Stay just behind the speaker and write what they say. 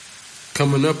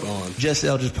Coming up on Just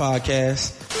Eldridge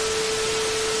Podcast.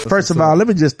 First of all, let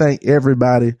me just thank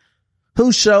everybody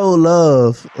who showed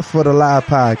love for the live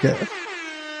podcast.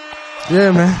 Yeah,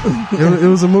 man. It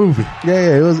was a movie.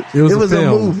 Yeah, it was a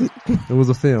movie. It was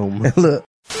a film. And look,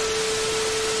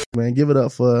 man, give it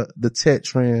up for the tech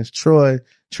trends, Troy,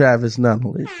 Travis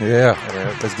Nunnally.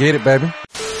 Yeah, let's get it, baby.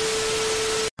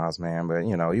 Man, but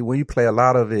you know, when you play a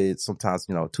lot of it, sometimes,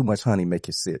 you know, too much honey make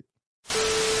you sick.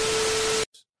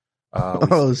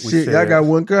 Shit, y'all got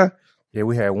one car? Yeah,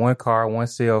 we had one car, one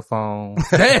cell phone.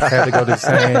 Had to go to the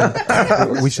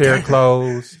same. We shared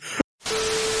clothes.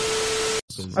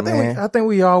 I think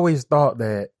we always thought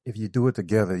that if you do it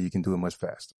together, you can do it much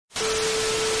faster.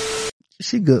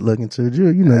 She good looking too,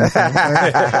 Drew. You know.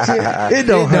 It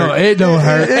don't hurt. It don't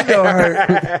hurt. It don't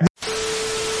hurt.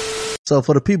 So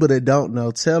for the people that don't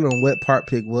know, tell them what Park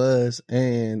Pick was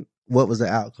and what was the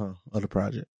outcome of the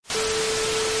project.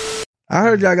 I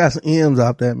heard y'all got some M's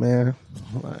out there, man.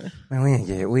 Man, we ain't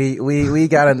get it. We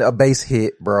got a base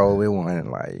hit, bro. It wasn't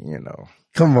like, you know.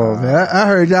 Come on, man. I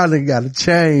heard y'all nigga got a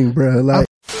chain, bro. Like,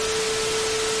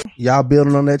 y'all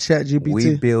building on that Chat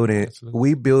GPT?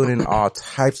 We building all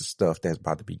types of stuff that's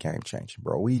about to be game changing,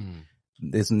 bro.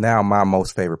 It's now my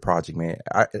most favorite project, man.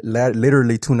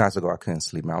 Literally 2 nights ago, I couldn't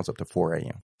sleep, man. I was up to 4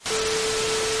 a.m.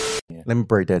 Yeah. Let me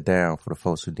break that down for the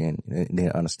folks who didn't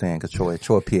understand, because Troy a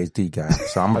PhD guy.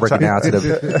 So I'm gonna break it down I'm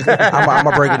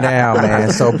gonna break it down,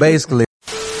 man. So basically,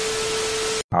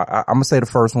 I'm gonna say the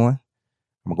first one.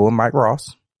 I'm gonna go with Mike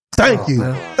Ross. Thank you.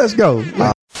 Let's go.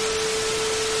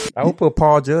 I would put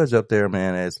Paul Judge up there,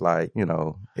 man. As like, you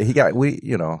know, give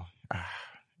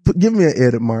me an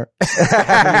edit mark.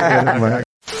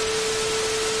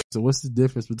 So what's the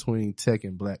difference between tech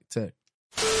and black tech?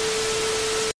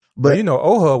 But you know,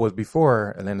 OHUB was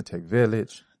before Atlanta Tech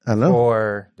Village. I know.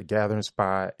 Or the Gathering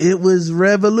Spot. It was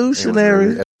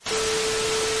revolutionary.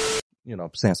 You know,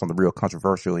 I'm saying something real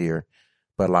controversial here,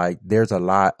 but like, there's a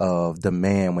lot of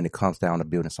demand when it comes down to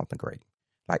building something great.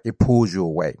 Like, it pulls you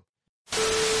away.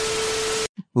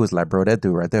 Who was like, bro, that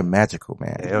dude right there, magical,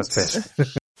 man. Yeah, it was special.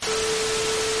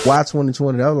 Why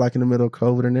 2020? That was like in the middle of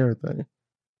COVID and everything.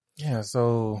 Yeah,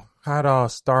 so how it all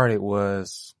started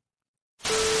was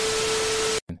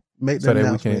make so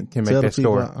that we can make that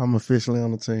story. I'm officially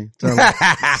on the team. Tell them.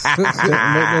 Make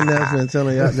the announcement. Tell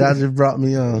them y'all just brought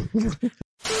me on.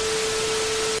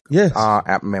 Yes.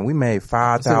 Man, we made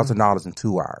 $5,000 in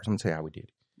 2 hours. I'm gonna tell you how we did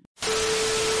it.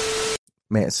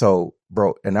 Man, so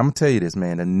bro, and I'm gonna tell you this,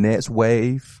 man, the next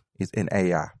wave is in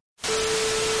AI.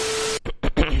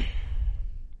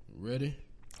 Ready?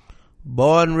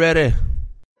 Born ready.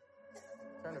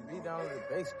 Turn the beat down to the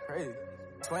bass, crazy.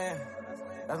 Twin.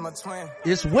 That's my twin.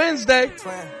 It's Wednesday.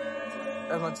 Twin.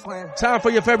 That's my twin. Time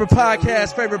for your favorite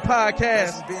podcast.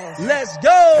 Let's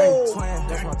go.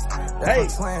 Hey,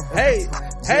 hey,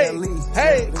 hey,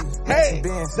 hey, hey.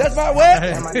 That's my what?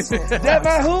 That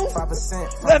my who?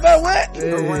 That my what?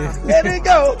 Let it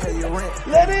go.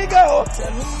 Let it go.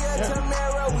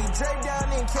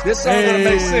 This song gonna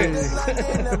make sense.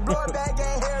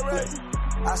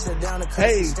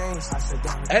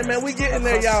 Hey man, we getting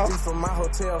there, y'all.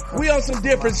 We on some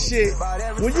different shit.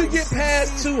 When you get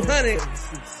past 200,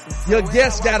 your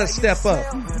guests gotta step up.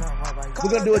 We're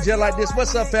gonna do it just like this.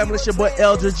 What's up, family? It's your boy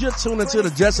Eldridge. You're tuning to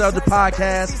the Just Eldridge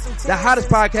Podcast, the hottest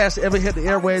podcast to ever hit the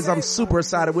airwaves. I'm super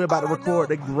excited. We're about to record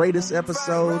the greatest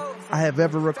episode I have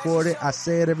ever recorded. I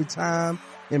say it every time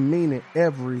and mean it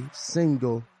every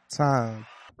single time.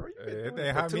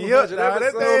 They hyped me up.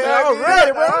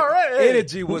 Already.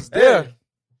 Energy was there.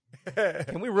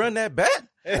 Can we run that back?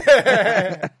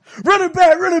 Run it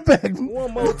back.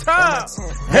 One more time.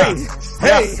 Hey.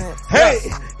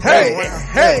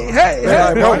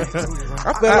 Bro,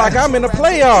 I feel like I'm in the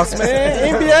playoffs,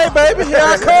 man. NBA, baby. Here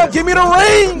I come. Give me the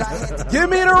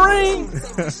ring.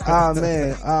 Oh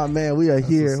man. We are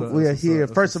here.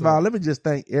 First of all, let me just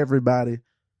thank everybody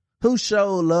who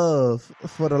showed love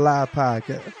for the live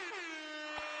podcast.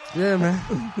 Yeah, man.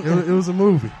 It was a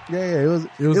movie. Yeah, it was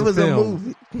a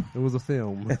movie. It was a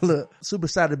film. And look, super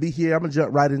excited to be here. I'm gonna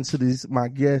jump right into my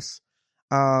guests.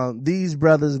 These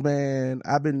brothers, man,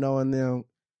 I've been knowing them.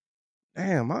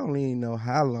 Damn, I don't even know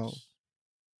how long.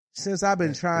 Since I've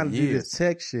been trying to do this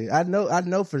tech shit. I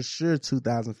know for sure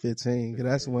 2015, because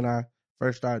that's when I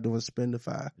first started doing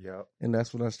Spendify. Yep. And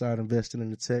that's when I started investing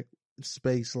in the tech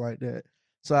space like that.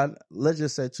 So let's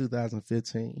just say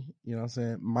 2015, you know what I'm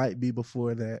saying? Might be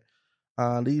before that.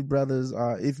 These brothers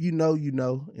are, if you know, you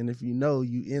know. And if you know,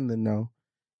 you in the know.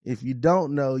 If you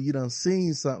don't know, you done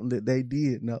seen something that they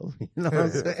did know. You know what I'm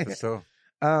saying? For sure.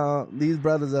 These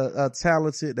brothers are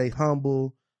talented. They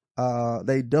humble.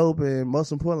 They dope, and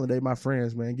most importantly, they my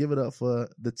friends, man. Give it up for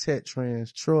the Tech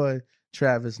Trends, Troy,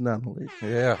 Travis, Nunnally.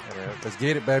 Yeah. Let's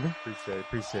get it, baby.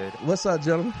 Appreciate it. What's up,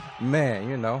 gentlemen?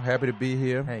 Man, happy to be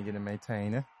here. Hanging and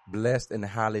maintaining. Blessed and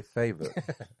highly favored.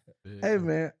 Hey,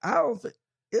 man, I don't think,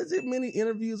 is it many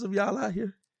interviews of y'all out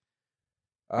here?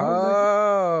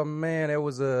 Oh, man, it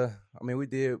was we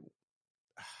did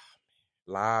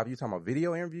live. You talking about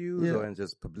video interviews or in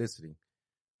just publicity?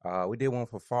 We did one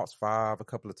for Fox 5 a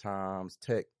couple of times.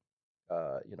 Tech,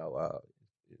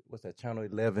 what's that? Channel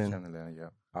 11. Channel 11, yeah.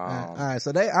 All right,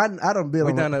 so I don't build.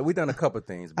 We done a couple of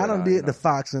things. But, I don't did the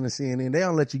Fox and the CNN. They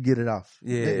don't let you get it off.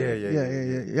 Yeah.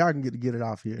 Y'all can get it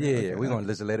off here. Yeah, okay, we're gonna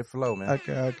just let it flow, man.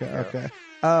 Okay.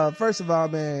 First of all,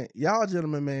 man, y'all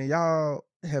gentlemen, man, y'all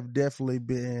have definitely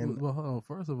been. Well, hold on.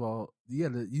 First of all,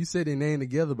 you said their name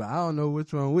together, but I don't know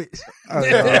which one which.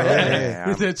 Yeah,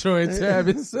 You said Troy and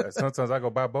Travis. Sometimes I go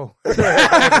by both.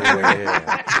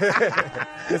 Yeah.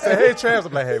 They say, hey, Travis.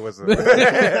 I'm like, hey, what's up? We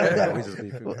just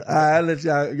be I'll let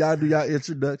y'all do y'all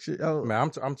introduction. Oh.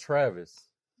 Man, I'm Travis.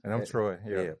 And I'm Troy.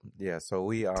 Yeah. So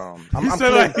we I'm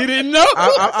said like he didn't know.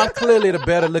 I'm clearly the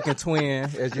better looking twin,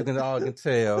 as you can all can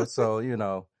tell. So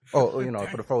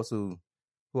for the folks who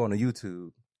on the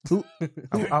YouTube.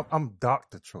 I'm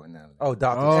Dr. Troy now. Oh,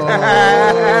 Dr.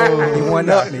 Oh. He one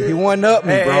up me,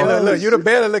 bro. Hey, look, you're the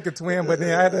better looking twin, but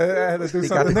then I had to do You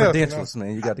got something the else. credentials,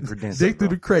 man. You got the credentials. Dig through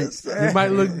the crates. You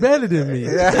might look better than me,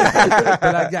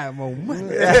 but I got more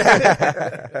money.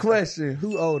 Question: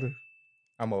 who older?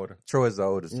 I'm older. Troy's the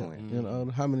oldest twin. You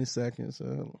know, how many seconds?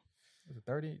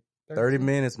 30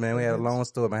 minutes, man. We had a long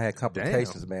story, man. I had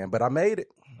complications, man. But I made it.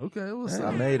 Okay, what's I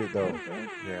up? made it, though.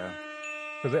 Yeah.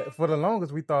 Because for the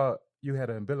longest, we thought you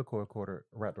had an umbilical cord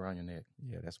wrapped around your neck.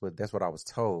 Yeah, that's what I was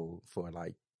told for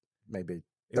like maybe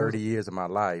 30 years of my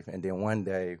life. And then one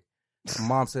day, my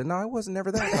mom said, no, it wasn't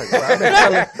never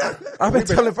that. Like, I've been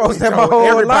telling folks that my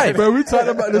whole life. But we talked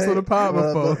about this on the pod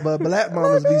before. But black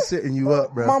mamas be setting you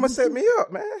up, bro. Mama set me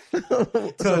up, man.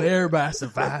 Telling everybody I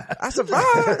survived. I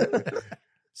survived.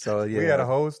 So yeah, We had a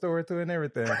whole story to it and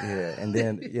everything. Yeah, and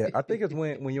then I think it's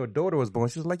when your daughter was born.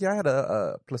 She was like, "Yeah, I had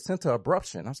a placenta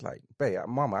abruption." I was like, "Babe,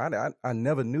 Mama, I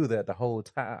never knew that the whole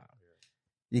time."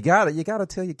 You gotta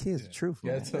tell your kids the truth,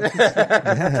 man.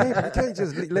 You can't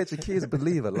just let your kids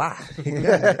believe a lie.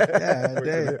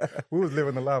 Damn. We was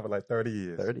living the life for like 30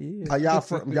 years. 30 years. Are y'all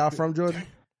from Georgia?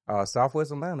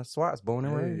 Southwest Atlanta, Swats, born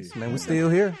and raised. Man, we still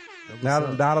here. Not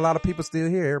a lot of people still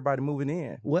here. Everybody moving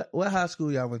in. What high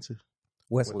school y'all went to?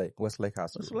 Westlake High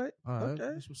School. Westlake? All right.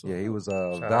 Okay. Yeah, he was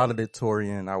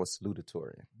valedictorian. I was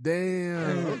salutatorian.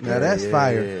 Damn. Now that's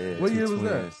fire. Yeah, What two year was that?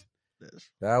 twins.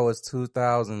 That was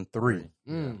 2003.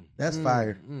 That's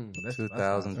fire. That's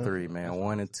 2003, man.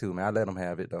 1 and 2, man. I let him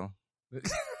have it though.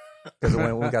 Because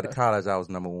when we got to college, I was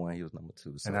number 1. He was number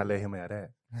 2. So. And I let him have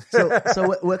that.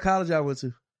 So what college y'all went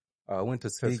to? I went to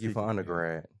Tuskegee for Tuskegee,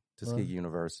 undergrad, Tuskegee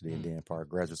University, and then for our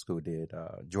graduate school did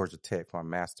Georgia Tech for my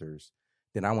master's.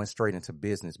 Then I went straight into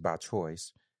business by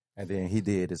choice. And then he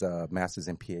did his master's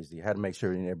and PhD. I had to make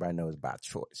sure everybody knows by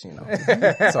choice, you know.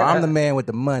 So I'm the man with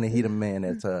the money. He the man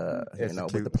that's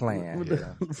with the plan.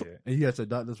 Yeah. And you got your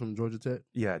doctors from Georgia Tech?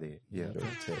 Yeah, I did. Yeah.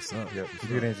 Georgia Tech. Yep.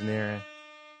 Computer engineering.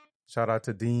 Shout out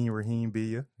to Dean Raheem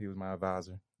Bia. He was my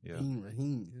advisor. Yeah.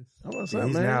 What's Yeah, up,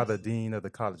 he's man? now the dean of the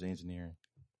College of Engineering.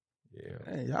 Yeah.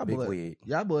 Hey, Big wig.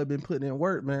 y'all boy been putting in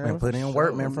work, man. Man, put in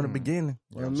work, man, from the beginning.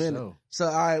 For a minute. So,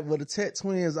 all right, well, the Tech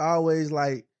twins always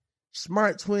like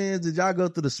smart twins. Did y'all go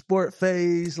through the sport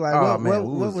phase? Like, we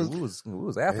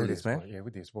was athletes, man. Yeah,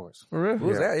 we did sports. For real? We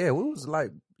was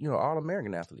like, all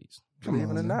American athletes. Believe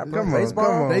it or not, bro. Come on, Baseball,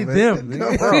 come on, They man.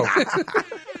 them.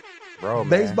 bro, man.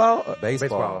 Baseball?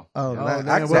 Baseball. Oh, damn.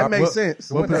 that makes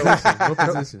sense. What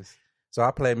positions? So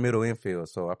I played middle infield,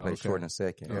 so I played short and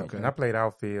second. Yeah. And I played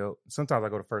outfield. Sometimes I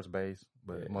go to first base,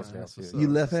 but mostly outfield. You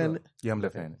left-handed? Yeah, I'm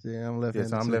left-handed. Yeah, I'm left-handed.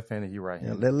 Yeah, so I'm too. left-handed. You Yeah,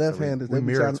 right-handed. they're left-handed. So we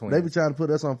mirror twins. They be trying to put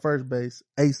us on first base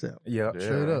ASAP. Yeah.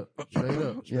 Straight up. Straight up.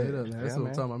 Man. That's Yeah, what I'm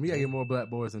man. talking about. Me, I get more black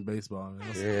boys in baseball, man.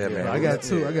 Yeah, man. I got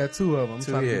two. I got two of them. I'm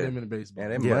trying to yeah. get them in baseball.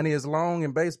 And that money is long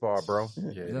in baseball, bro.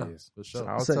 Yeah, Yeah, it is. for sure.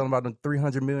 I was telling about them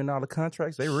 $300 million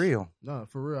contracts. They real. No,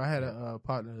 for real. I had a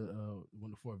partner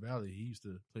when the Fort Valley. He used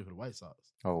to play for the White Sox.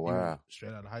 Oh, He wow. was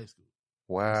straight out of high school.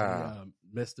 Wow.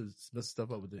 Messed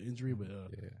stuff up with the injury, but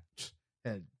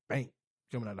had bank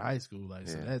coming out of high school. Like,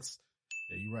 so that's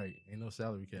you're right. Ain't no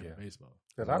salary cap in baseball.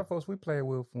 A lot of folks we played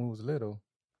with when we was little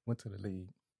went to the league.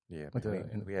 Yeah,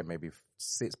 man, we had maybe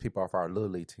 6 people off our little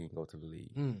league team go to the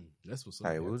league. That's what's up.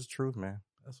 Hey, it was the truth, man.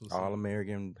 That's what's All up.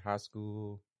 American high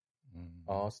school,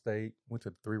 all state, Went to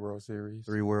the 3 World Series.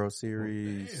 3 World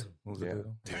Series. When we was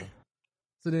little. Yeah.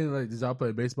 So then, like, did y'all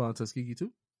play baseball in Tuskegee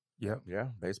too? Yep. Yeah,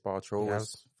 baseball. Troy Yeah,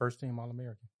 was first team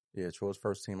All-American. Yeah, Troy's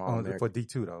first team All-American. For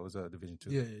D2 though, it was Division 2.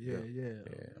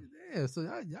 Yeah. So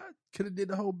y'all could have did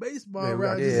the whole baseball we got-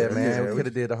 route. Yeah, Just- man, we we- could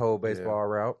have did the whole baseball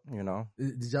route. You know,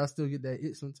 Did y'all still get that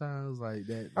itch sometimes? Like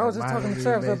that? I was just minor talking to league,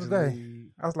 Travis the major other day.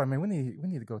 league? I was like, man, we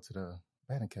need to go to the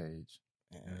batting cage.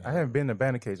 I haven't been to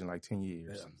batting cage in like 10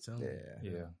 years. Yeah, I'm telling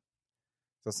you. Yeah.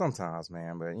 So sometimes,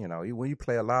 man, but you know, when you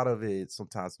play a lot of it,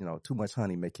 sometimes too much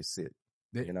honey make you sick.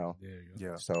 You know, There you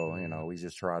go. Yeah. so we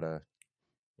just try to.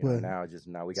 Well, now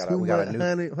we got Too we got much a new.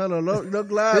 honey. Hold on, don't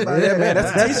glide by Yeah, that. man, that's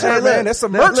a Hey, t-shirt, look, man. That's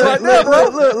some look, merch look, right there,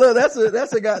 look, bro. Look,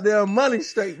 that's a goddamn money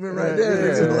statement right there.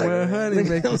 Yeah, It's yeah, like, Well, honey,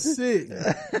 make you sick.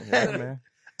 Yeah, man.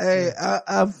 hey,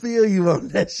 I feel you on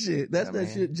that shit. That's Yeah, that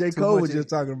man. shit J. Too Cole much was of- just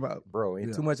talking about. Bro, and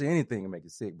Yeah. too much of anything can make you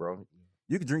sick, bro.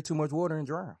 You can drink too much water and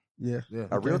drown. Yeah. Yeah.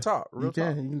 Real talk. You Real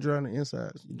talk. can. You can drain the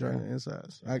insides. You drain the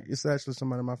insides. It's actually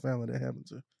somebody in my family that happened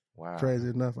to. Wow. Crazy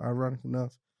enough, ironic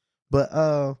enough. But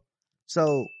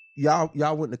so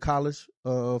y'all went to college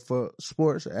for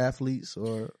sports, athletes,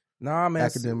 or Nah, man.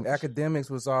 Academics. Academics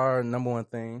was our number one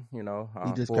thing. You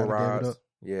just full kinda gave it rides. up?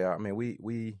 Yeah, I mean,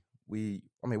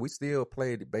 we still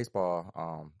played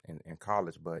baseball in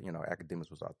college, but academics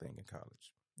was our thing in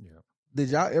college. Yeah. did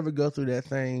y'all ever go through that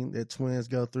thing that twins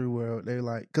go through where they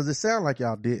like? Because it sounded like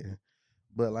y'all didn't.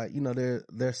 But like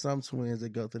there's some twins that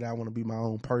go through that. I want to be my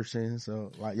own person.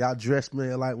 So like y'all dressed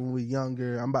me like when we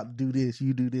younger. I'm about to do this.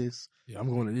 You do this. Yeah, I'm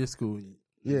going to this school.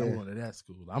 Yeah. I'm going to that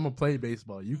school. I'm gonna play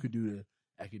baseball. You could do the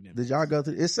academics. Did y'all go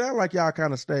through? It sounded like y'all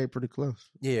kind of stayed pretty close.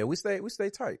 Yeah, we stay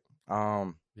tight. Yeah.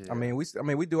 I mean,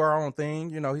 we do our own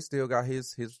thing. He still got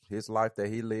his life that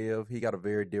he lived. He got a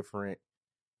very different,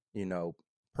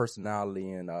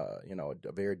 personality and a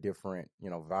very different,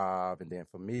 vibe. And then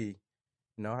for me,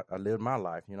 I lived my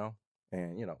life,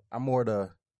 and I'm more the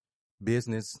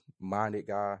business minded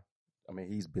guy. I mean,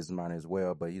 he's business minded as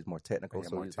well, but he's more technical. Yeah,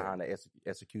 so more he's behind the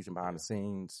execution, behind the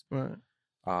scenes. Right.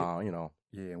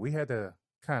 Yeah, we had to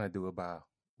kind of do it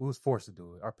we was forced to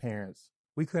do it. Our parents,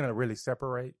 we couldn't really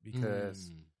separate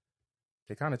because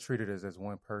they kind of treated us as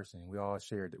one person. We all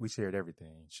shared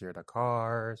everything. Shared our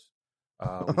cars.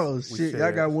 Shit,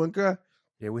 y'all got one car?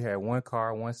 Yeah, we had one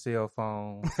car, one cell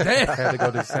phone. Had to go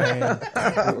to the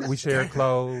same. We shared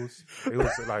clothes. It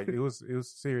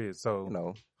was serious.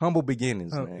 So humble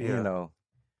beginnings, man. yeah.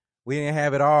 We didn't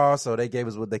have it all, so they gave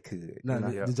us what they could. Now,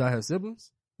 Yeah. Did y'all have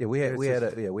siblings? Yeah, we had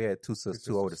Yeah, two sisters,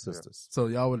 Two two older sisters, yeah. sisters. So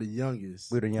y'all were the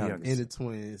youngest. We were the youngest. and the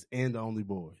twins and the only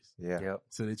boys. Yeah. Yep.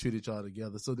 So they treated y'all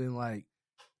together. So then, like,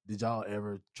 did y'all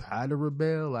ever try to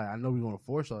rebel? Like, I know we want to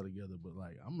force y'all together, but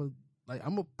I'm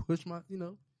gonna push my,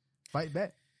 fight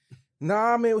back. No,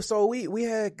 I mean, so we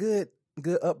had good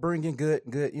upbringing, good,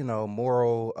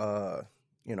 moral,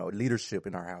 leadership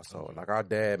in our household. Okay. Like our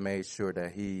dad made sure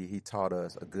that he taught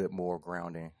us a good moral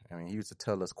grounding. I mean, he used to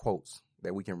tell us quotes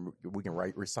that we can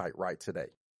recite right today.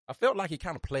 I felt like he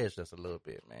kind of pledged us a little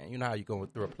bit, man. You know how you going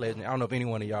through a pledging. I don't know if any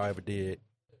one of y'all ever did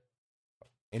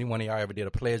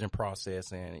a pledging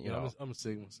process, and I'm a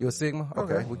Sigma. You a Sigma?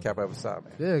 Okay, we Kappa Alpha Psi,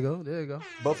 man. There you go.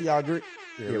 Both of y'all Greek?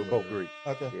 Yeah, we both Greek.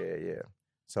 Okay. Yeah.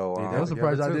 So Yeah, I'm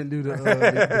surprised together, I too.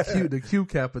 didn't do the Q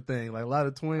Kappa thing. Like a lot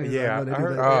of twins, Yeah, I know they I do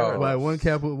heard- that. oh. Like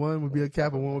one would be a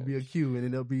Kappa, one would be a Q, and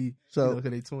then they'll be So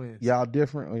because they twins. y'all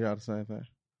different or y'all the same thing?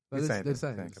 But Same they're thing,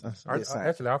 same. same. That's- same.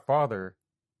 Actually, our father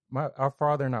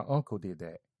and our uncle did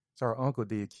that. So our uncle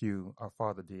did Q, our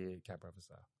father did Kappa Alpha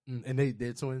Psi. And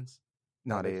they're twins.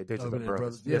 No, they're just but like they're brothers.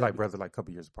 brothers. They're Yeah. like brothers, like a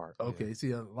couple years apart. Okay,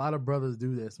 see, a lot of brothers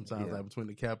do that sometimes, Yeah. like between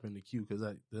the Kappa and the Q, because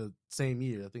like the same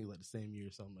year, I think like the same year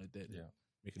or something like that. Yeah.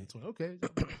 Making a twin. Okay,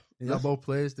 and y'all both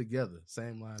players together,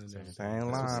 same line and everything.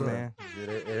 Same That's what's line, up. man. We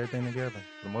did everything together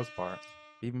for the most part.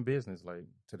 Even business, like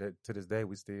to this day,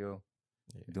 we still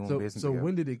doing business. So together.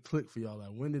 when did it click for y'all? Like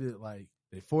when did it like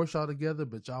they forced y'all together,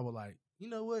 but y'all were like, you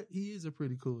know what, he is a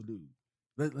pretty cool dude.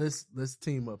 Let's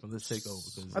team up and let's take over.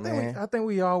 'Cause I think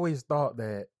we always thought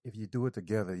that if you do it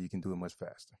together, you can do it much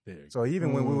faster. there you go. So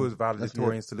even when we was that's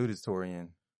valedictorian, salutatorian,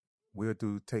 we'll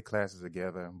take classes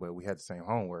together, but we had the same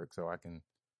homework, so I can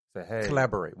say, hey,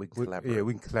 Collaborate. We can collaborate. Yeah,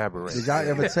 we can collaborate. Did y'all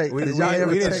ever take? We Did y'all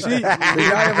ever didn't take? cheat.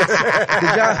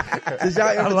 Did y'all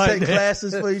ever like take that.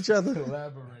 classes for each other?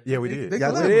 Collaborate. Yeah, we did.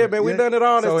 Y'all Yeah, did? man, we Yeah. done it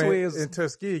all So as in twins.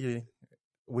 Tuskegee,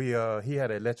 he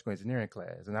had an electrical engineering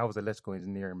class, and I was an electrical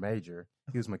engineering major.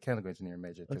 He was a mechanical engineering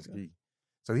major at Tuskegee.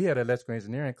 So he had an electrical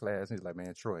engineering class, and he's like,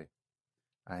 man, Troy,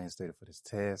 I ain't studied for this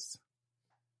test.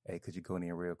 Hey, could you go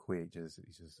in real quick? Just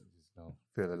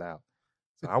fill it out.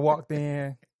 So I walked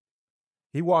in.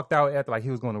 He walked out after like he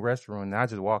was going to the restroom, and I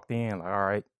just walked in like, all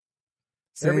right.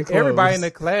 Same Everybody clothes. in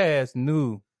the class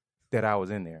knew that I was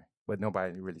in there. but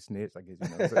nobody really snitched. I guess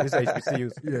So it's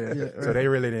HBCUs, Yeah. So they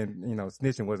really didn't.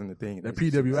 Snitching wasn't the thing. The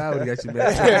PWI would get you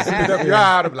mad. PWI,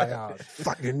 I'd be like, oh.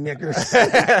 Fucking niggers.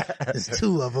 There's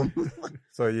two of them.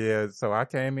 So I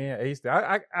came in, aced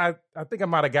it. I think I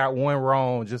might have got one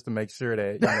wrong just to make sure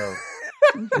that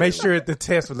make sure that the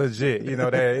test was legit.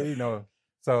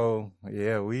 So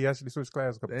yeah, we actually switched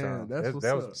classes a couple times. That's what's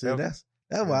up. See, that's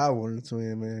why I wanted a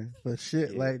twin, man. For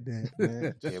shit like that,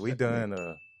 man. Yeah, we done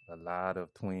a lot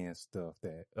of twin stuff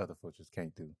that other folks just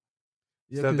can't do.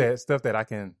 Yeah, Stuff that I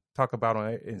can talk about on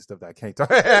it and stuff that I can't talk.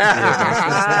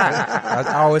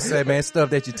 I always say, man, stuff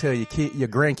that you tell your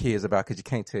grandkids about because you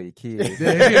can't tell your kids. You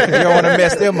don't want to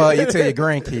mess them up. You tell your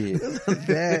grandkids.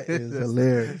 That is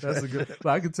hilarious. That's a good. But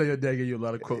I can tell your dad gave you a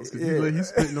lot of quotes because he's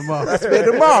spitting them off. Spit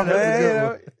them off, That's a man. good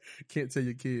one. Can't tell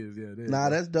your kids. Yeah. Nah,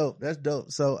 that's dope. That's dope.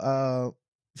 So,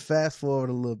 fast forward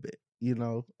a little bit.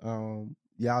 Y'all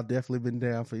definitely been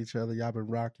down for each other. Y'all been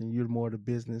rocking. You're more the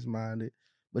business minded,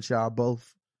 but y'all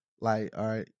both all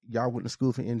right. Y'all went to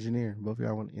school for engineering. Both of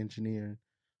y'all went to engineering.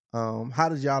 How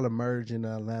did y'all emerge in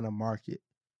the Atlanta market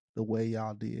the way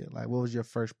y'all did? Like, what was your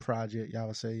first project y'all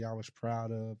would say y'all was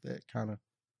proud of that kind of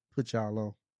put y'all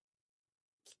on?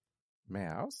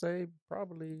 Man, I would say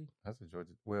probably that's a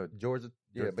Georgia. Well, Georgia,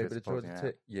 yeah, Georgia maybe the Tech Georgia Symposium.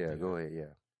 Tech. Yeah, go ahead.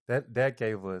 Yeah. That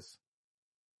gave us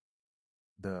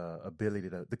the ability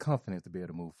the confidence to be able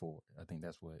to move forward. I think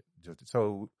that's what Georgia.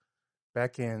 So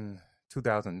back in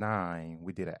 2009,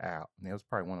 we did an app, and it was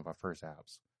probably one of our first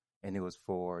apps, and it was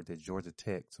for the Georgia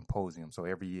Tech Symposium. So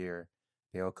every year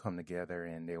they'll come together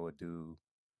and they will do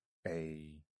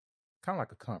a kind of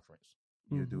like a conference.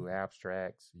 You do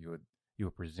abstracts. You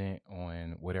would present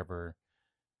on whatever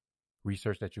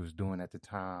research that you was doing at the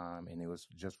time, and it was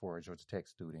just for Georgia Tech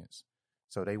students.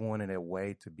 So they wanted a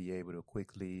way to be able to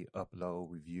quickly upload,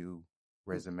 review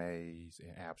resumes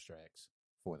and abstracts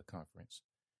for the conference.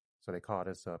 So they called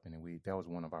us up, and that was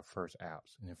one of our first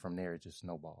apps. And then from there, it just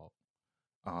snowballed.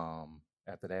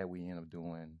 After that, we ended up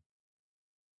doing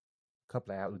a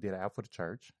couple of apps. We did an app for the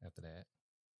church after that.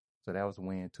 So that was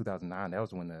when 2009. That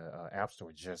was when the App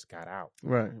Store just got out.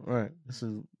 Right. This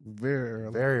is very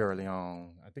early. Very early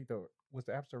on. I think was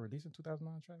the App Store released in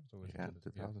 2009, Travis? Yeah,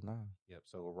 2009. Yep.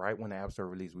 So right when the App Store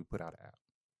released, we put out an app.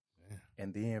 Yeah.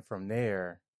 And then from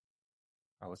there,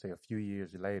 I would say a few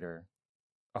years later,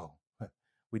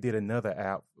 we did another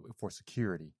app for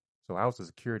security. So I was a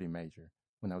security major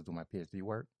when I was doing my PhD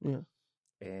work. Yeah.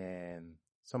 And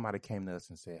somebody came to us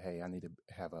and said, hey, I need to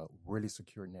have a really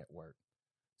secure network.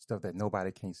 Stuff that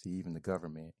nobody can see, even the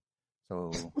government.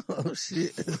 So, oh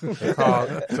shit! they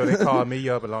called me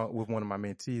up along with one of my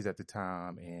mentees at the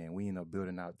time, and we ended up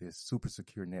building out this super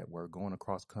secure network, going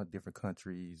across different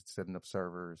countries, setting up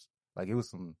servers. Like it was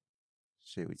some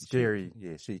scary.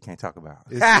 Shit you can't talk about.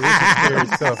 It was some scary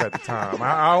stuff at the time.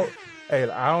 I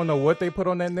don't know what they put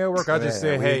on that network. I just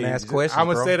said, hey, I'm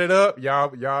gonna set it up.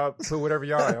 Y'all put whatever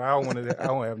y'all. I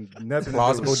don't have nothing.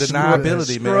 Plausible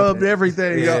deniability, man. Scrubbed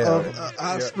everything.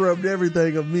 I scrubbed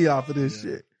everything of me off of this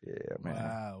shit. Yeah, man.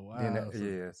 Wow.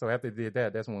 So after they did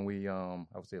that, that's when we, I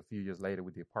would say a few years later,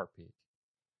 we did Park Pick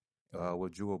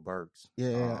with Jewel Burks.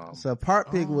 Yeah. So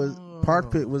Park Pick was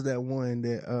that one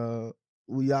that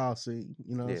we all see.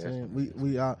 You know what I'm saying?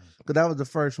 We all, because that was the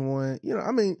first one.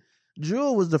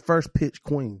 Jewel was the first pitch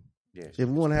queen. Yeah, if we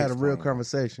want to have a real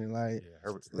conversation, like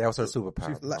that was her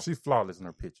superpower. She's flawless in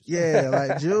her pitches. Yeah,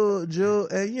 like Jewel,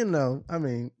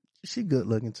 and she good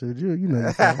looking too, Jewel. It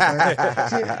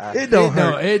don't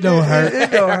hurt. It don't hurt. It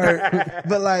don't hurt.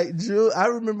 But like Jewel, I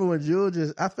remember when Jewel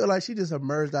I feel like she just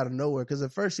emerged out of nowhere because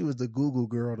at first she was the Google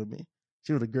girl to me.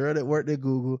 She was the girl that worked at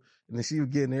Google, and then she was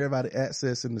getting everybody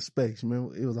access into space.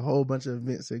 Remember, it was a whole bunch of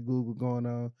events at Google going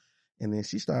on, and then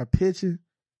she started pitching,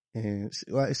 and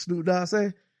like Snoop Dogg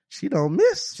say, she don't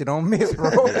miss. She don't miss,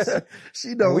 bro.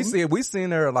 She don't. We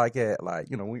seen her like at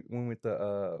we went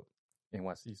to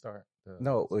NYC start.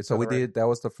 So we did. That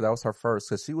was her first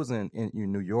because she was in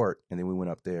New York, and then we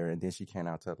went up there, and then she came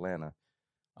out to Atlanta.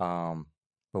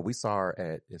 But we saw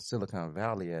her in Silicon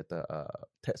Valley at the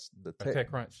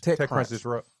TechCrunch. TechCrunch is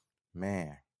rough.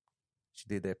 Man, she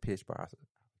did that pitch by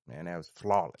man. That was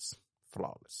flawless.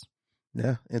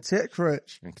 Yeah, and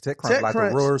TechCrunch like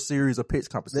a rare series of pitch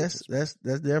competitions. That's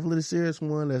definitely the serious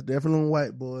one. That's definitely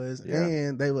white boys,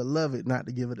 and they would love it not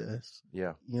to give it to us.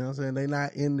 Yeah, you know what I'm saying? They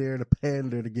not in there to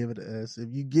pander to give it to us. If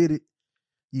you get it,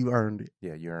 you earned it.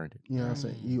 Yeah, you earned it. You know what I'm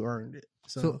saying? You earned it.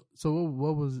 So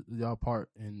what was y'all part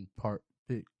in Park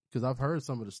Pick? Because I've heard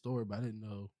some of the story, but I didn't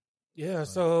know. Yeah,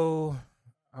 so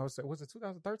I would say, was it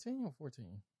 2013 or 14?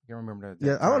 I can't remember that.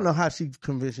 Yeah, I don't know how she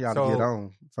convinced y'all to get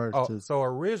on first. So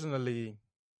originally,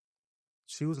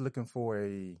 she was looking for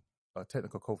a a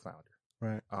technical co-founder.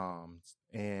 Right.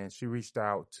 And she reached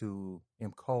out to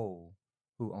M. Cole,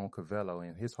 who owned Cavello,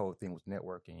 and his whole thing was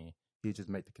networking. He just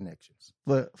made the connections.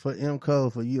 But for M.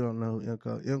 Cole, for you don't know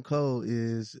M. Cole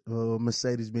is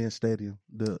Mercedes-Benz Stadium.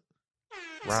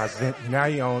 Now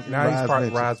he's part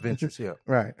of Rise Ventures. Yeah.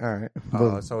 Right. All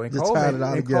right. So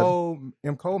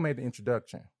M. Cole made the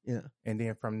introduction. Yeah. And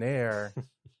then from there,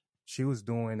 she was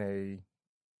doing a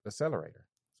accelerator.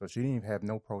 So she didn't even have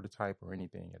no prototype or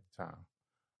anything at the time.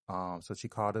 So she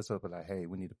called us up and like, hey,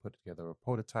 we need to put together a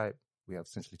prototype. We have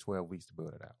essentially 12 weeks to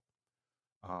build it out.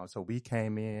 So we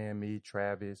came in, me,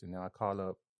 Travis, and then I called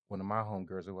up one of my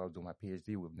homegirls who I was doing my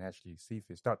PhD with, Naturally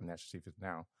Cephas, starting Naturally Cephas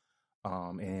now.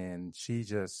 And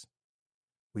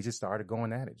we just started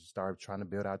going at it, just started trying to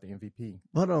build out the MVP.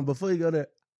 Hold on, before you go there,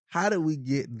 how did we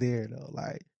get there though?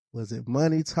 Like, was it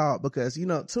money talk? Because,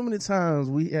 too many times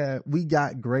we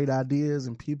got great ideas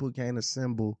and people can't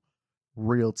assemble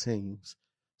real teams.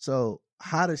 So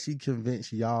how did she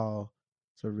convince y'all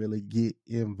to really get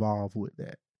involved with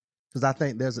that? Because I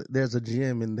think there's a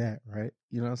gem in that, right?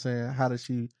 You know what I'm saying? How did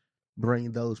she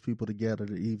bring those people together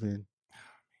to even...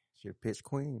 She's a pitch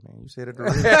queen, man. You said it.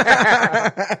 But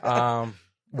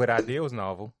the idea was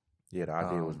novel. Yeah, the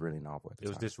idea was really novel. It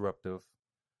was disruptive.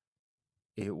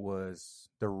 It was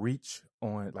the reach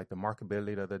on, like the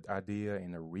marketability of the idea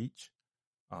and the reach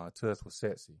to us was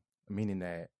sexy. Meaning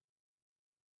that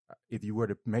if you were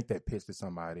to make that pitch to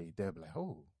somebody, they'd be like,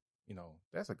 oh,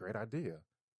 that's a great idea.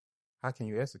 How can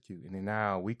you execute? And then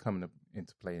now we come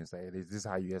into play and say, is this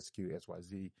how you execute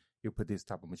XYZ? You put this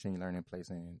type of machine learning in place.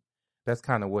 And that's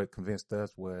kind of what convinced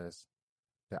us was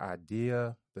the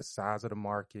idea, the size of the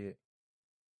market,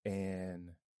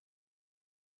 and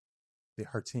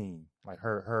her team, like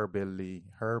her ability,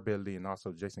 and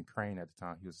also Jason Crane at the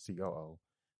time, he was the COO,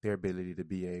 their ability to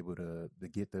be able to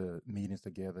get the meetings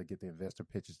together, get the investor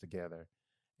pitches together.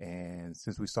 And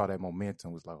since we saw that momentum,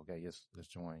 it was like, okay, let's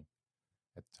join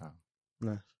at the time.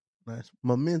 Nice.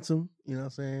 Momentum, you know what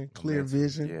I'm saying? Clear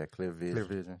vision. Yeah, clear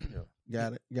vision.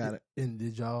 Yeah. Got it. And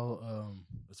did y'all,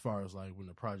 as far as like when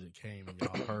the project came and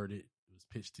y'all heard it was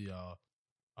pitched to y'all,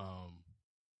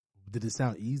 did it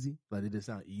sound easy? Like, did it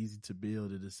sound easy to build?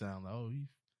 Did it sound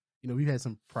like, we've had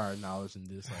some prior knowledge in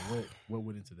this. Like, what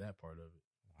went into that part of it?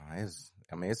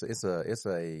 It's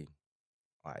a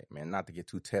like, man, not to get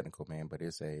too technical, man, but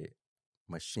it's a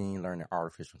machine learning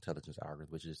artificial intelligence algorithm,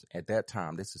 which is at that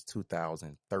time, this is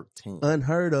 2013.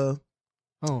 Unheard of.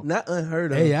 Oh, not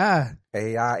unheard of. AI.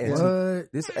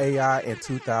 This AI in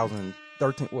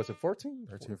 2013, was it 14?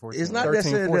 13, 14. It's not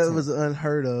necessarily that it was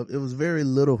unheard of. It was very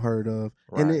little heard of.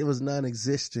 Right. And it was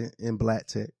non-existent in Black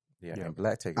Tech. Yeah. And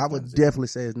Black Tech. I would definitely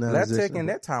say it's non-existent. Black Tech in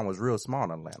that time was real small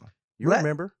in Atlanta.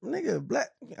 Remember? Nigga, Black.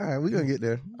 All right, we're going to get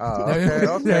there. Okay.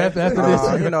 After this.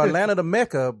 Atlanta the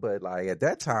Mecca, but like at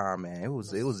that time, man, it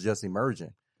was just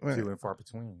emerging. Right. Few and far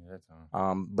between at that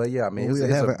time. But yeah, I mean, it's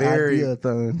a very,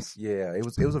 yeah, it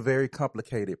was a very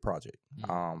complicated project,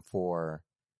 for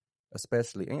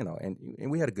especially, and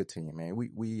we had a good team, man.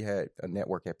 We had a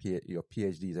network at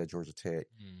PhDs at Georgia Tech.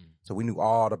 So we knew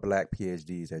all the Black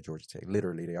PhDs at Georgia Tech.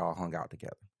 Literally, they all hung out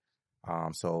together.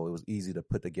 So it was easy to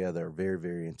put together a very,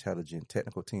 very intelligent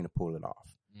technical team to pull it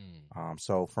off.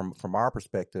 So from our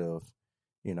perspective,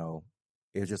 it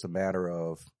was just a matter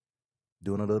of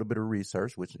doing a little bit of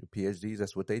research, which PhDs,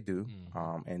 that's what they do,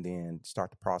 and then start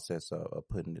the process of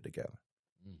putting it together.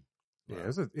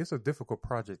 Yeah, it's a difficult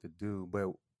project to do, but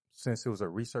since it was a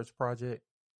research project,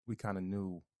 we kind of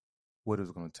knew what it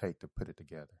was going to take to put it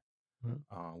together.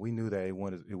 We knew that it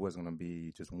wasn't going to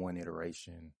be just one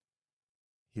iteration.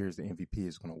 Here's the MVP,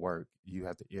 it's going to work. You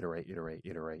have to iterate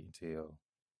until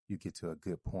you get to a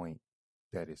good point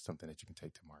that is something that you can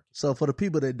take to market. So for the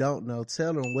people that don't know,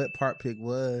 tell them what PartPick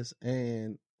was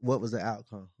and what was the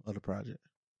outcome of the project.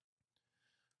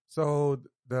 So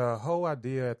the whole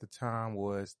idea at the time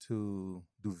was to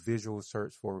do visual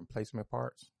search for replacement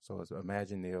parts. So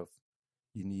imagine if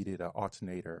you needed an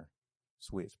alternator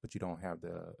switch, but you don't have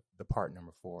the part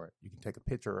number for it. You can take a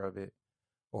picture of it,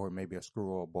 or maybe a screw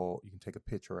or a bolt. You can take a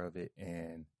picture of it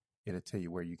and it'll tell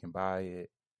you where you can buy it,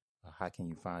 how can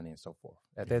you find it, and so forth.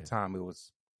 At that time, it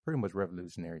was pretty much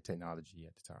revolutionary technology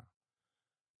at the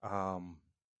time.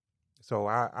 So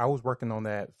I was working on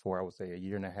that for, I would say, a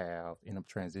year and a half, ended up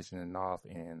transitioning off,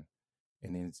 and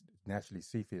then Naturally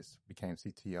Cephas became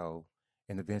CTO,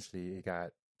 and eventually it got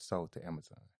sold to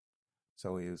Amazon.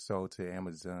 So it was sold to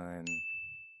Amazon,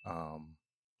 I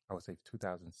would say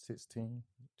 2016.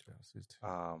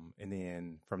 And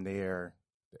then from there,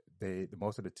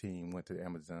 most of the team went to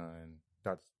Amazon.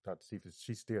 Dr. Cephas,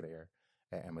 she's still there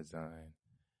at Amazon.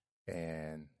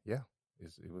 And yeah,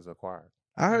 it was acquired.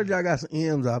 I heard y'all got some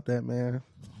M's out there, man.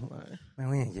 Man,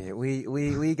 we ain't get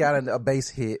we got a base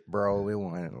hit, bro. We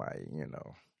wasn't like,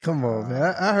 Come on,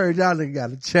 man. I heard y'all nigga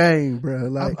got a chain, bro.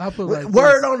 Like, I put like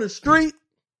word on the street,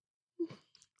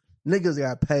 niggas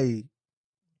got paid.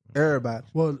 Everybody.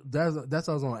 Well, that's what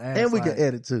I was gonna ask. And we like, can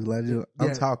edit too. Like, I'm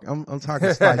yeah. talking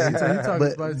spicy. talking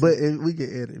spicy. But we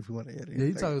can edit if you want to edit. Yeah,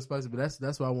 you talking spicy, but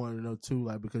that's what I wanted to know too.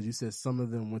 Like, because you said some of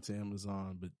them went to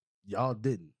Amazon, but y'all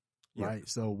didn't, right?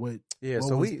 So what? Yeah. What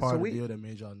So was we part so of we the deal that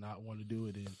made y'all not want to do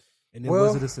it, and then Well-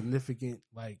 was it a significant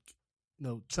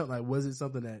chunk? Like, was it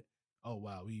something that oh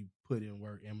wow, we put in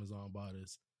work, Amazon bought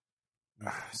us?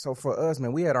 So for us,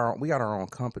 man, we had our own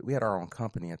company. We had our own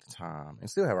company at the time, and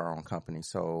still have our own company.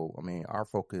 So I mean, our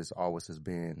focus always has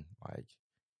been like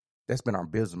that's been our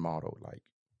business model. Like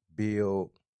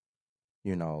build,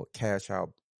 cash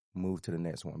out, move to the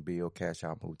next one. Build, cash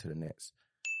out, move to the next.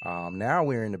 Now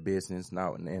we're in the business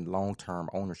now in long term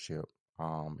ownership.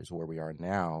 Is where we are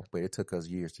now, but it took us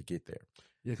years to get there.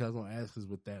 Yeah, because I was gonna ask, because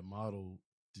with that model,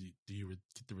 do you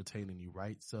get to retain any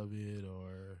rights of it,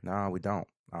 or No, we don't.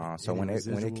 So Any when they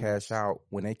residuals?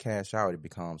 cash out, it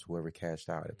becomes whoever cashed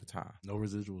out at the time. no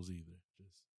residuals either?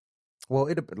 Just Well,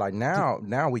 it like now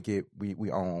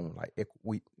we own like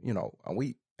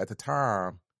we at the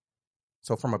time.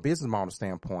 So from a business model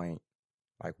standpoint,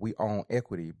 like we own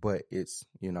equity, but it's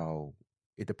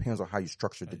it depends on how you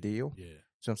structure the deal. yeah.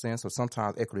 See what I'm saying? So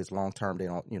sometimes equity is long term. They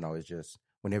don't it's just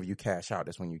whenever you cash out,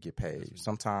 that's when you get paid.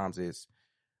 Sometimes it's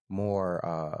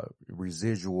more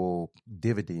residual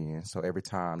dividends. So every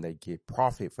time they get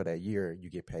profit for that year, you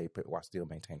get paid, but while still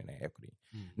maintaining that equity.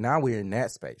 Now we're in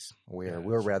that space where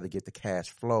we'll rather get the cash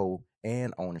flow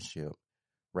and ownership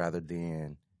rather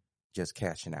than just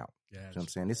cashing out. You know what I'm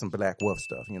saying? This some black wolf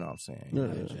stuff, you know what I'm saying?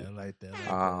 Yeah, I like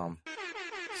that.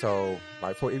 So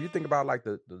like if you think about like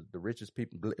the richest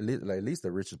people, at least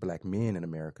the richest black men in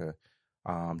America,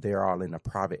 they're all in the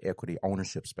private equity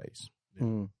ownership space.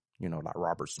 Mm. Like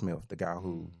Robert Smith, the guy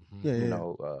who,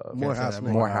 Morehouse,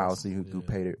 Morehouse, who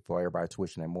paid it for everybody's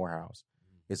tuition at Morehouse.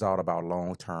 It's all about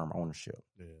long-term ownership.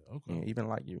 Yeah, okay. And even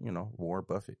like, Warren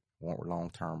Buffett want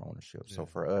long-term ownership. So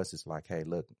for us, it's like, hey,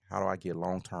 look, how do I get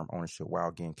long-term ownership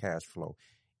while getting cash flow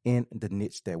in the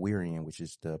niche that we're in, which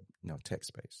is the, tech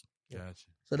space. Gotcha.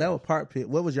 So that was Park Pit.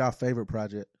 What was y'all favorite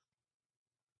project?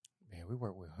 Man, we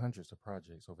worked with hundreds of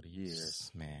projects over the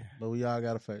years. Man, But we all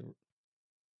got a favorite.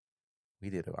 we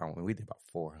did about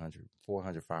 400,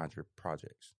 500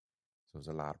 projects. So it was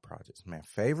a lot of projects. Man,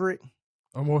 favorite?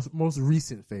 Or most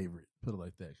recent favorite, put it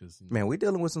like that, because Man, we're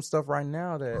dealing with some stuff right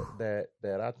now that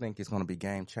I think is going to be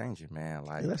game changing, man.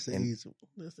 Like That's the easy one.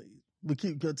 That's the easy. But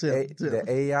tell.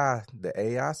 the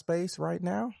AI space right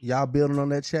now. Y'all building on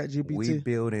that Chat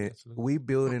GPT? We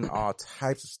building all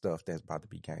types of stuff that's about to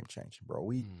be game changing,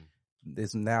 bro. This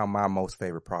is now my most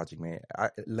favorite project, man.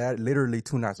 Literally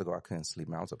 2 nights ago I couldn't sleep,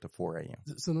 man. I was up to 4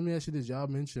 a.m. So let me ask you this: y'all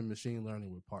mentioned machine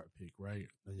learning with Park Pick, right?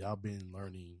 And y'all been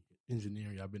learning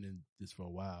engineering. Y'all been in this for a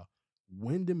while.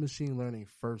 When did machine learning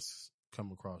first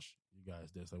come across you guys'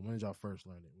 desk? Like, when did y'all first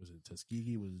learn it? Was it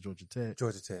Tuskegee? Was it Georgia Tech?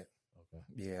 Georgia Tech. Okay.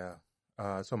 Yeah.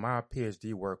 So my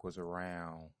PhD work was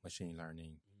around machine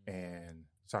learning and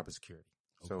cybersecurity.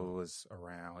 So it was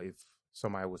around if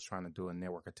somebody was trying to do a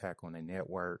network attack on a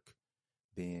network,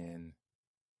 then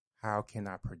how can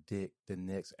I predict the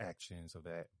next actions of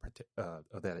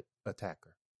that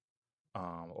attacker?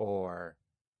 Or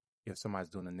if somebody's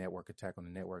doing a network attack on the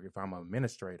network, if I'm an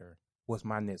administrator, what's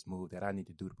my next move that I need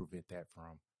to do to prevent that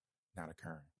from not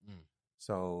occurring?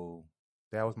 So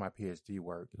that was my PhD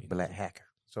work. Black hacker.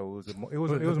 So it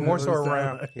was more so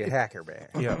around Hacker, man.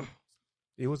 yeah.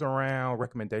 It was around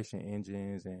recommendation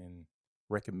engines and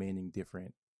recommending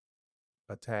different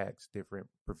attacks, different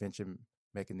prevention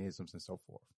mechanisms, and so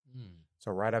forth.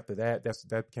 So right after that,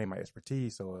 that became my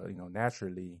expertise. So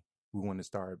naturally, we want to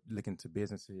start looking to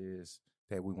businesses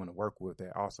that we want to work with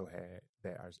that also had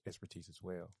that expertise as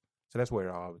well. So that's where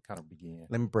it all kind of began.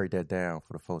 Let me break that down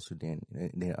for the folks who didn't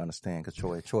understand, because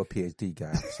Troy a PhD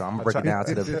guy. So I'm gonna break it down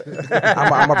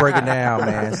I'm gonna break it down,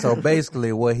 man. So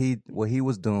basically, what he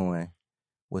was doing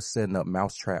was setting up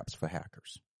mouse traps for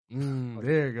hackers.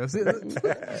 There you go. See,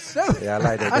 Yeah, I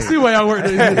like that. I see why y'all work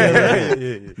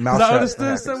there. Mouse I traps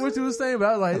understood for some of what you were saying, but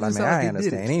I was hackers. Man, I ain't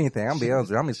understand anything. I'm be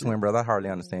honest with you. I'm his twin brother. I hardly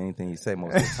understand anything he say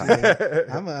most of the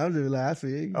time. I'm just like, I feel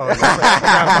you. Oh,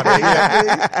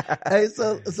 Hey,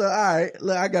 so all right.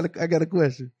 Look, I got a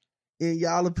question. In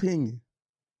y'all opinion,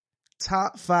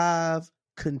 top 5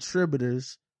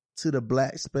 contributors to the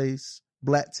black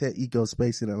tech eco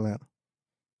space in Atlanta.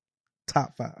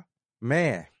 Top 5.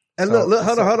 Man. And look,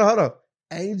 hold on.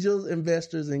 Angels,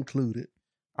 investors included.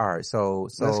 All right, so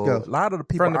Let's go. a lot of the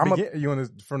people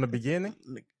from the beginning?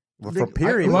 from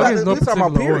period. We Well, about there's to- no we talking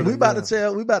about particular period.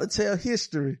 order, We about to tell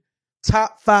history.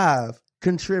 Top 5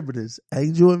 contributors,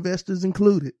 angel investors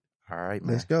included. All right,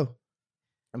 man. Let's go.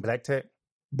 And Black Tech?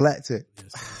 Black Tech.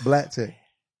 Yes. Black Tech.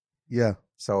 Yeah.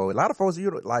 So a lot of folks,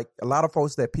 a lot of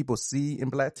folks that people see in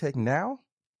Black Tech now,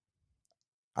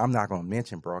 I'm not gonna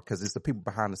mention, bro, because it's the people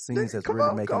behind the scenes that's Come really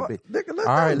on, making go it big. on. Nigga, let's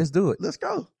All right, go. let's do it. Let's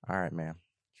go. All right, man.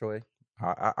 Troy,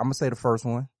 I'm gonna say the first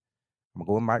one. I'm gonna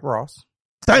go with Mike Ross.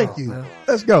 Thank you. man.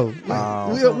 Let's go.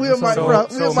 We'll Mike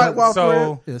Ross. We'll Mike Ross.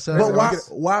 Yeah, so But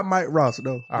why Mike Ross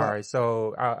though? All right,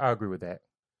 so I agree with that.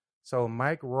 So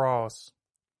Mike Ross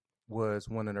was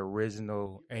one of the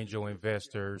original angel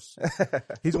investors.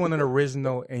 He's one of the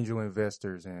original angel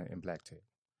investors in Black Tech.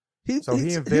 He So he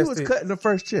was invested- cutting the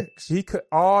first checks. He could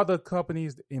all the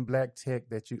companies in Black Tech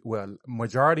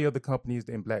majority of the companies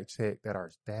in Black Tech that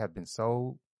have been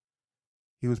sold.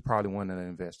 He was probably one of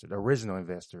the original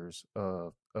investors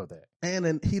of that. And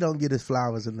then he don't get his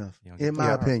flowers enough, He don't get in my his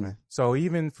flowers, opinion. man. So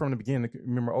even from the beginning,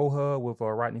 remember OHUB with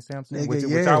Rodney Sampson, Nigga, which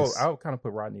yes. I would kind of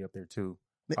put Rodney up there too.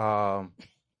 We about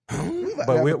But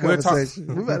to have we'll a talk. conversation.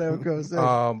 We about to have a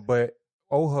conversation. But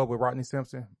OHUB with Rodney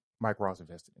Sampson, Mike Ross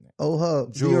invested in that.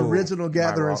 Hub, the Jewel, original Mike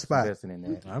gathering Ross spot. invested in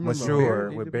that. I remember Mature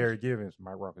Barry with Barry Givens,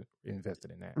 Mike Ross invested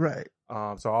in that. Right.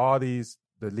 So all the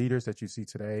leaders that you see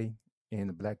today in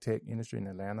the Black Tech industry in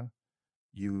Atlanta,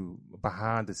 you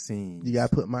behind the scenes, You got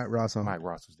to put Mike Ross on. Mike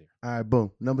Ross was there. All right,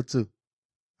 boom. Number 2.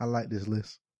 I like this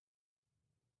list.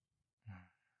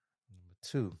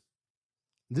 2.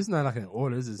 This is not like an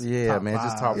order. This is Yeah, top man, five.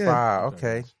 just top Yeah. 5.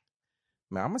 Okay.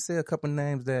 Man, I'm gonna say a couple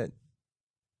names that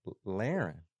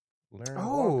Laren Walker.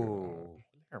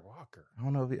 Larry Walker. I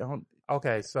don't know if he, I don't.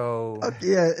 Okay, so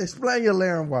Yeah, explain your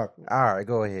Laren Walker. All right,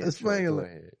 go ahead. Explain Troy, your- go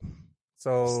ahead.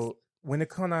 So when it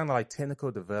comes down to like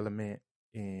technical development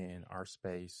in our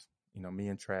space, me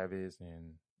and Travis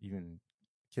and even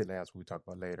Kid Labs, we talk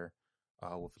about later,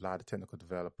 with a lot of technical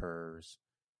developers,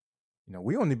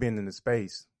 we only been in the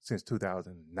space since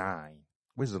 2009,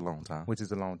 Which is a long time. which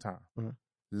is a long time. Mhm.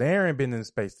 Larry been in the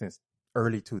space since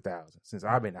early 2000s, since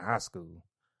I've been in high school.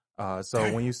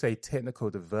 So when you say technical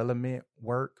development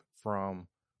work from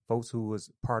folks who was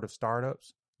part of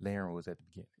startups, Larry was at the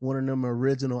beginning. One of them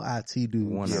original IT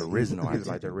dudes. One of the original He was IT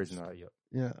like the dudes. original. Yep.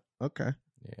 Yeah. Okay.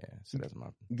 Yeah, so that's my.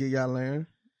 Get y'all Laren.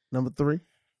 Number 3.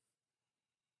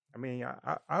 I mean,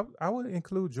 I would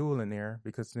include Jewel in there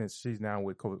because since she's now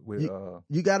with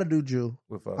You got to do Jewel.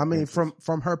 I mean, Memphis.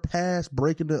 from her past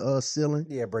breaking the ceiling,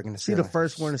 Yeah, breaking the. she the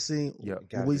first one to see. Yep.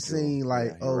 Gotta We do Jewel. seen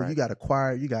like, Yeah, you're right. you got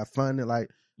acquired, you got funded, like,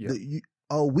 Yep.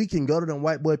 we can go to them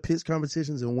white boy pitch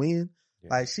competitions and win. Yeah.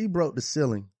 Like she broke the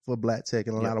ceiling for Black Tech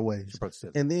in a Yep. lot of ways. She broke the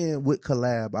ceiling. And then with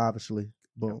collab, obviously,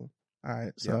 boom. All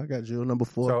right, so Yep. I got Jewel number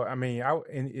 4. So I mean, I'm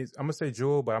gonna say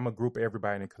Jewel, but I'm gonna group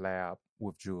everybody in collab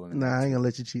with Jewel. Nah, I ain't gonna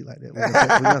let you cheat like that. We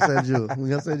gonna say Jewel. We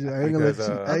gonna say Jewel. I ain't gonna let Because,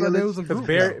 you. I I ain't thought gonna they let was you. a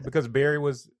group because Barry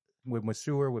was with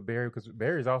Mature with Barry because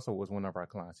Barry's also was one of our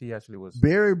clients. He actually was.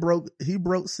 Barry broke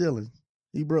ceilings.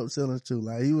 He broke ceilings too.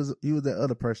 Like he was that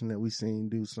other person that we seen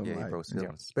do some Yeah, he like, broke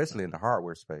ceilings, especially in the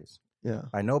hardware space. yeah.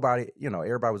 Like nobody,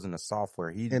 everybody was in the software.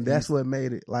 And that's what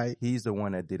made it like he's the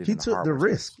one that did it. he in the took the hardware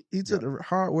risk. space. He took the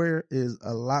hardware is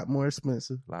a lot more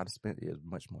expensive. A lot of is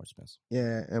much more expensive.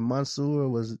 Yeah, and Mansour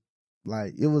was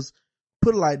like it was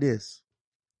put it like this.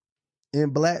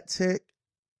 In Black Tech,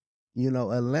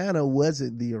 Atlanta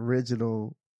wasn't the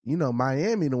original,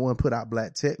 Miami the one put out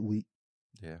Black Tech Week.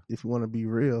 Yeah, If you want to be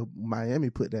real, Miami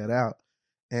put that out.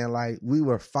 And like we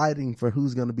were fighting for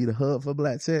who's gonna be the hub for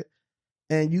Black Tech.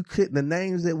 And you couldn't the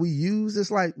names that we use, it's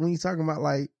like when you're talking about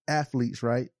like athletes,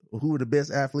 right? Who were the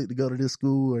best athlete to go to this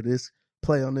school or this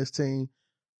play on this team?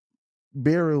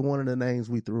 Barry was one of the names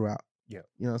we threw out. Yeah.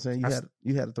 You know what I'm saying?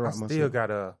 You had to throw I out still Mansour.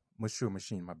 got a Mature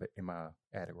machine in my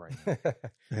attic right now.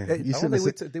 You shouldn't have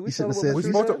said. Did we You tell shouldn't have them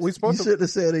said. what we supposed to- You should have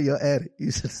said in your attic.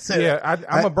 You should have said. Yeah,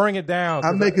 I'm gonna bring it down. I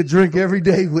 'cause make a drink every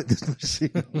day with this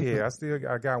machine. Yeah,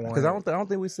 I got one. Because I don't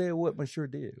think we said what Mature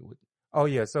did. Oh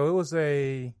yeah, so it was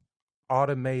a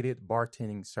automated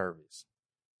bartending service.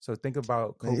 So think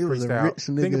about Coke Man, it was a Freestyle. rich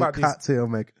nigga cocktail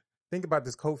maker. Think about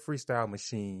this Coke Freestyle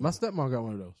machine. My stepmom got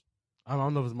one of those. I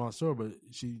don't know if it's Mansour, but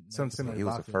she. Something He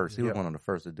was the first. He was Yeah. one of the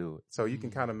first to do it. So you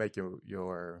can kind of make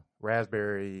your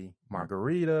raspberry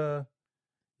margarita.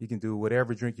 You can do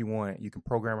whatever drink you want. You can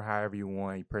program it however you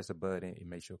want. You press a button, it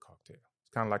makes you a cocktail. It's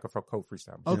kind of like a Coke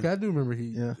Freestyle machine. Okay, I do remember he.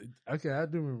 Yeah. Okay, I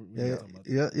do remember. Yeah, talking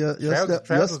about that. yeah.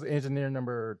 Travis was engineer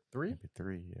number 3. Maybe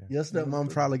 3, yeah. Your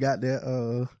stepmom probably got that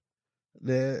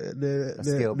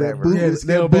scale that back boot, version. Yeah, the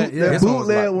scale that back, boot, yeah. that This one was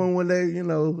bootleg like- one when they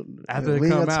After they we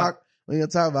ain't come gonna out.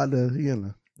 talk about the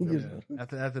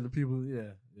After the people,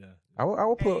 yeah. I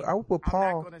would put Paul.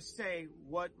 I'm not going to say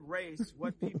what race,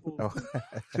 what people.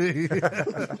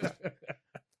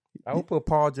 I would put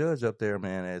Paul Judge up there,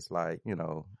 man. As like, he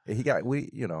got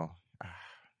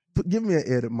Give me an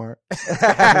edit mark.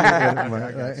 I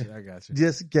got you.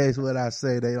 Just in case what I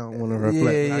say they don't want to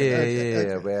reflect.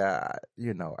 Yeah, but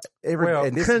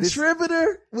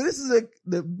contributor. This is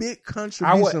the big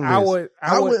contribution list.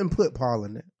 I wouldn't put Paul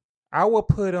in there. I would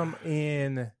put him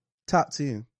in top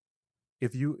 10.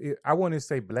 I wouldn't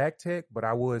say black tech, but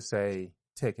I would say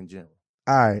tech in general.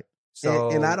 All right.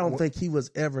 So, and I don't think he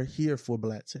was ever here for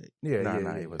black tech.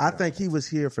 I think he was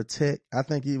here for tech. I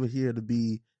think he was here to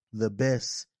be the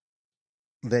best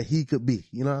that he could be.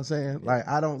 You know what I'm saying? Yeah. Like,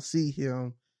 I don't see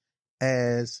him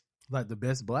as like the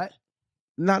best black.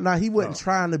 No, he wasn't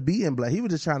trying to be in black. He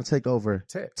was just trying to take over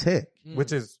tech.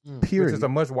 Which is period. Which is a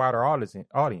much wider audience.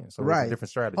 So it's a different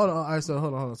strategy. Hold on. All right, so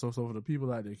hold on. So for the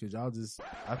people out there, because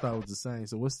I thought it was the same.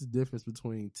 So what's the difference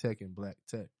between tech and black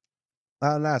tech?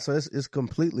 No, so it's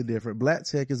completely different. Black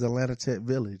tech is Atlanta Tech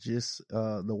Village. It's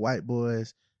the white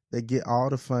boys that get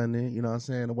all the funding. You know what I'm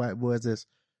saying? The white boys that's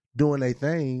doing their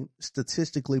thing,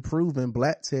 statistically proven.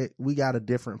 Black tech, we got a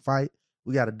different fight.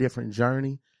 We got a different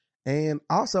journey. And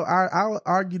also, I would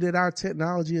argue that our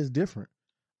technology is different.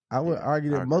 I would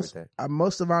argue that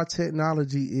most of our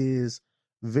technology is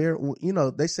very,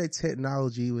 they say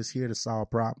technology was here to solve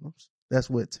problems.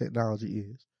 That's what technology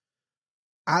is.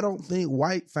 I don't think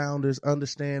white founders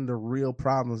understand the real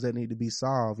problems that need to be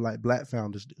solved like black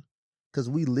founders do, because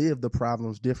we live the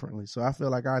problems differently. So I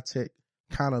feel like our tech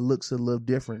kind of looks a little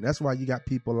different. That's why you got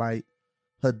people like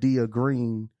Hadia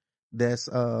Green that's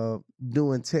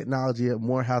doing technology at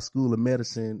Morehouse School of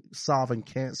Medicine, solving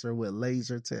cancer with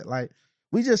laser tech. Like,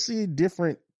 we just see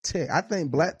different tech. I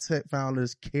think black tech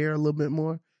founders care a little bit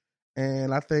more.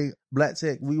 And I think black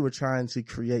tech, we were trying to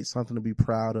create something to be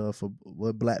proud of, for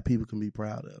what black people can be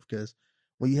proud of. Because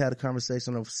when you had a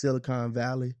conversation of Silicon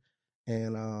Valley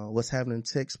and what's happening in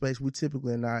tech space, we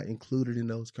typically are not included in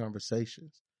those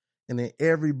conversations. And then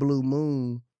every blue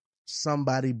moon,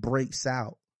 somebody breaks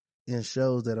out and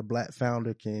shows that a black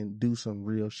founder can do some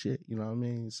real shit. You know what I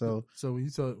mean? So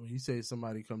when you say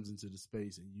somebody comes into the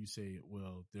space and you say,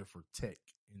 well, they're for tech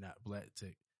and not black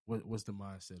tech, what's the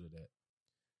mindset of that?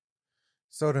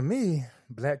 So to me,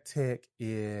 black tech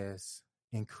is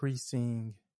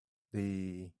increasing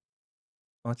the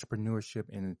entrepreneurship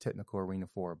in the technical arena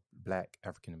for black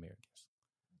African Americans.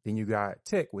 Then you got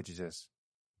tech, which is just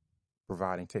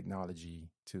providing technology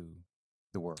to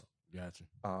the world. Gotcha.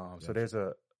 So there's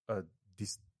a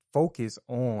focus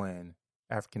on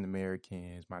African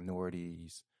Americans,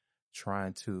 minorities,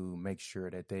 trying to make sure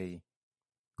that they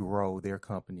grow their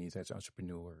companies as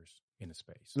entrepreneurs in the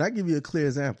space. And I'll give you a clear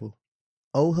example.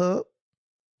 OHub,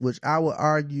 which I would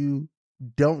argue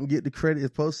don't get the credit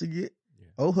it's supposed to get.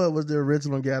 Yeah. OHub was the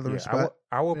original gathering spot.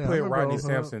 I would put Rodney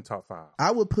Sampson top 5.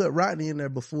 I would put Rodney in there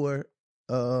before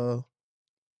Paul,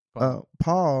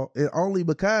 and only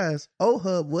because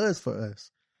OHub was for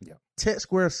us. Yeah. Tech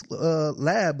Square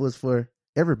Lab was for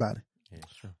everybody. Yeah,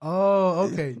 sure. Oh,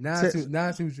 okay. Now I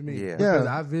see what you mean. Yeah. Because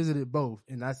I visited both,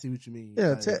 and I see what you mean.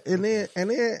 Yeah. And then,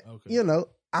 okay.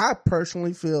 I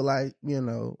personally feel like,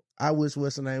 I wish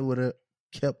what's the name would have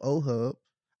kept OHub.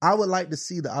 I would like to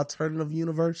see the alternative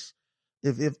universe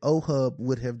if OHub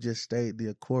would have just stayed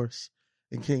the course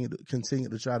and continue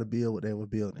to try to build what they were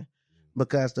building.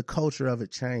 Because the culture of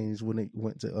it changed when it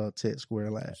went to Tech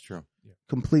Square Labs. That's true. Yeah.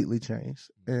 Completely changed.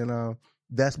 And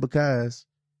that's because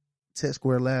Tech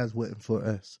Square Labs wasn't for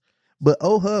us. But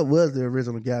OHub was the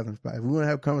original gathering spot. If we want to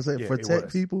have a conversation for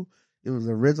tech people, it was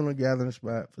the original gathering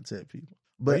spot for tech people.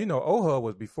 But OHub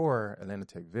was before Atlanta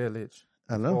Tech Village.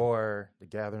 I know. Before the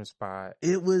gathering spot.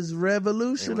 It was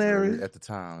revolutionary. At the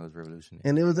time, it was revolutionary.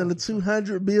 And it was in the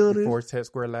 200 building. Before Tech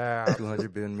Square Lab.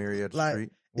 200 building Marietta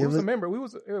Street. We was a member. We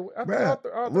was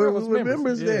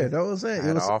members there. That's what I'm saying.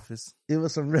 It was an office. It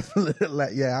was some I wasn't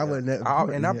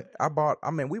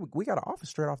that. We got an office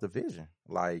straight off the vision.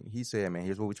 Like, he said, man,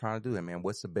 here's what we're trying to do, and man,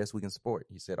 what's the best we can support?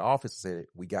 He said, office. Said,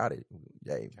 we got it.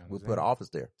 Yeah, we'll put an office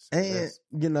there. And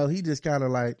he just kind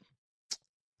of like,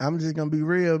 I'm just gonna be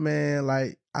real, man.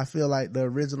 Like, I feel like the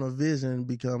original vision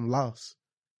become lost.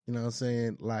 You know what I'm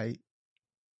saying? Like,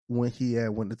 when he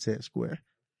went to Tech Square.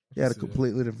 He had a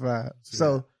completely different vibe.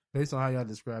 So based on how y'all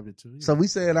described it too. Yeah. So we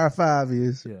said our 5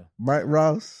 is Mike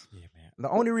Ross. Yeah, man. The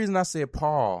only reason I said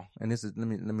Paul, and this is let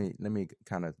me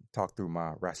kind of talk through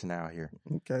my rationale here.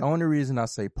 Okay. The only reason I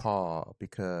say Paul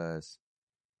because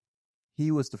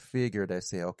he was the figure that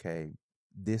said, okay,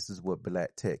 this is what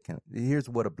black tech can. Here's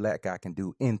what a black guy can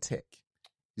do in tech.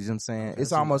 You know what I'm saying? Okay,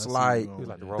 It's I see- almost I see like where you're going with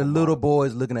like that. the little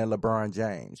boys looking at LeBron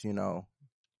James, you know.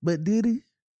 But did he?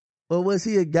 Or was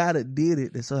he a guy that did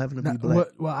it that so happened to be black?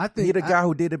 Well, I think He the guy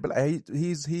who did it, but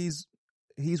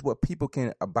he's what people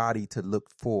can embody to look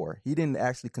for. He didn't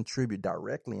actually contribute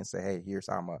directly and say, "Hey, here's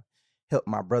how I'm gonna help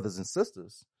my brothers and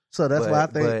sisters." So that's But- why I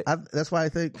think. but- That's why I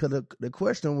think. Cause the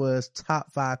question was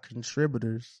top 5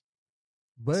 contributors.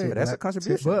 but So that's a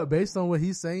contribution. But based on what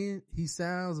he's saying, he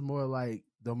sounds more like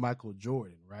the Michael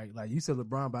Jordan, right? Like you said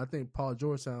LeBron, but I think Paul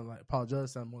Judge sounds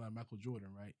more like Michael Jordan,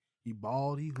 right? He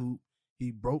balled, he hooped, he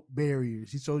broke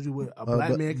barriers. He showed you what a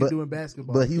black man can do in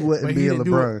basketball. But he wasn't being didn't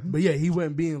do LeBron. it. But yeah, he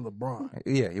wasn't being LeBron.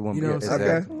 Yeah, he won't You be know what I'm saying?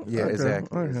 exactly. Yeah, Okay.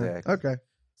 exactly. Okay. Exactly. Okay.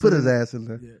 Put his ass in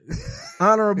there. Yeah.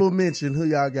 Honorable mention. Who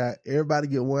y'all got? Everybody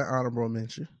get one honorable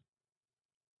mention.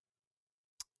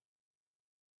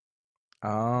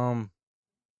 Spendify.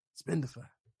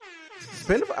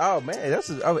 Oh man, that's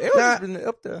Nah, Elvis been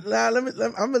up there. Nah,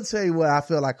 I'm gonna tell you what I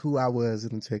feel like who I was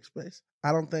in the tech space.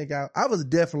 I don't think I was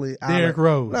definitely Derrick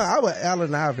Rose. No, I was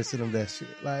Allen Iverson of that shit.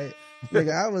 Like,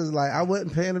 nigga, I was like, I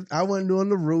wasn't doing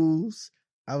the rules.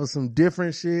 I was some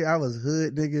different shit. I was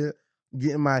hood nigga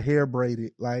getting my hair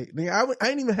braided. Like, nigga, I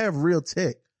didn't even have real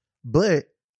tech, but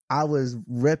I was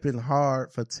repping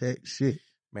hard for tech shit.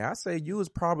 Man, I say you was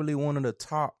probably one of the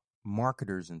top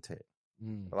marketers in tech.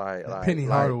 Like Penny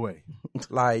Hardaway.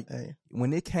 Like Hey.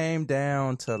 when it came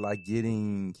down to like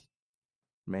getting,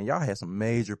 man, y'all had some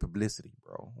major publicity,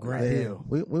 bro. Grant Like, Hill.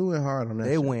 We went hard on that.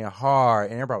 they shit. went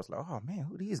hard, and everybody was like, "Oh man,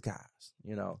 who these guys?"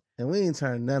 You know. And we ain't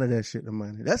turned none of that shit to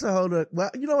money. That's a whole other, well,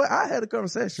 you know what? I had a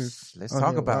conversation. Let's on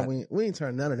talk here about why it. we ain't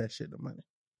turned none of that shit to money.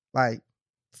 Like,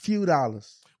 few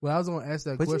dollars. Well, I was gonna ask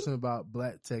that But question about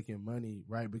black tech and money,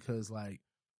 right? Because like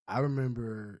I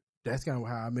remember that's kind of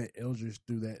how I met Eldridge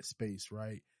through that space,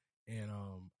 right? And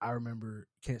I remember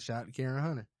shout out to Karen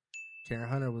Hunter. Karen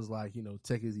Hunter was like, you know,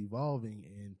 tech is evolving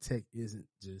and tech isn't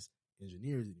just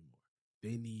engineers anymore.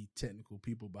 They need technical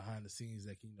people behind the scenes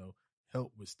that can, you know,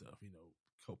 help with stuff, you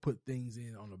know, put things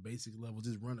in on a basic level,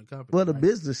 just run a company. Well, the right?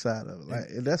 business side of it. Like,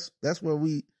 that's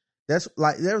where that's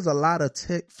like, there's a lot of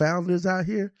tech founders out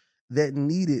here that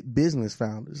needed business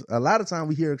founders. A lot of time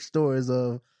we hear stories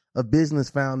of a business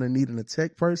founder needing a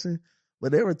tech person,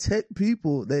 but there were tech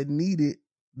people that needed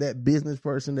that business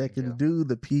person that can do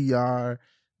the PR,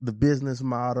 the business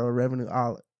model, revenue,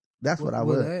 all. That's what I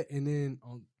was. That, and then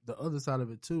on the other side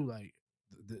of it too, like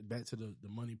back to the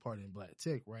money part in black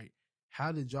tech, right?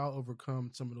 How did y'all overcome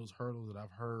some of those hurdles that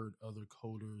I've heard other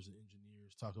coders and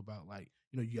engineers talk about? Like,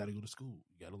 you know, you got to go to school,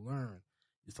 you got to learn.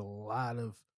 It's a lot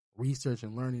of research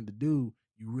and learning to do.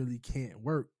 You really can't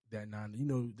work that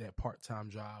that part-time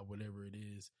job, whatever it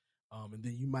is. And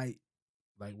then you might,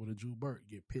 like with a Drew Burke,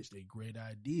 get pitched a great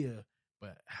idea,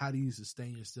 but how do you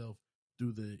sustain yourself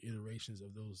through the iterations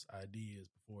of those ideas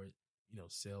before it, you know,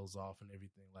 sells off and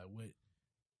everything? Like, what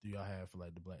do y'all have for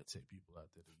like the black tech people out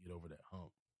there to get over that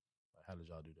hump? Like, how did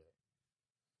y'all do that?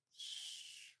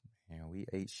 Man, we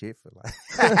ate shit for like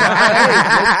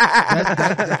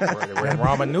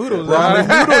Ramen noodles. ramen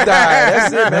noodle diet.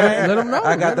 That's it, man. Let 'em know.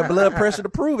 I got the blood pressure to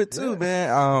prove it too,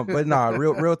 man. But nah,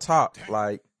 real talk.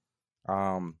 Like,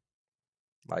 man,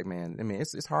 I mean,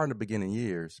 it's hard in the beginning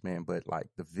years, man, but like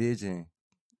the vision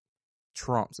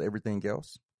trumps everything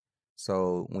else.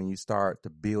 So when you start to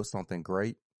build something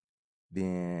great,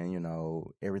 then, you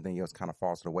know, everything else kind of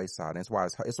falls to the wayside. And it's why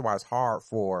it's hard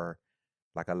for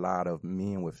like a lot of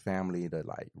men with family to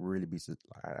like really be,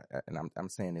 and I'm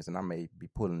saying this and I may be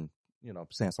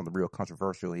saying something real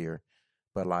controversial here,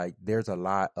 but like there's a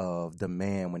lot of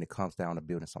demand when it comes down to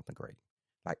building something great.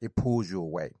 Like it pulls you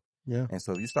away. Yeah. And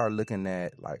so if you start looking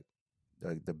at like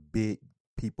the big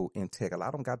people in tech, a lot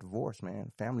of them got divorced,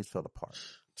 man. Families fell apart.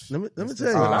 Let me tell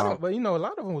you. But a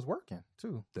lot of them was working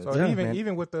too. So Yeah,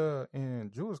 even with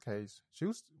in Jewel's case, she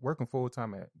was working full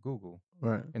time at Google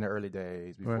right. in the early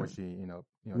days before she,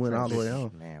 Went all the way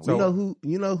on. Man, So-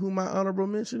 you know who my honorable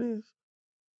mention is?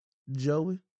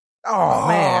 Joey. oh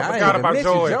man, I forgot about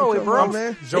Joey. Joey, Come bro. on,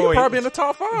 man. Joey- He probably in the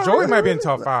top 5. Joey might be in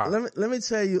top 5. Let me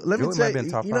tell you. Joey might be in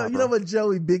top you 5, know bro. what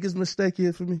Joey's biggest mistake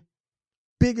is for me?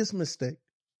 Biggest mistake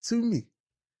to me,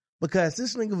 because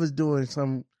this nigga was doing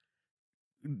some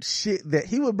shit that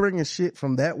he was bringing shit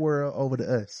from that world over to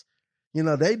us. You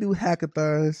know, they do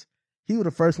hackathons. He was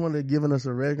the first one that given us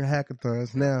a regular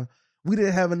hackathons. Now we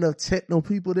didn't have enough techno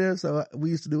people there, so we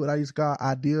used to do what I used to call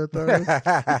ideathons.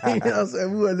 You know what I'm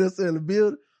saying? We weren't necessarily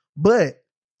build, but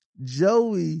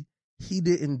Joey, he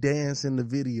didn't dance in the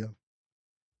video.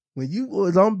 When you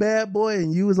was on Bad Boy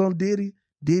and you was on Diddy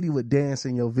would dance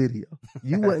in your video.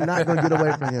 You were not gonna get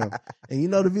away from him. And you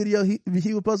know the video he was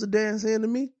supposed to dance in to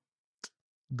me?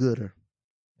 Gooder.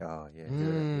 Oh yeah,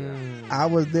 good. I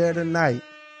was there tonight.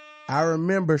 I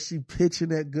remember she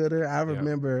pitching at Gooder. I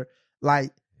remember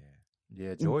like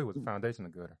Yeah, Joey was the foundation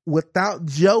of Gooder. Without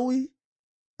Joey,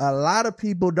 a lot of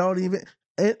people don't even.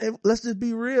 And let's just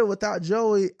be real. Without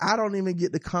Joey, I don't even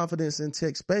get the confidence in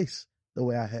tech space the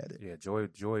way I had it. Yeah, Joey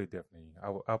definitely.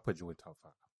 I'll put Joey top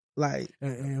 5. Like,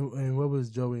 and what was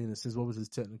Joey in a sense? What was his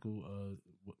technical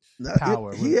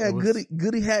power? He had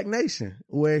Goody Hack Nation,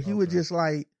 where he would just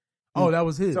like. Oh, that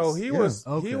was his. So he was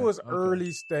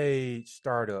early stage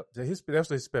startup. That's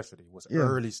his specialty was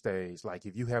early stage. Like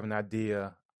if you have an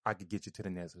idea, I could get you to the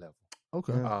next level.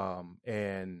 Okay.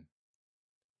 And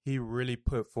he really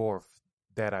put forth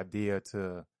that idea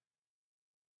to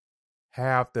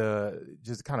have the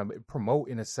just kind of promote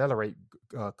and accelerate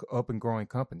up and growing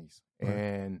companies. Right.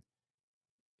 And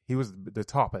he was the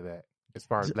top of that as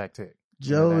far as black tech.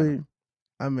 Joey,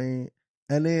 I mean,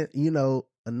 and then,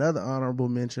 another honorable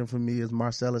mention for me is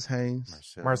Marcellus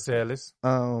Haynes. Marcellus.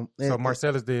 So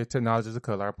Marcellus did Technologies of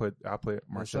Color. I put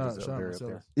Marcellus up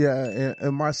there. Yeah,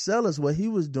 and Marcellus, what he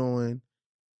was doing,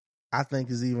 I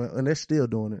think is even, and they're still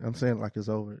doing it. I'm saying like it's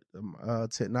over.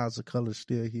 Technologies of Color is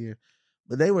still here.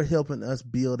 But they were helping us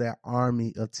build that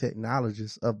army of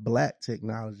technologists, of black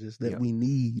technologists that we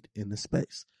need in the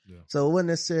space. Yeah. So it wasn't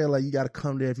necessarily like you got to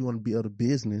come there if you want to build a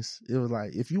business. It was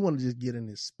like, if you want to just get in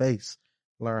this space,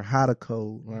 learn how to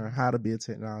code, learn how to be a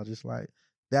technologist, like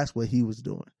that's what he was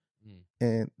doing.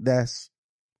 And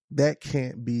that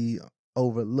can't be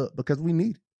overlooked because we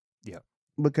need it. Yeah.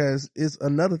 Because it's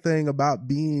another thing about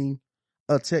being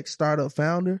a tech startup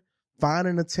founder.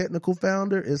 Finding a technical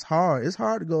founder is hard. It's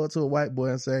hard to go up to a white boy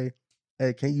and say,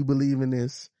 hey, can you believe in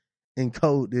this and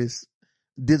code this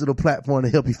digital platform to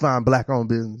help you find black-owned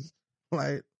business?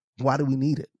 Like, why do we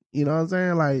need it? You know what I'm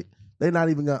saying? Like, they're not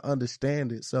even going to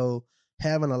understand it. So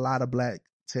having a lot of black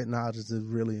technologists is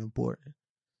really important.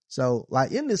 So,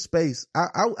 like, in this space,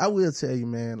 I will tell you,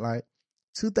 man, like,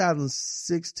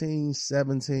 2016,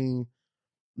 17,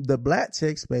 the black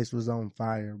tech space was on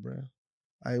fire, bro.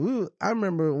 Like I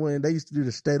remember when they used to do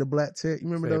the State of Black Tech. You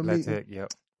remember those meetings? Tech,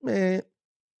 yep. Man,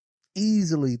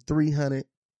 easily 300,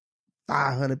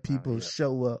 500 people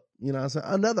show up. You know what I'm saying?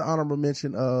 Another honorable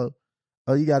mention of,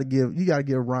 you gotta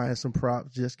give Ryan some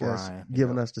props just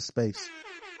giving us the space.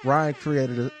 Ryan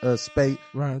created a space.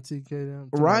 Ryan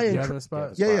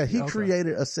TK. He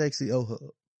created a sexy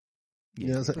OHub.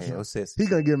 You know what I'm saying? He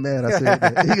gonna get mad I said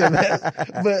that. He gonna mad.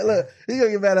 But look, he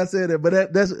gonna get mad I said that.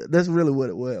 But that's really what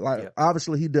it was. Like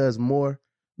obviously he does more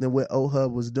than what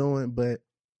OHub was doing, but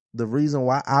the reason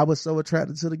why I was so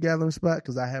attracted to the gathering spot,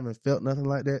 because I haven't felt nothing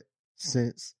like that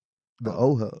since the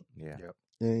OHub. Yeah.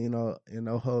 And and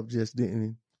OHub just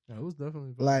didn't. Yeah, it was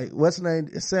definitely fun. Like what's the name?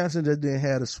 Samson just didn't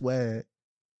have the swag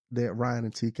that Ryan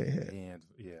and TK had. And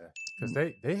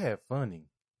because they had funding.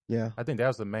 Yeah, I think that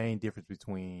was the main difference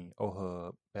between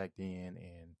OHub back then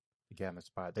and the Gathering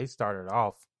Spot. They started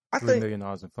off $3 million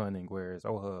in funding, whereas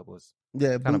OHub was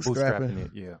kind of bootstrapping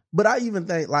it. Yeah, but I even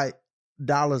think like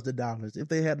dollars to dollars. If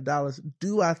they had the dollars,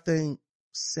 do I think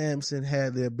Samson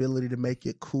had the ability to make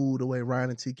it cool the way Ryan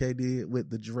and TK did with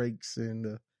the Drakes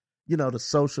and the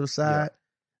social side?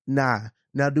 Yeah. Nah.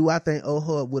 Now, do I think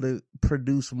OHub would have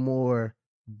produced more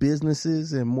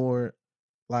businesses and more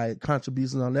like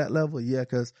contributions on that level? Yeah,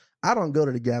 because I don't go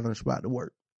to the gathering spot to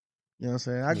work. You know what I'm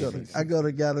saying? I go to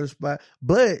the gathering spot,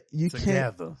 but you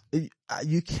can't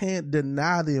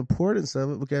deny the importance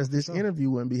of it because this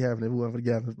interview wouldn't be happening if it wasn't for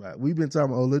the gathering spot. We've been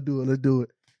talking, let's do it.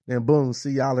 Then boom,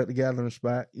 see y'all at the gathering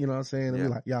spot. You know what I'm saying? And we're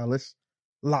like, y'all, let's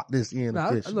lock this in.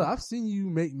 Look, I've seen you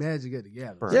make magic at the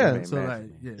gathering. Yeah. So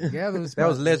the gathering spot. That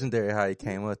was legendary how he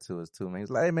came up to us too, man. He's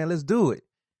like, hey man, let's do it.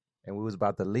 And we was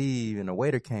about to leave, and the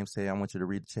waiter came and said, I want you to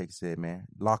read the check. He said, man,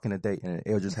 locking the date. And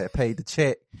Eldridge had paid the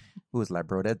check. We was like,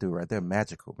 bro, that dude right there,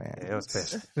 magical, man. Yeah, it was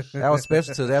special. That was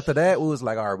special. So after that, we was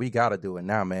like, all right, we got to do it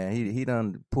now, man. He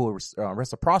done pulled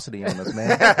reciprocity on us, man.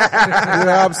 You know what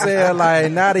I'm saying?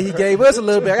 Like, now that he gave us a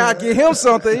little bit, I got to give him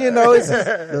something, It's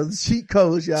those cheat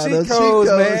codes, y'all. Cheat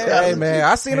codes, man. Hey, man,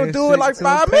 I seen him do it like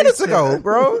 5 minutes ago,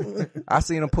 bro. I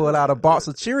seen him pull out a box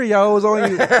of Cheerios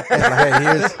on you. Like, hey,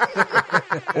 here's...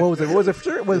 What was it? Was it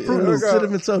Fruit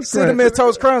Loops? Cinnamon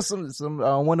Toast Crunch. Some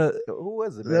one of who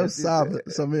was it? That was Saba.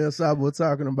 Some of Saba were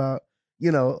talking about.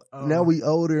 Now we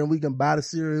older and we can buy the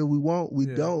cereal we want. We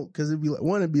don't because it'd be like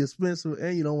it'd be expensive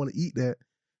and you don't want to eat that.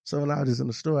 So when I was just in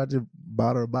the store, I just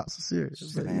bought her a box of cereal.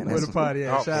 So, Man, Where the party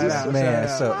at? Shout out. Man,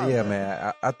 shout so out. yeah,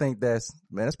 man. I think that's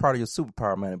part of your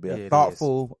superpower, man. To be Yeah, a it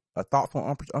thoughtful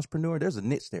entrepreneur. There's a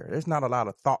niche there. There's not a lot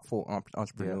of thoughtful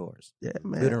entrepreneurs yeah,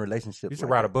 man. building relationships. You should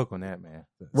like write that. a book on that, man.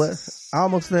 What? I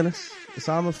almost finished. It's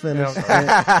almost finished. But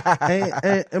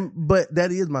that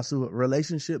is my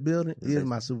relationship building is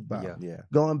my superpower. Yeah.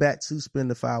 Going back to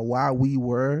Spendify, why we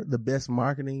were the best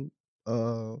marketing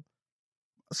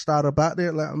startup out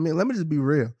there. Like, I mean, let me just be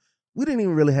real. We didn't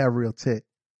even really have real tech.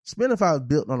 Spendify was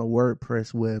built on a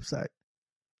WordPress website.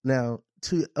 Now,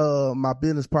 to my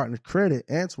business partner's credit,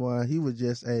 Antoine, he was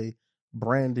just a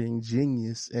branding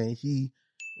genius, and he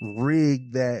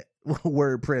rigged that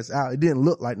WordPress out. It didn't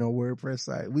look like no WordPress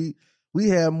site. We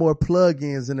had more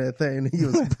plugins in that thing than he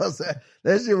was supposed to.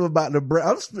 That shit was about to break.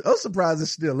 I'm surprised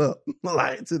it's still up,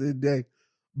 like to this day.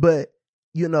 But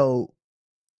you know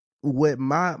what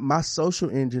my social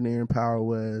engineering power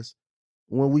was.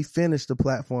 When we finished the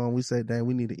platform, we said, "Dang,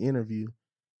 we need an interview,"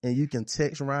 and you can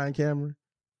text Ryan Cameron,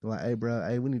 like, "Hey, bro,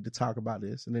 hey, we need to talk about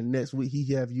this." And then next week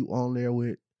he have you on there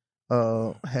with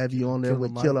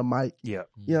Killer Mike. Yeah.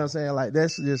 You know what I'm saying? Like,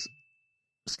 that's just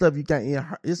stuff you can't.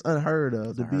 It's unheard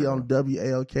of to be on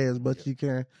WALK as much as you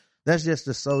can. That's just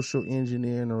the social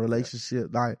engineering and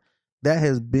relationship. Like, that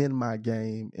has been my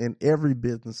game in every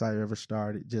business I ever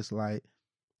started. Just like,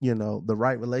 you know, the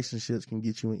right relationships can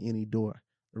get you in any door.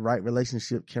 The right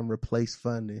relationship can replace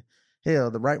funding.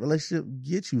 Hell, the right relationship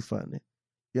gets you funding.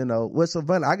 You know, what's so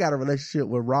funny? I got a relationship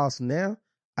with Ross now.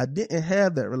 I didn't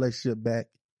have that relationship back,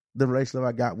 the relationship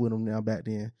I got with him now back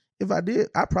then. If I did,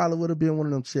 I probably would have been one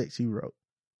of them checks he wrote.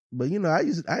 But you know, I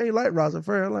ain't like Ross at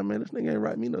first. I'm like, man, this nigga ain't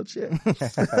write me no check.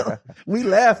 We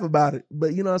laugh about it.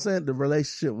 But you know what I'm saying? The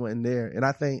relationship wasn't there. And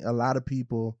I think a lot of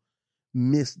people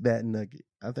miss that nugget.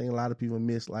 I think a lot of people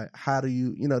miss, like, how do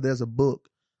you know, there's a book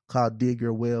called Dig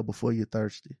Your Well Before You're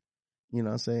Thirsty. You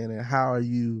know what I'm saying? And how are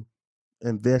you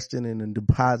investing in and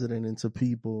depositing into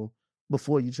people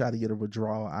before you try to get a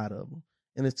withdrawal out of them?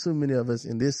 And there's too many of us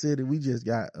in this city. We just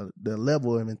got the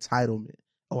level of entitlement.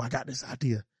 Oh, I got this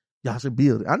idea. Y'all should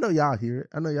build it. I know y'all hear it.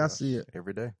 I know y'all see it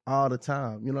every day, all the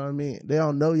time. You know what I mean? They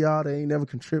don't know y'all. They ain't never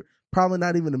contribute. Probably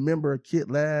not even a member of Kit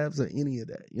Labs or any of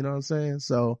that. You know what I'm saying?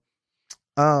 So,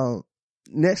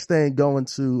 next thing, going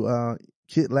to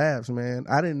Kit Labs, man.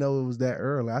 I didn't know it was that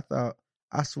early.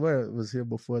 I swear it was here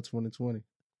before 2020.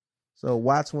 So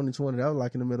why 2020? That was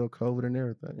like in the middle of COVID and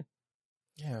everything.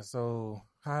 Yeah. So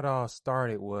how it all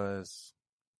started was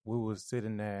we was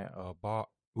sitting at a bar.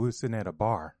 We were sitting at a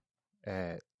bar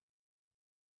at,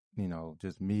 you know,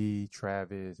 just me,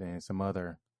 Travis, and some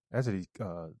other, actually,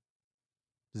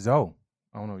 Zoe.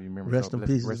 I don't know if you remember. Rest in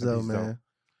peace, Zoe, man.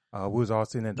 We was all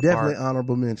sitting at the definitely bar.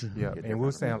 Honorable mention. Yeah, and we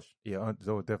were saying,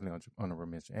 Zoe definitely honorable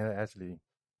mention. And actually,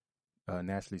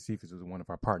 Naturally Cephas was one of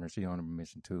our partners. She honorable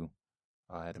mention too.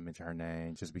 I had to mention her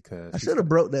name just because I should have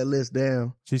broke that list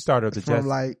down. She started the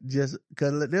from just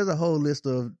because there's a whole list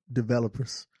of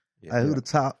developers. Who the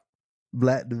top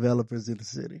Black developers in the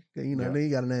city? You know, then you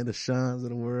got to name the Seans of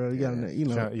the world. You got to name, you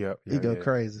know, you go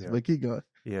crazy. But keep going.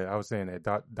 Yeah, I was saying that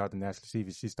Dr. Naturally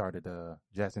Cephas, she started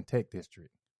Jackson Tech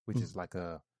District, which is like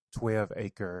a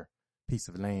 12-acre piece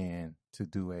of land to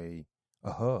do a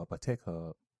tech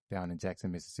hub down in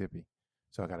Jackson, Mississippi.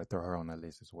 So I got to throw her on that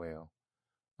list as well.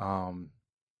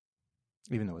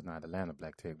 Even though it's not Atlanta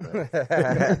Black Tech,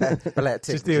 but Black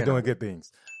Tech, she's still doing good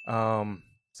things.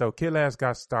 So Kit Labs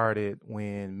got started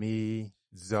when me,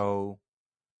 Zoe,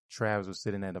 Travis was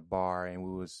sitting at a bar and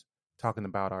we was talking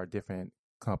about our different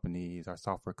companies, our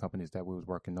software companies that we was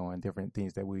working on, different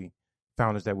things that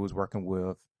founders that we was working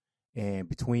with. And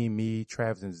between me,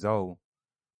 Travis, and Zoe,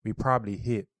 we probably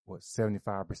hit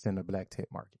 75% of the Black tech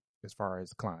market as far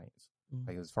as clients,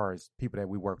 like as far as people that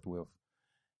we worked with.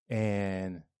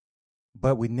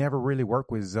 But we never really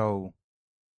worked with Zoe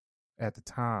at the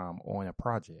time on a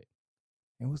project.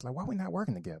 And it was like, why are we not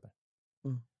working together?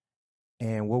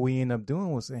 And what we ended up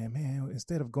doing was saying, man,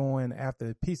 instead of going after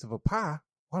a piece of a pie,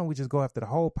 why don't we just go after the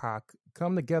whole pie,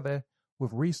 come together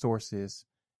with resources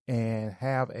and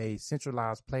have a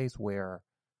centralized place where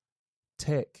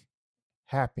tech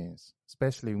happens,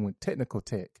 especially when technical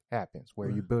tech happens, where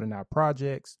you're building out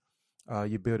projects,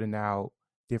 you're building out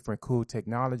different cool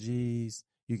technologies.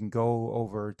 You can go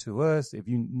over to us if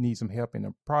you need some help in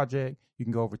a project. You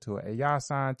can go over to an AI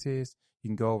scientist. You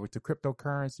can go over to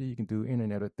cryptocurrency. You can do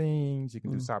Internet of Things. You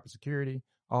can do cybersecurity,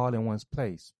 all in one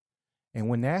place. And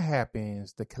when that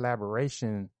happens, the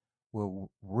collaboration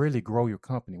will really grow your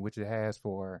company, which it has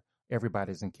for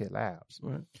everybody's in Kit Labs.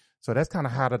 Right. So that's kind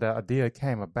of how the idea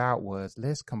came about, was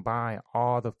let's combine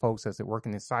all the folks that's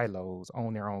working in silos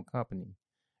on their own company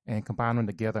and combine them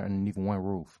together underneath one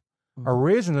roof.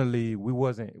 Originally, we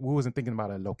wasn't thinking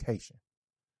about a location.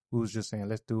 We was just saying,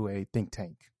 let's do a think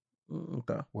tank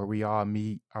where we all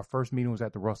meet. Our first meeting was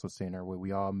at the Russell Center, where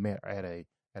we all met at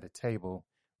a table.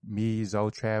 Me,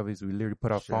 Zoe, Travis, we literally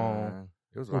put our phone.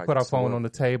 We put our phone on the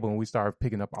table, and we started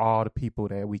picking up all the people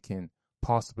that we can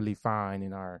possibly find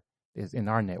in our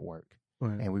network.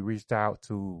 Right. And we reached out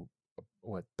to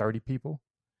 30 people,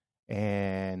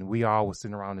 and we all was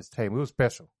sitting around this table. It was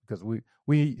special because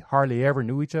we hardly ever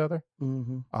knew each other.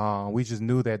 Mm-hmm. We just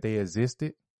knew that they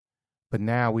existed. But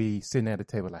now we sitting at the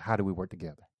table like, how do we work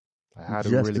together? Like, how do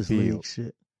we really build?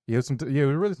 Shit. Yeah, it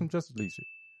was really some Justice League shit.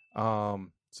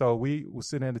 So we were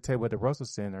sitting at the table at the Russell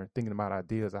Center thinking about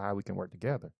ideas of how we can work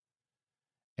together.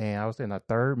 And I was in our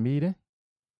third meeting.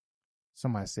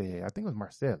 Somebody said, I think it was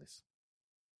Marcellus.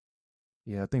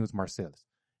 Yeah, I think it was Marcellus.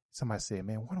 Somebody said,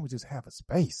 man, why don't we just have a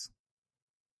space?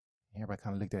 And everybody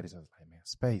kind of looked at each other like, man,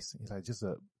 space. It's like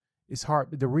it's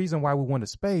hard. The reason why we want a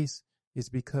space is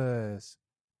because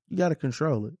you got to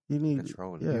control it. You need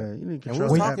control it. Yeah, you need to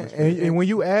control it. And when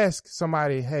you ask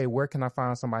somebody, hey, where can I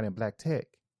find somebody in black tech?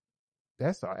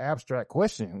 That's an abstract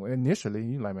question. Initially,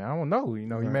 you're like, man, I don't know. You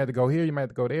might have to go here, you might have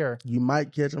to go there. You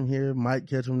might catch them here, might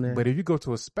catch them there. But if you go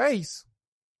to a space,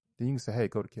 then you can say, hey,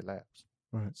 go to Kit Labs.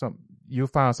 Right. You'll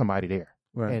find somebody there.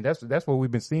 Right. And that's what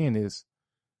we've been seeing is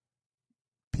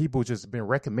people just been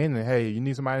recommending, hey, you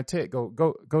need somebody in tech, go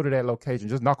to that location,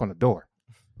 just knock on the door.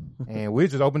 And we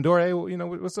just open the door, hey,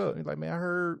 what's up? He's like, man, I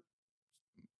heard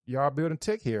y'all building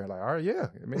tech here. Like, all right, yeah.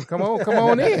 I mean, come on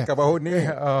in. Come on in.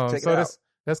 Check so it out.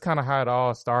 That's kind of how it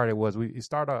all started. It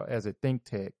started out as a think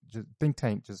tank,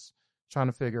 just trying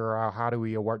to figure out how do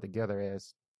we work together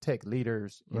as tech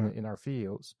leaders in our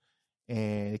fields,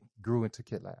 and it grew into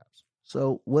Kit Labs.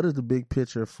 So, what is the big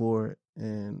picture for it,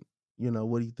 and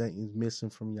what do you think is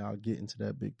missing from y'all getting to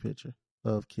that big picture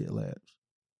of Kit Labs?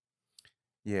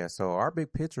 Yeah, so our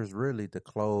big picture is really to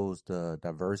close the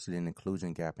diversity and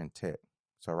inclusion gap in tech.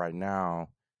 So right now,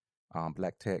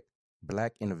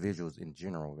 Black individuals in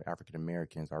general, African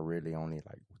Americans, are really only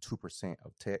like 2%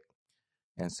 of tech.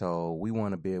 And so we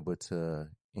want to be able to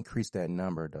increase that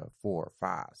number to 4,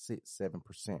 5, 6,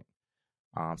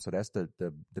 7%. So that's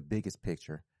the biggest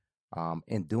picture.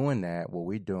 In doing that, what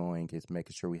we're doing is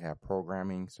making sure we have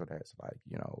programming. So that's like,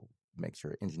 make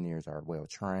sure engineers are well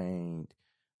trained.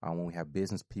 When we have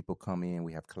business people come in,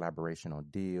 we have collaboration on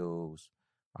deals.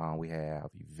 We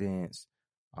have events,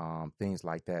 things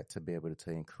like that to be able to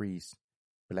increase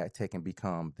Black tech and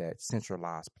become that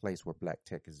centralized place where Black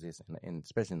tech exists, and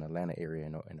especially in the Atlanta area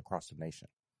and across the nation.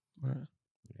 Right.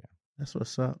 Yeah. That's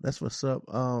what's up.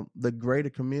 The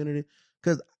greater community,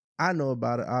 because I know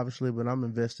about it, obviously, but I'm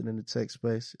invested in the tech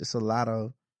space. It's a lot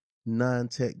of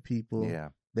non-tech people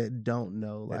that don't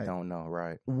know.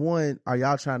 Right. One, are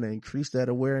y'all trying to increase that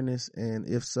awareness? And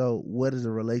if so, what is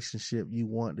the relationship you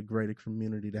want the greater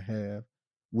community to have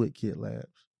with Kit Labs?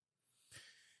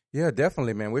 Yeah,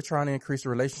 definitely, man. We're trying to increase the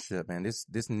relationship, man.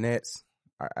 This Nets,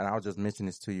 and I'll just mention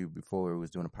this to you before we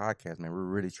was doing the podcast, man. We're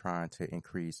really trying to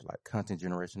increase like content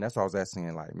generation. That's why I was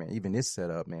asking, like, man, even this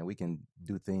setup, man, we can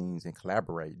do things and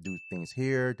collaborate, do things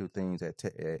here, do things at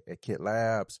Kit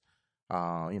Labs,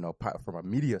 from a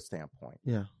media standpoint.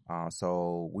 Yeah.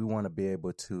 So we want to be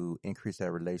able to increase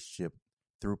that relationship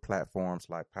through platforms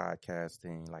like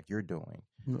podcasting, like you're doing.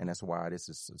 Mm-hmm. And that's why this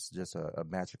is just a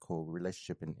magical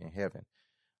relationship in heaven.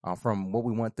 From what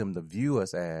we want them to view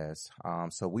us as.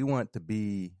 So we want to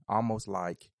be almost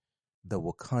like the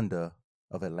Wakanda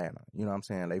of Atlanta. You know what I'm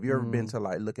saying? Like, if you ever been to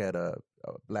like look at a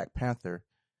Black Panther,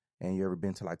 and you ever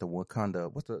been to like the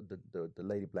Wakanda, what's the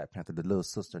lady Black Panther, the little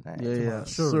sister name? Yeah.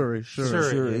 Shuri.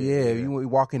 Yeah. You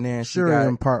walk in there and Shuri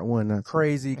in part 1. That's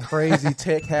crazy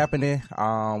tech happening.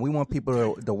 We want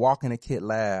people to walk into Kit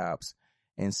Labs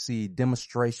and see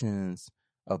demonstrations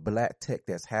of Black tech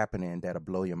that's happening that'll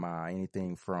blow your mind.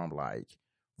 Anything from like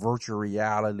virtual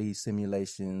reality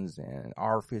simulations and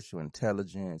artificial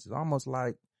intelligence. It's almost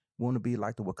like we want to be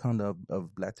like the Wakanda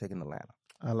of Black tech in Atlanta.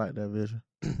 I like that vision.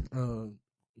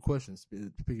 Questions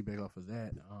to piggyback off of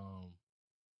that.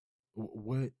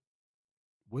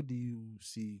 What do you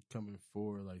see coming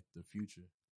for like the future?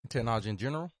 Technology in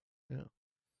general? Yeah.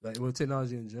 Like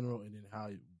technology in general, and then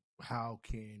how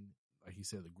can, like he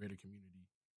said, the greater community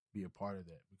be a part of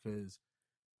that? Because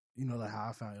like how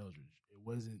I found Eldridge, it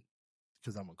wasn't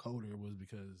because I'm a coder, it was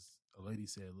because a lady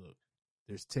said, look,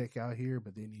 there's tech out here,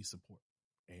 but they need support,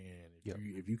 and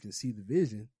if you can see the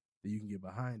vision, then you can get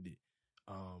behind it.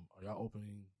 Are y'all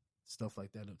opening stuff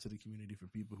like that up to the community for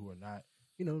people who are not,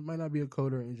 might not be a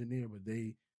coder or engineer, but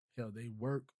they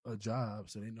work a job,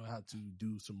 so they know how to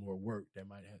do some more work that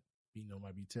might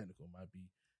be technical, might be,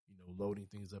 loading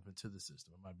things up into the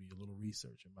system. It might be a little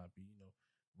research. It might be,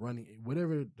 running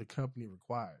whatever the company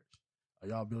requires. Are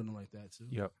y'all building like that too?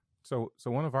 Yep. So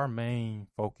one of our main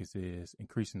focus is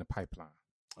increasing the pipeline.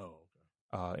 Oh,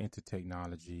 okay. Into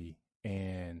technology,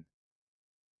 and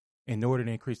in order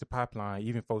to increase the pipeline,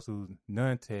 even folks who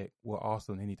non-tech will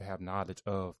also need to have knowledge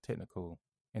of technical,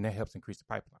 and that helps increase the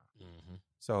pipeline. Mm-hmm.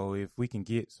 So if we can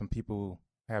get some people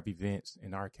have events,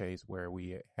 in our case, where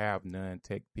we have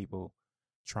non-tech people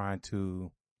trying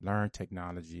to learn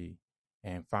technology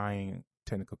and find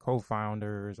technical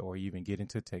co-founders or even get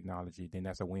into technology, then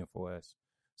that's a win for us.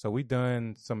 So we've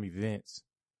done some events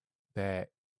that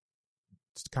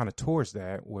kind of towards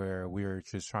that, where we're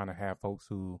just trying to have folks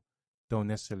who don't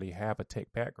necessarily have a tech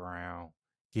background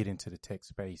get into the tech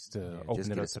space to open just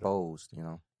it get up exposed,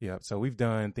 Yeah. So we've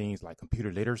done things like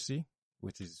computer literacy,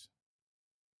 which is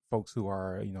folks who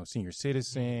are, senior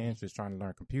citizens just trying to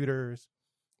learn computers.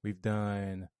 We've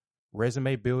done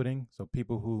resume building. So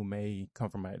people who may come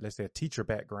from, let's say, a teacher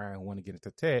background and want to get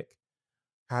into tech,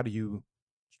 how do you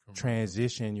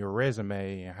transition your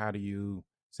resume and how do you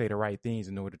say the right things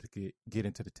in order to get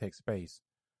into the tech space?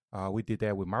 We did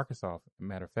that with Microsoft,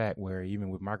 matter of fact, where even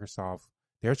with Microsoft,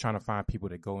 they're trying to find people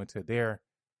that go into their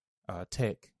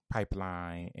tech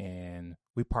pipeline, and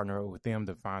we partner up with them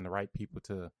to find the right people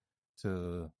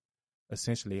to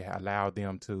essentially allow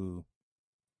them to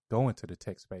go into the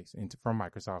tech space from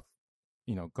Microsoft,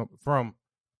 from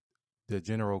the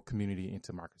general community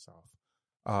into Microsoft.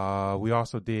 We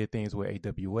also did things with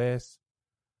AWS,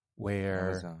 where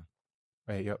Amazon.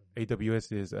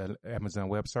 AWS is Amazon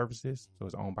Web Services, so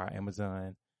it's owned by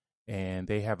Amazon, and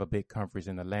they have a big conference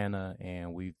in Atlanta,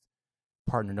 and we've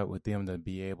partnered up with them to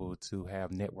be able to have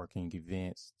networking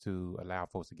events to allow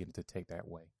folks to get into tech that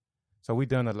way. So we've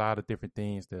done a lot of different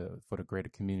things for the greater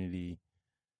community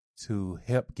to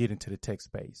help get into the tech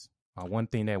space. One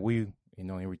thing that we, in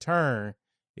return,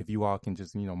 if you all can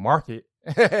just, market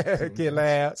Kit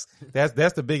Labs,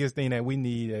 that's the biggest thing that we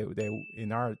need that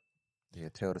in our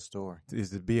tell the story is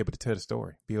to be able to tell the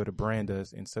story, be able to brand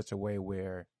us in such a way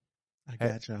where I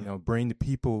got y'all. Bring the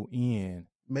people in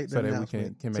make so that we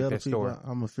can make that story.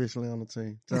 I'm officially on the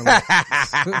team. Tell them. Make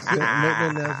the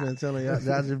announcement. Tell them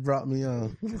y'all just brought me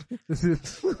on.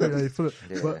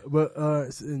 But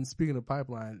and speaking of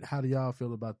pipeline, how do y'all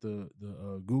feel about the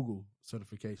Google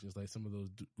certifications, like some of those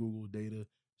Google data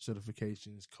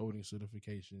certifications, coding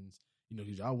certifications?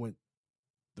 Because y'all went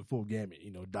the full gamut,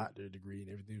 doctorate degree and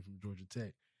everything from Georgia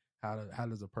Tech. How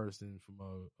does a person from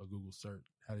a Google cert,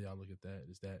 how do y'all look at that?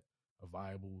 Is that a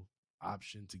viable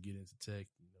option to get into tech?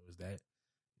 Is that,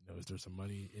 is there some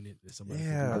money in it that somebody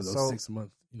can do those 6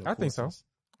 month, I think so.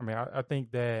 I mean, I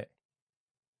think that,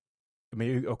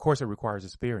 of course it requires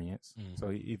experience. Mm-hmm.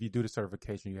 So if you do the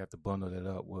certification, you have to bundle that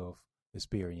up with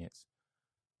experience.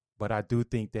 But I do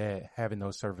think that having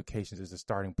those certifications is a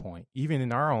starting point. Even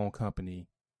in our own company,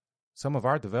 some of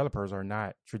our developers are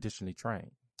not traditionally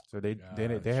trained. So they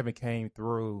haven't came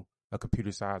through a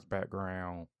computer science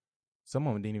background. Some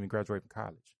of them didn't even graduate from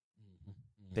college.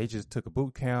 Mm-hmm. They just took a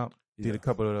boot camp, did a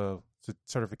couple of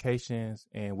certifications,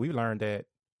 and we learned that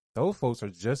those folks are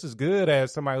just as good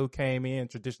as somebody who came in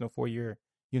traditional 4-year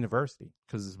university.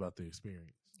 Because it's about the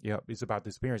experience. Yep, it's about the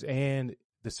experience. And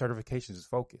the certifications is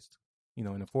focused. In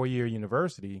a 4-year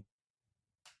university,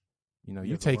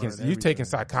 you're taking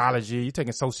psychology, you're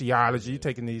taking sociology, you're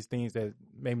taking these things that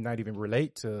maybe not even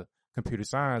relate to computer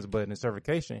science, but in the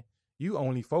certification, you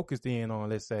only focused in on,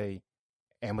 let's say,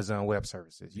 Amazon Web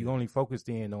Services. You only focused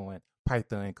in on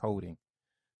Python coding.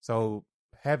 So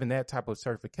having that type of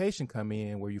certification come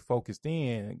in where you focused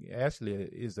in actually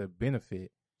is a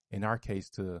benefit in our case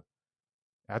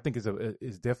I think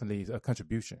is definitely a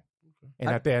contribution.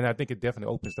 Okay. And I think it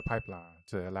definitely opens the pipeline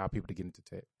to allow people to get into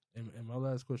tech. And my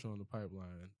last question on the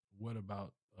pipeline, what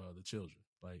about the children?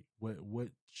 Like what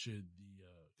should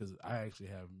because I actually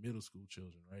have middle school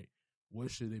children, right?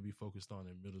 What should they be focused on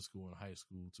in middle school and high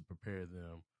school to prepare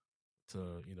them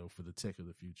to, for the tech of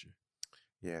the future?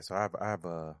 Yeah, so I have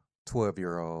a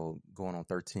 12-year-old going on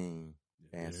 13.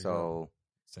 And so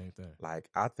same thing. Like,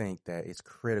 I think that it's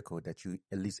critical that you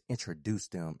at least introduce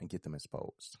them and get them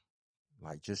exposed.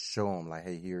 Like, just show them, like,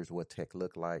 hey, here's what tech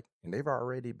look like. And they've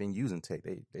already been using tech.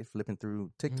 They flipping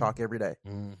through TikTok every day.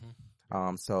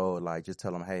 Mm-hmm. So, like, just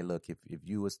tell them, hey, look, if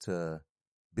you was to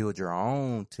build your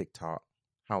own TikTok,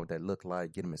 how would that look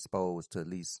like? Get them exposed to at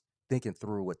least thinking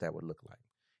through what that would look like.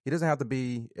 He doesn't have to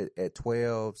be at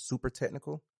 12 super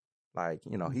technical. Like,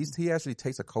 he actually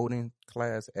takes a coding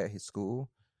class at his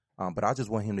school. But I just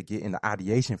want him to get in the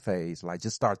ideation phase, like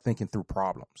just start thinking through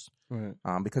problems. Right.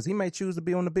 Because he may choose to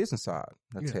be on the business side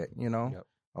of tech, Yep.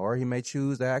 or he may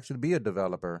choose to actually be a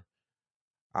developer.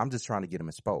 I'm just trying to get him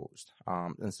exposed.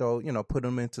 And so, you know, put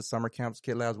them into summer camps,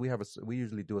 Kid Labs. We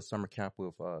usually do a summer camp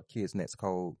with Kids Next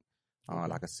Code,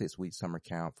 like a 6-week summer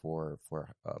camp for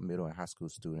middle and high school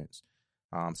students.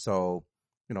 So,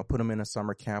 you know, put him in a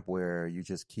summer camp where you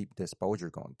just keep the exposure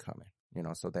coming, you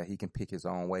know, so that he can pick his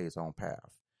own way, his own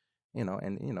path. You know,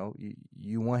 and you know,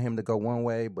 you want him to go one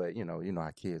way, but you know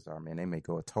how kids are, man. They may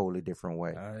go a totally different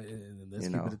way. And let's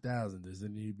keep it 1,000. Does there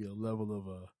need to be a level of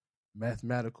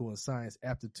mathematical and science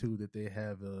aptitude that they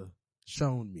have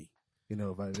shown me? You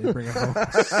know, if they bring it home.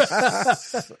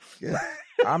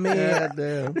 I mean,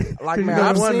 like, man, no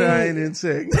I've wonder seen. I ain't in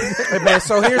tech. Hey, man,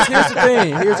 so here's the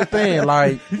thing. Here's the thing.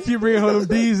 Like, You keep bringing home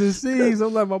D's and C's.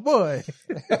 I'm like, my boy.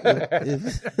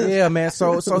 yeah, man.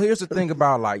 So here's the thing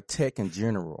about like tech in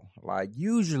general. Like,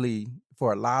 usually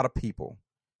for a lot of people,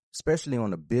 especially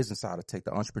on the business side of tech,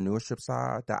 the entrepreneurship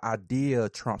side, the idea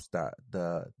trumps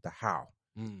the how.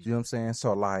 You know what I'm saying?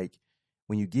 So like,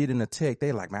 when you get into tech,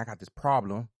 they like, man, I got this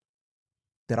problem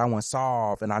that I want to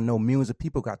solve, and I know millions of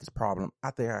people got this problem.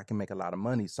 I think I can make a lot of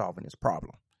money solving this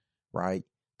problem, right?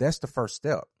 That's the first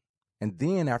step. And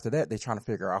then after that, they're trying to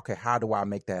figure out, okay, how do I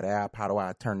make that app? How do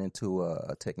I turn into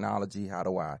a technology?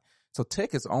 So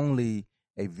tech is only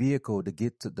a vehicle to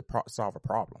get to solve a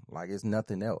problem. Like, it's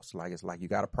nothing else. Like, it's like you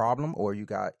got a problem, or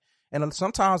and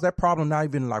sometimes that problem not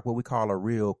even like what we call a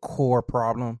real core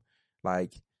problem,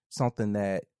 like something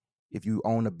that, if you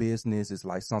own a business, it's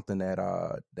like something that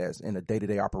that's in the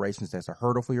day-to-day operations that's a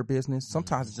hurdle for your business.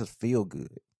 Sometimes it just feel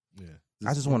good. Yeah,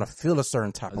 I just want to feel a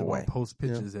certain type of way. Post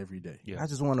pictures every day. Yeah. I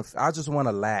just want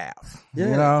to laugh. Yeah.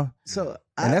 You know. So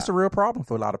and that's a real problem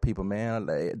for a lot of people, man.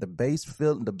 Like, the base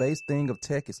thing of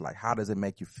tech is like, how does it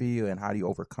make you feel, and how do you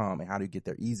overcome, and how do you get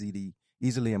there easily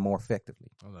and more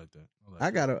effectively? I like that.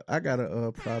 I got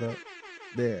a product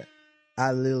that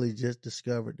I literally just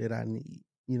discovered that I need.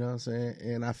 You know what I'm saying?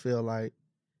 And I feel like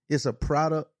it's a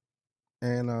product,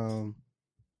 and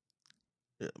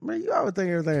man, you always think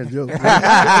everything is a joke.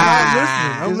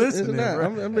 I'm listening.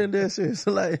 I'm being dead serious.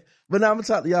 Like, but now I'm gonna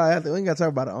talk to y'all after. We ain't gotta talk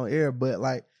about it on air, but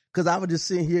like, cause I was just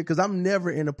sitting here, cause I'm never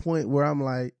in a point where I'm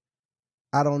like,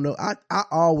 I don't know. I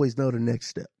always know the next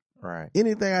step. Right.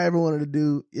 Anything I ever wanted to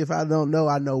do, if I don't know,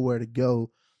 I know where to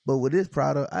go. But with this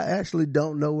product, I actually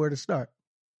don't know where to start.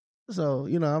 So,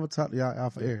 you know, I'm gonna talk to y'all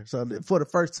off air. So for the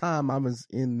first time, I was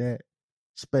in that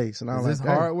space, and I was Is this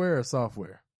like, hardware or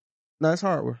software? No, it's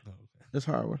hardware. Oh, okay. It's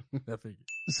hardware. I figured.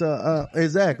 So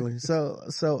exactly.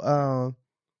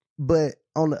 But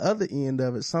on the other end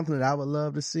of it, something that I would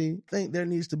love to see, I think there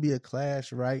needs to be a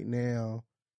class right now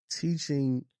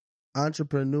teaching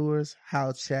entrepreneurs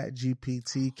how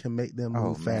ChatGPT can make them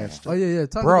move faster. Oh yeah.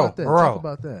 Talk about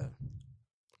that.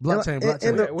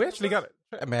 Blockchain. We actually got it.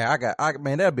 Man,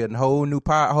 man, that'd be a whole nother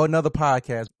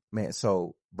podcast, man.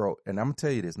 So, bro, and I'm gonna tell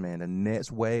you this, man. The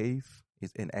next wave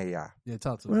is in AI. Yeah,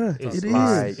 talk to me.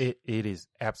 It is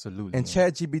absolutely. And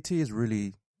ChatGPT is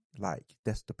really like,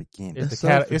 that's the beginning. It's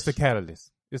the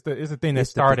catalyst. It's the thing that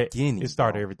started. It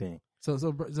started everything.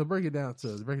 So break it down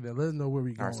to us. Let us know where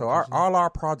we go. All right, so all our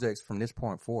projects from this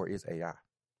point forward is AI.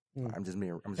 I'm just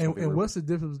being. And what's the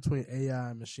difference between AI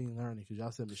and machine learning? Because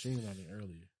y'all said machine learning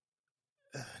earlier.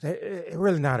 It's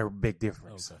really not a big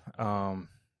difference. Okay.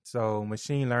 So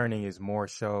machine learning is more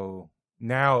so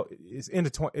now it's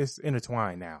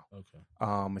intertwined now.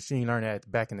 Okay. Machine learning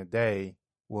back in the day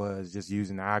was just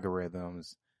using the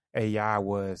algorithms. AI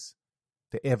was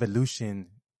the evolution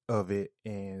of it,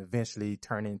 and eventually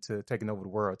turn into taking over the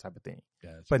world type of thing.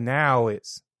 Gotcha. But now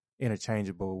it's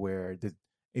interchangeable, where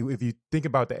if you think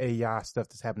about the AI stuff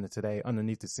that's happening today,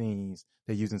 underneath the scenes,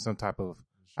 they're using some type of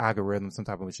algorithm, some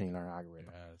type of machine learning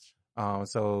algorithm. Gotcha.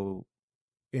 So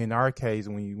in our case,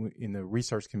 when you in the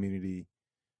research community,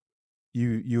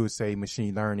 you would say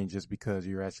machine learning just because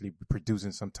you're actually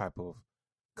producing some type of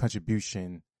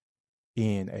contribution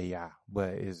in AI,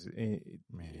 but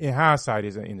in hindsight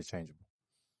is interchangeable.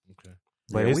 Okay.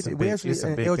 But yeah, we actually, it's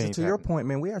a big thing to your point,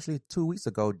 man, we actually 2 weeks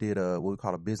ago did what we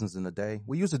call a business in a day.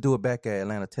 We used to do it back at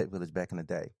Atlanta Tech Village back in the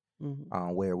day,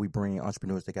 where we bring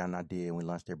entrepreneurs that got an idea and we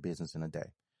launch their business in a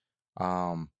day.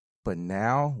 But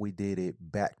now we did it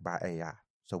backed by AI.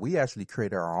 So we actually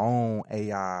created our own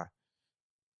AI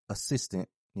assistant,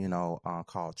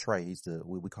 called Trey. He's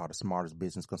what we call the smartest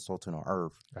business consultant on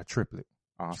earth. A triplet.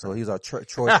 So he's our Troy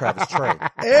Travis Trey.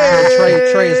 Hey!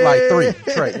 Trey is like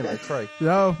 3. Trey, like Trey.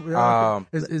 Yo,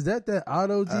 is that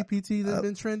auto GPT that's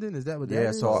been trending? Is that what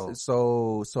that is?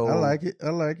 So I like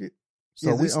it.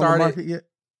 So is we it started. on the market yet?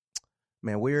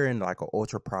 Man, we're in like an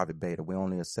ultra private beta. We're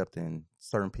only accepting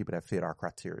certain people that fit our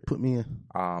criteria. Put me in.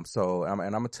 So I'm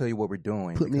gonna tell you what we're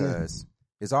doing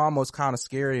It's almost kind of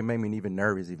scary. It made me even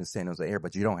nervous even saying it was the air,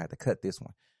 but you don't have to cut this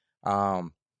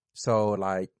one. So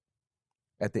like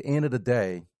at the end of the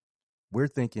day, we're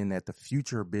thinking that the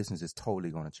future of business is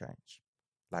totally going to change.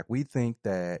 Like we think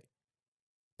that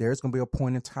there's going to be a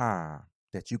point in time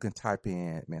that you can type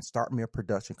in, man, start me a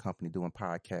production company doing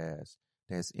podcasts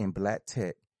that's in black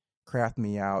tech, craft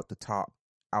me out the top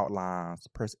outlines,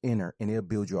 press enter, and it'll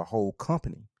build you a whole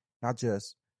company, not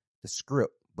just the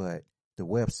script, but the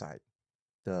website,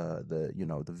 the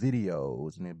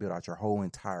videos, and then build out your whole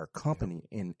entire company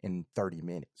in 30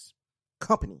 minutes.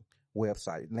 Company,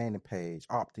 website, landing page,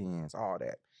 opt-ins, all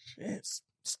that. It's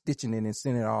stitching it and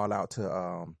sending it all out to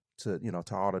all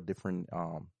the different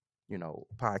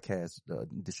podcast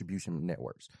distribution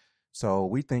networks. So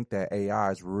we think that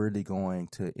AI is really going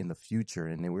to in the future,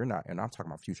 and then I'm talking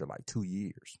about future like 2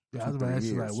 years. Yeah, I was about to ask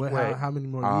you like how many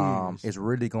more years? It's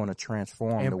really going to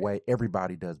transform the way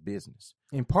everybody does business.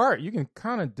 In part, you can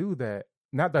kind of do that.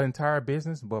 Not the entire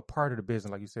business, but part of the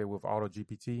business, like you said, with Auto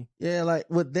GPT. Yeah, like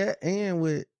with that and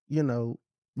with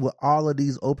with all of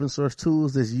these open source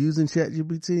tools that's using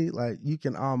ChatGPT, like you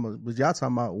can almost, but y'all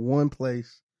talking about one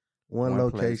place, one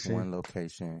location,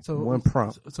 one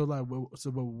prompt. But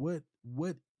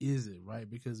what is it, right?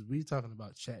 Because we talking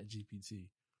about ChatGPT,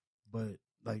 but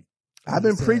like I've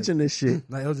been preaching this shit.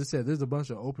 Like I just said, there's a bunch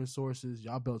of open sources.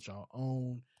 Y'all built your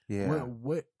own. Yeah.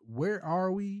 Where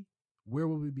are we? Where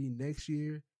will we be next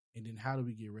year? And then how do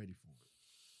we get ready for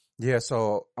it? Yeah,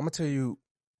 so I'm gonna tell you,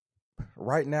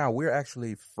 right now we're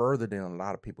actually further than a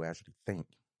lot of people actually think.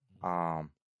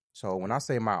 So when I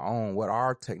say my own, what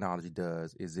our technology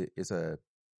does is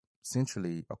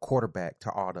essentially a quarterback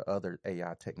to all the other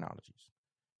AI technologies.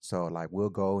 So like we'll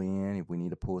go in if we need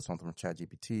to pull something from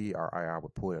ChatGPT, our AI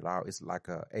will pull it out. It's like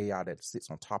a AI that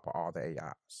sits on top of all the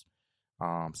AIs.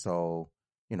 So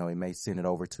it may send it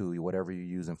over to you, whatever you're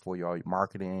using for your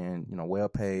marketing,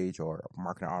 web page or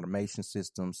marketing automation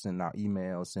systems, send out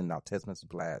emails, send out text message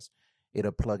blasts.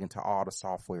 It'll plug into all the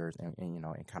softwares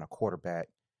and kind of quarterback,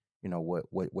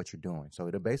 what you're doing. So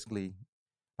it'll basically,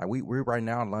 like we're right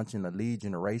now launching a lead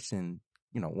generation.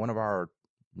 One of our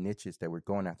niches that we're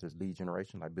going after is lead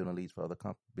generation, like building leads for other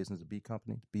B2B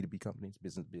companies,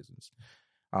 business.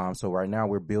 So right now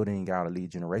we're building out a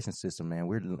lead generation system, man.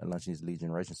 We're launching these lead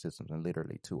generation systems in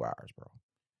literally 2 hours, bro.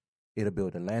 It'll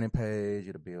build a landing page.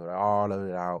 It'll build all of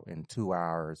it out in 2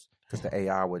 hours because the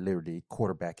AI will literally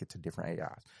quarterback it to different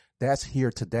AIs. That's here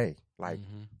today. Like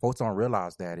folks don't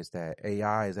realize that is that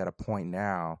AI is at a point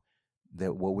now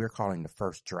that what we're calling the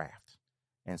first draft.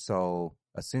 And so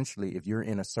essentially, if you're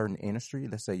in a certain industry,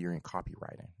 let's say you're in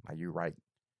copywriting, like you write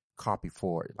copy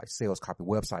for like sales copy,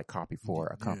 website copy for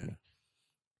a company.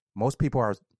 Most people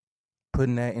are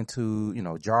putting that into,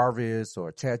 Jarvis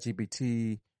or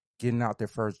ChatGPT, getting out their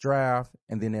first draft,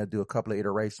 and then they'll do a couple of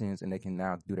iterations and they can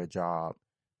now do their job,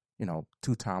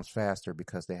 2 times faster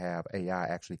because they have AI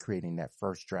actually creating that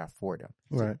first draft for them.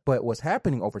 Right. But what's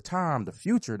happening over time, the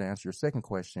future, to answer your second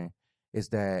question, is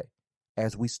that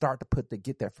as we start to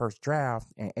get that first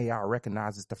draft and AI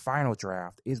recognizes the final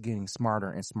draft, is getting smarter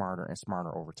and smarter and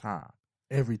smarter over time.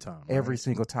 Every time. Every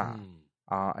single time.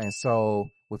 And so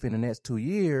within the next 2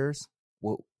 years,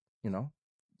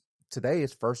 today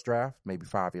is first draft, maybe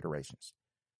 5 iterations.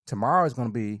 Tomorrow is going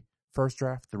to be first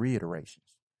draft, 3 iterations.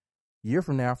 Year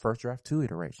from now, first draft, 2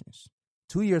 iterations.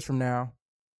 2 years from now,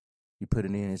 you put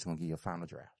it in, it's going to give you a final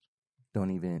draft.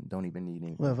 Don't even need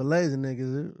any. Well, for lazy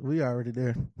niggas, we already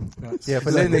there. Yeah,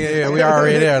 for lazy niggas, we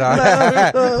already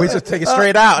there. We just take it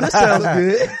straight out. That sounds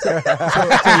good.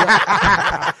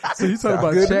 So you talk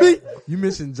about Chat. You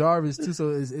mentioned Jarvis too. So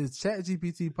is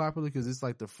ChatGPT popular because it's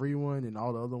like the free one, and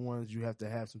all the other ones you have to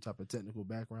have some type of technical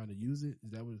background to use it?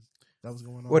 Is that what's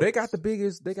going on? Well, they got the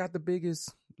biggest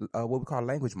what we call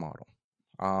language model.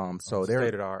 So they're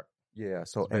state of the art. Yeah.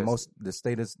 So and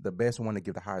the best one to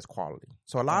give the highest quality.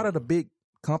 So a lot of the big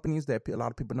companies that a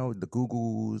lot of people know, the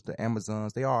Googles, the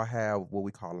Amazons, they all have what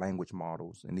we call language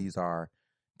models, and these are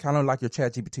kind of like your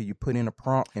ChatGPT. You put in a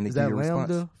prompt and it gives you a response.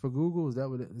 Is that Lambda for Google? Is that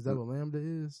what Lambda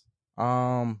is?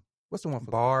 What's the one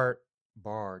for Bard?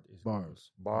 Bard.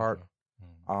 Bard.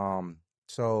 Okay.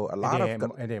 So a lot and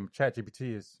then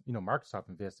ChatGPT is, Microsoft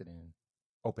invested in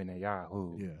OpenAI,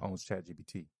 who owns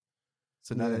ChatGPT.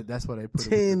 So now that's why they put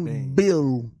it $10 with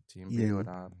billion.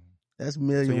 That's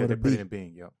million. So yeah, with they a put B. it in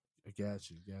Bing. Yep. I got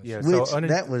you. Yeah. Which So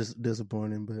that was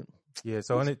disappointing, but yeah.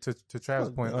 So to Travis'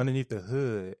 point, underneath the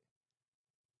hood,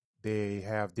 they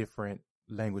have different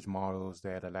language models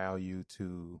that allow you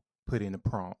to put in a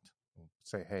prompt,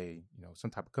 say, hey,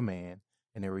 some type of command,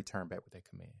 and they return back with that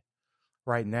command.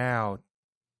 Right now,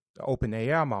 The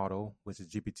OpenAI model, which is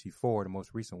GPT-4, the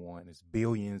most recent one, is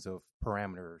billions of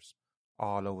parameters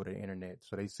all over the internet.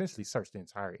 So they essentially searched the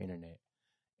entire internet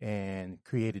and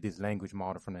created this language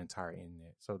model from the entire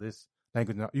internet. So this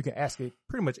language, you can ask it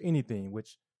pretty much anything,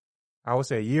 which I would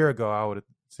say a year ago, I would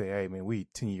say, hey, man, we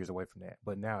 10 years away from that.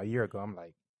 But now a year ago, I'm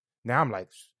like,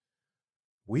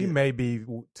 we may be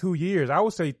 2 years. I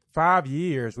would say 5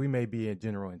 years. We may be in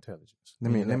general intelligence.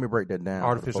 Let me break that down.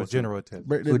 Artificial general intelligence.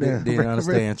 Break that down. Didn't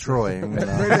understand Troy. Break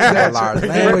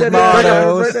it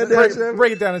down.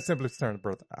 Break it down in simplest terms,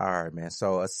 brother. All right, man.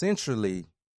 So essentially,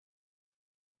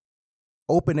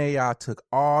 OpenAI took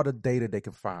all the data they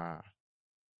could find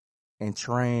and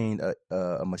trained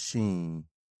a machine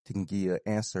to give you an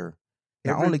answer.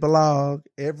 Every blog,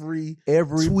 every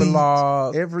tweet,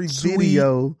 blog, every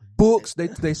video, books.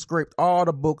 They scraped all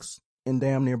the books in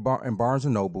damn near in Barnes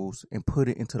and Nobles and put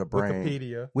it into the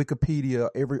brain. Wikipedia,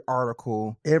 every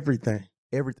article, everything,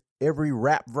 every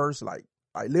rap verse, like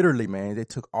literally, man. They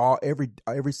took all every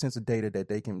sense of data that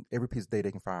they can, every piece of data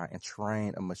they can find, and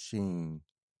train a machine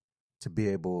to be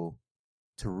able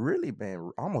to really,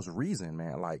 man, almost reason,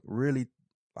 man. Like really,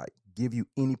 like give you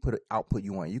any output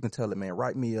you want. You can tell it, man,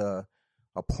 write me a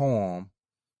poem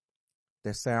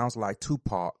that sounds like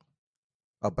Tupac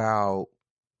about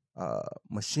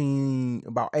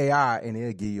about AI, and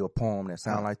it'll give you a poem that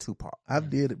sounds like Tupac. I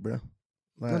did it, bro.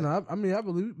 Like, I mean, I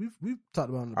believe we've talked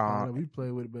about it on the podcast. We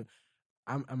played with it, but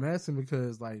I'm asking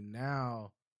because like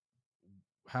now,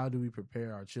 how do we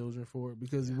prepare our children for it?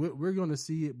 Because we're going to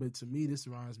see it, but to me, this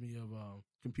reminds me of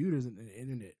computers and the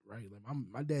internet, right? Like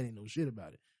my dad ain't know shit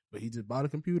about it, but he just bought a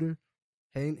computer,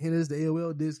 handed us the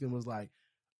AOL disk, and was like,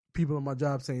 people on my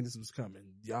job saying this was coming.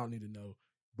 Y'all need to know.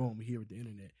 Boom, we here with the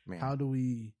internet. Man, how do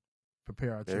we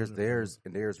prepare our children?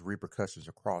 There's repercussions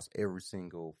across every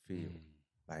single field.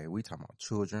 Like we talking about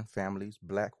children, families,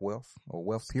 black wealth or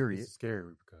wealth period. It's scary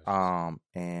repercussions.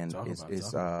 And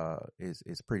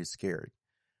it's pretty scary.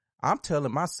 I'm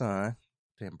telling my son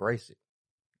to embrace it,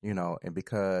 you know, and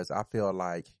because I feel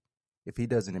like if he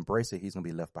doesn't embrace it, he's gonna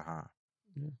be left behind.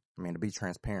 Yeah. I mean, to be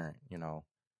transparent, you know.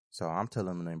 So I'm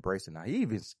telling him to embrace it now.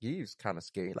 He's kind of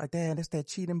scared. Like, Dad, that's that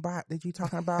cheating bot that you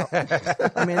talking about.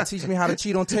 I mean, teach me how to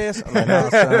cheat on tests. I'm like, no,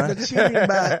 son, the cheating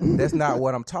bot. That's not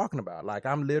what I'm talking about. Like,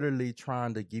 I'm literally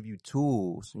trying to give you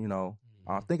tools, you know.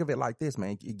 Think of it like this,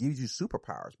 man. It gives you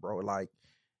superpowers, bro. Like,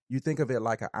 you think of it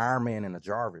like an Iron Man and a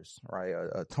Jarvis, right?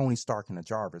 A Tony Stark and a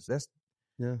Jarvis.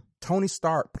 Tony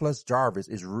Stark plus Jarvis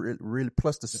is really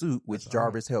plus the suit which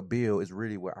Jarvis helped build is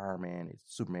really what Iron Man is.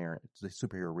 Superman, the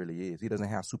superhero really is. He doesn't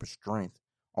have super strength,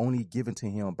 only given to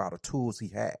him by the tools he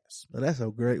has. Well, that's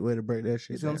a great way to break that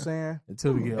shit. You see what I'm saying?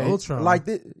 Until we get Ultron, like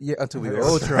this, until we get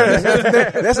Ultron.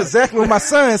 That's exactly what my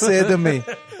son said to me.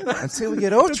 Until we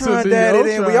get Ultron, Daddy,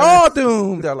 then we all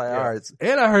doomed. They're like, all right.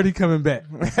 And I heard he coming back.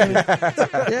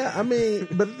 Yeah, I mean,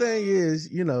 but the thing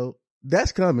is, you know,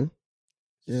 that's coming.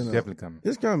 You know, definitely coming.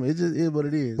 It's coming. It just is what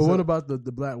it is. But what about the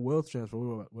black wealth transfer?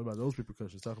 What about those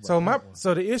repercussions? Talk about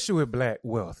so the issue with black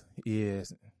wealth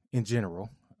is, in general,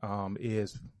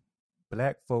 is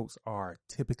black folks are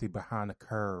typically behind the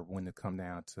curve when it come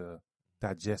down to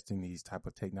digesting these type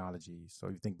of technologies. So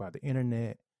you think about the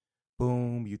internet,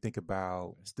 boom. You think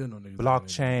about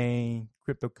blockchain,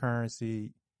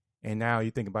 cryptocurrency, and now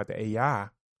you think about the AI.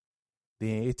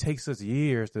 Then it takes us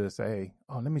years to say,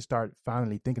 oh, let me start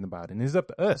finally thinking about it. And it's up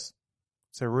to us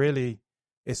to really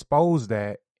expose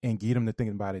that and get them to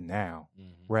thinking about it now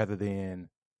rather than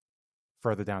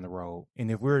further down the road. And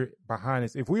if we're behind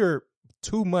this, if we're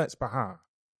 2 months behind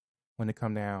when it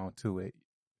come down to it,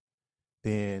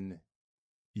 then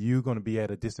you're going to be at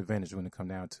a disadvantage when it come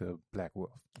down to black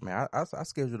wealth. Man, I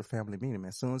scheduled a family meeting, man.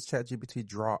 As soon as ChatGPT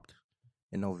dropped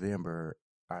in November,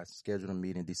 I scheduled a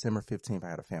meeting. December 15th,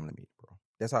 I had a family meeting, bro.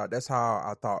 That's how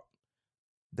I thought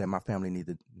that my family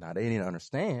needed. Now, they didn't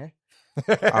understand.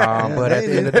 But at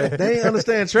the end of the day, they didn't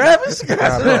understand Travis.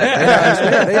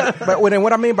 But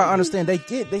what I mean by understand, they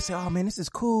say, oh man, this is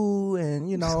cool. And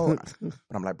you know, but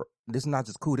I'm like, bro, this is not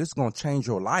just cool. This is going to change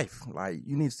your life. Like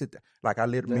you need to sit there. Like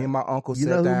me and my uncle sat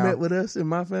down. You know who met with us in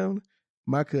my family?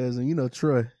 My cousin, you know,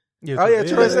 Troy. Yes,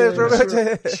 Troy said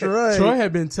Troy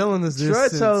had been telling us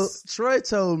this. Troy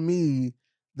told me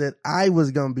that I was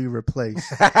going to be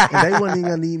replaced. And they weren't even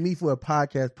going to need me for a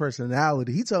podcast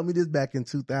personality. He told me this back in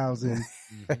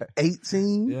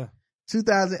 2018. Yeah.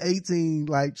 2018,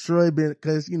 like Troy been,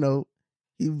 cause you know,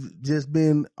 he's just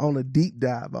been on a deep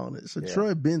dive on it. So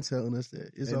Troy been telling us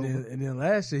that it's over. And then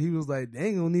last year he was like, they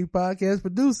ain't going to need podcast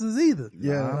producers either.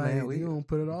 Yeah. Man, we going to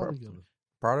put it all together.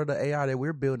 Part of the AI that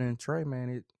we're building, Trey,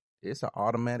 man, it's an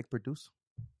automatic producer.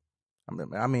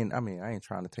 I mean, I ain't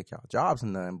trying to take y'all jobs or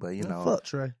nothing, but you know, fuck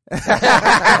Trey.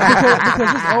 because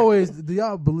there's always, do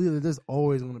y'all believe that there's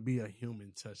always going to be a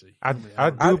human touch?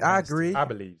 I agree. I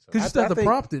believe so. Because you still have to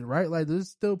prompt it, right? Like there's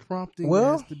still prompting.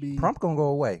 Well, has to be... prompt gonna go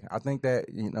away. I think that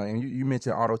and you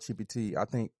mentioned AutoGPT. I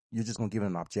think you're just gonna give it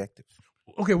an objective.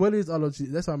 Okay, what is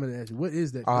AutoGPT? That's what I'm going to ask you. What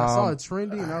is that? I saw it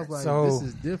trending, and I was like, this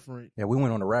is different. Yeah, we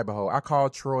went on a rabbit hole. I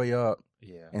called Troy up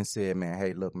Yeah. and said, man,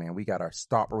 hey, look, man, we got to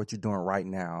stop what you're doing right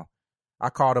now. I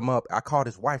called him up. I called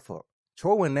his wife up.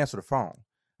 Troy wouldn't answer the phone.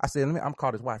 I said, I'm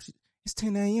calling his wife. It's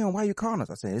 10 a.m. Why are you calling us?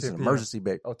 I said, it's an emergency,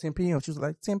 babe. Oh, 10 p.m. She was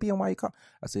like, 10 p.m. Why you calling?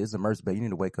 I said, it's an emergency, babe. You need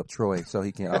to wake up Troy so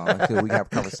he can, so we can have a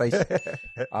conversation.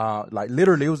 Like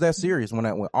literally, it was that serious when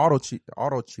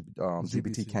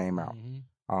GPT came out.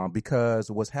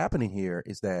 Because what's happening here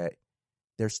is that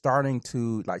they're starting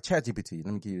to, like ChatGPT.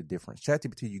 Let me give you the difference.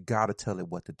 ChatGPT, you got to tell it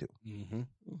what to do,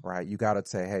 right? You got to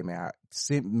say, hey, man,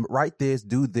 write this,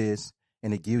 do this,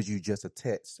 and it gives you just a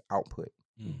text output.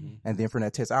 And then from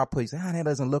that text output, you say, that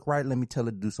doesn't look right. Let me tell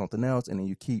it to do something else. And then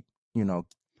you keep,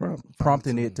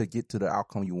 prompting it to get to the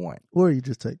outcome you want. Or you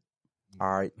just take.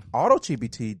 All right.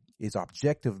 AutoGPT is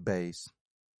objective based,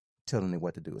 telling it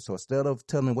what to do. So instead of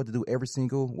telling it what to do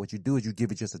what you do is you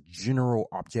give it just a general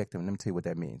objective. And let me tell you what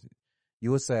that means. You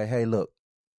would say, hey, look,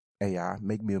 AI,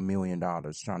 make me $1 million,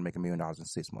 trying to make $1 million in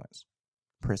 6 months.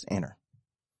 Press enter.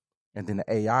 And then the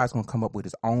AI is going to come up with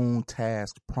its own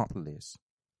task prompt list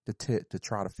to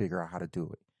try to figure out how to do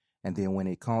it. And then when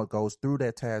it goes through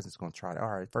that task, it's going to try to, all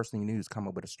right, first thing you need is come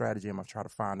up with a strategy. I'm going to try to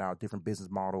find out different business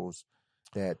models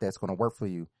that's going to work for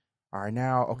you. All right,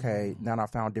 now I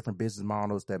found different business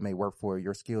models that may work for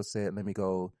your skill set. Let me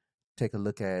go take a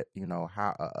look at,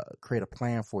 how create a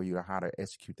plan for you on how to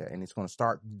execute that. And it's going to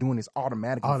start doing this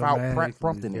automatically without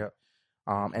prompting it.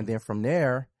 And then from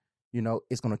there,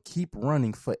 it's going to keep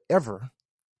running forever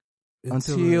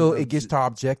until it gets to our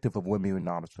objective of $1 million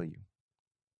for you.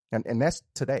 And that's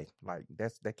today. Like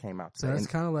that came out today. So that's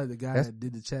kind of like the guy that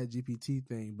did the ChatGPT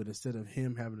thing, but instead of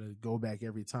him having to go back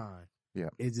every time,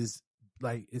 it just,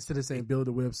 like, instead of saying build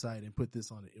a website and put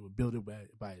this on it, it would build it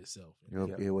by itself.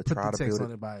 It would put try the to text build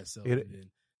on it by itself, and then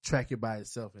track it by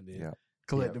itself, and then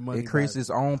collect the money. It creates its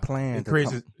own plan.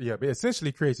 It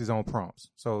essentially creates its own prompts.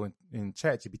 So in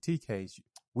ChatGPT case,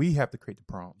 we have to create the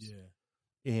prompts. Yeah.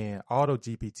 In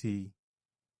AutoGPT,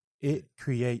 it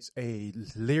creates a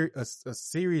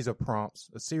series of prompts,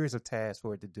 a series of tasks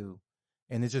for it to do,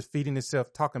 and it's just feeding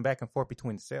itself, talking back and forth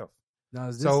between itself. Now,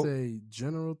 is this a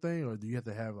general thing, or do you have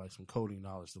to have like some coding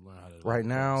knowledge to learn how to? Right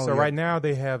now, right now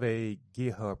they have a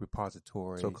GitHub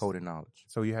repository. So coding knowledge.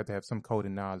 So you have to have some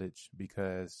coding knowledge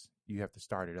because you have to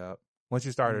start it up. Once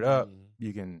you start it up,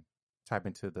 you can type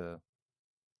into the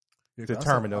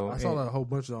terminal. I saw that a whole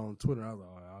bunch on Twitter. I was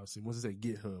like, obviously, once it say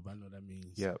GitHub, I know that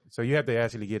means. Yeah. So you have to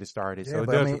actually get it started. Yeah, so it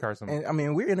does require some.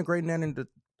 And we're integrating that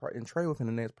in Trey within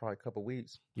the next probably couple of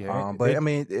weeks. Yeah.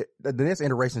 The next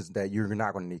iteration is that you're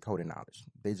not going to need coding knowledge.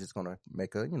 They're just going to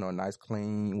make a nice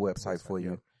clean website for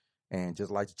you, and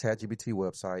just like the ChatGPT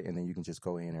website, and then you can just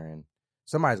go in there and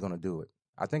somebody's going to do it.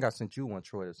 I think I sent you one,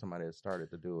 Troy, that somebody has started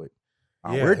to do it.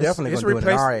 We're definitely going to do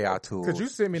it in our AI tool. Because you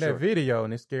sent me that video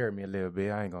and it scared me a little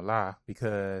bit. I ain't going to lie.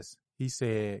 Because he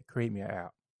said, create me an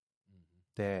app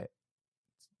that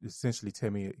essentially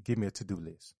give me a to-do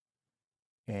list.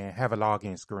 And have a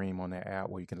login screen on that app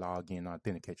where you can log in and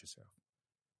authenticate yourself.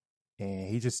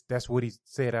 And that's what he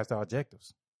said as the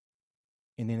objectives.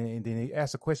 And then he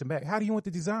asked a question back, how do you want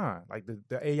the design? Like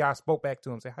the AI spoke back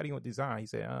to him, said, how do you want the design? He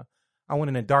said, I want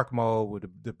it in dark mode with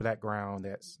the background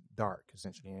that's dark,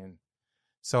 essentially. And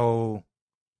so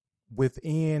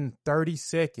within 30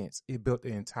 seconds, it built the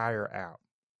entire app.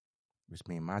 Which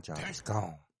means my job is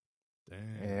gone. Damn.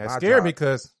 And it scared me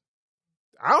because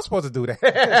I was supposed to do that.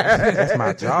 That's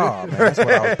my job, man. That's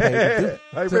what I was paid to do.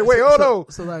 Like, wait, hold on.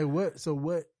 So like what? So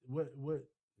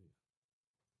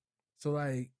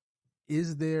like,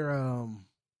 is there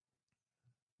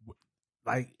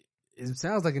like, it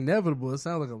sounds like inevitable. It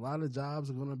sounds like a lot of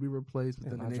jobs are going to be replaced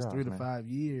within the next 3 to 5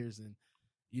 years, and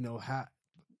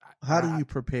how do you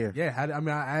prepare? Yeah,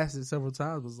 I asked it several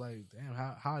times. Was like, damn,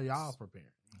 how y'all preparing?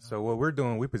 So what we're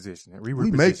doing, we position it. We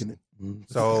making it.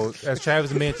 So as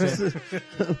Travis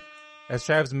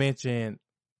mentioned,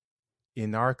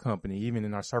 in our company, even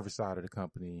in our service side of the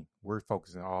company, we're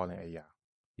focusing all in AI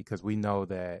because we know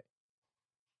that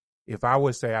if I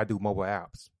would say I do mobile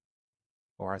apps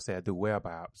or I say I do web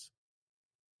apps,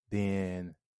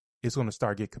 then it's going to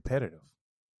start get competitive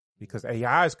because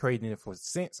AI is creating it for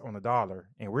cents on the dollar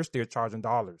and we're still charging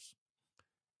dollars.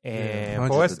 And for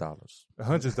hundreds us, of dollars,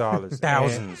 $100,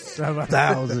 thousands.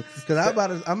 Thousands.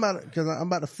 Because I'm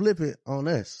about to flip it on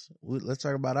us. Let's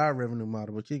talk about our revenue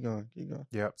model. But keep going.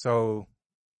 Yep. So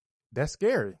that's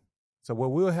scary. So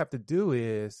what we'll have to do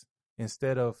is,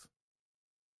 instead of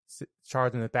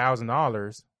charging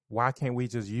 $1,000, why can't we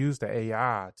just use the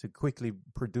AI to quickly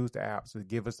produce the apps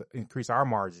to increase our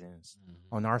margins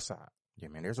on our side? Yeah,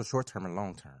 man. There's a short term and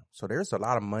long term. So there's a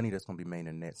lot of money that's going to be made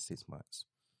in the next 6 months.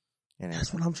 And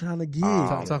That's what I'm trying to get.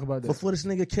 Talk about that before this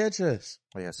nigga catch us.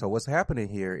 Yeah. So what's happening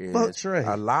here is Fuck Trey.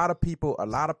 a lot of people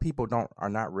are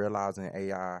not realizing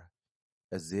AI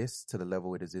exists to the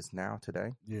level it exists now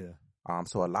today. Yeah.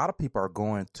 So a lot of people are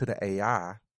going to the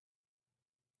AI,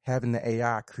 having the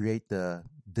AI create the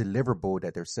deliverable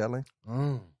that they're selling,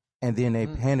 and then they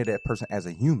handed that person as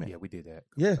a human. Yeah, we did that.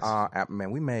 Yes. Man,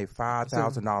 we made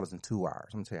 $5,000 in 2 hours.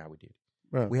 Let me tell you how we did it.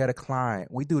 Right. We had a client.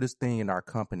 We do this thing in our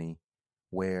company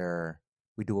where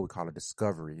we do what we call a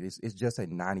discovery. It's just a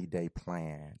 90-day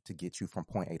plan to get you from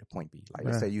point A to point B. Like,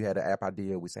 let's say you had an app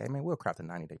idea. We say, hey, man, we'll craft a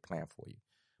 90-day plan for you.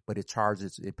 But it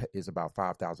is about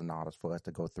 $5,000 for us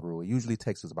to go through. It usually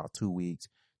takes us about 2 weeks,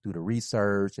 do the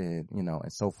research and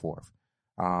so forth.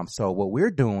 So what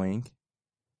we're doing,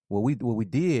 what we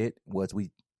did was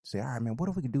we say, all right, man, what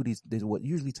if we could do this what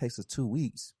usually takes us 2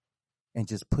 weeks and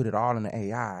just put it all in the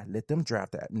AI, let them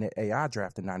draft the AI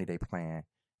draft the 90-day plan,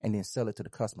 and then sell it to the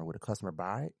customer. Would the customer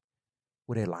buy it?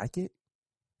 Would they like it?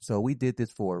 So we did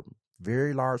this for a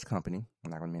very large company.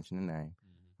 I'm not going to mention the name.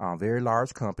 Very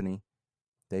large company.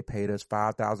 They paid us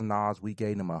 $5,000. We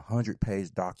gave them a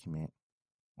 100-page document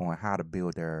on how to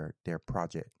build their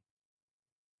project.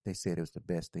 They said it was the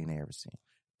best thing they ever seen.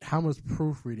 How much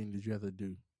proofreading did you have to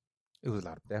do? It was a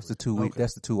lot of. That's the 2 week. Okay.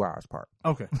 That's the 2 hours part.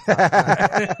 Okay.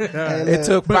 It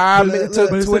took 5 minutes. It took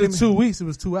But 20 instead of 2 weeks, it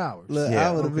was 2 hours. Look, Yeah,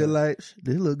 I would have been like,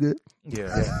 they look good.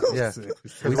 Yeah.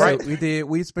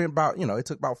 We spent about, it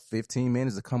took about 15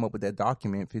 minutes to come up with that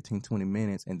document, 15, 20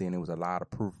 minutes. And then it was a lot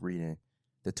of proofreading.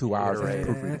 The 2 hours of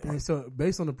proofreading part. And so,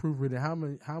 based on the proofreading, how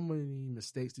many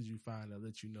mistakes did you find that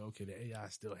let you know, okay, the AI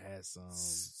still has some?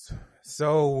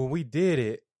 So when we did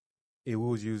it, it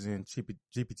was using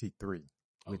GPT-3,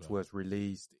 which was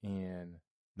released in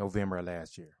November of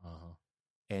last year.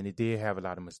 And it did have a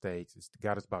lot of mistakes. It's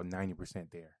got us about 90%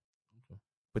 there. Okay.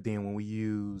 But then when we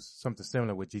use something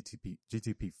similar with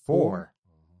GTP-4,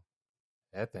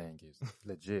 that thing is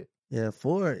legit. Yeah,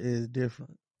 4 is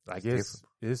different. Like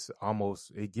it's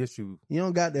almost, it gets you. You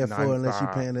don't got that 4 unless you're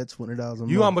 95. paying that $20 a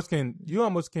month. You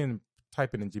almost can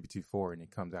type it in GPT-4 and it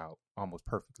comes out almost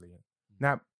perfectly.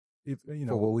 Not if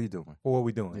for what we doing. For what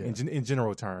we doing. Yeah. In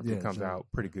general terms, it comes out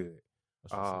pretty good.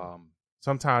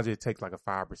 Sometimes it takes like a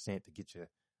 5% to get you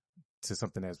to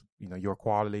something that's your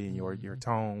quality and your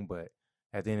tone, but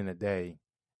at the end of the day,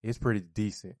 it's pretty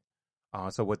decent.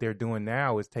 So what they're doing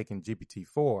now is taking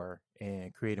GPT-4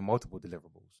 and creating multiple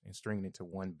deliverables and stringing it to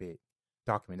one big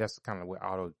document. That's kind of what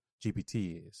Auto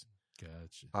GPT is.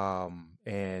 Gotcha.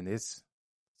 And it's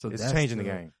that's changing the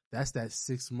game. That's that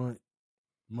 6 month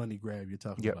money grab you're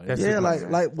talking about. That's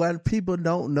like what people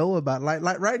don't know about.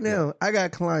 Like right now, I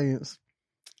got clients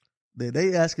that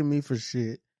they asking me for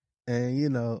shit, and you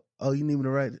need me to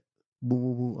write it. Boom,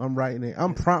 boom, boom. I'm writing it.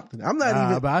 I'm prompting. I'm not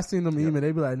even. But I seen them email.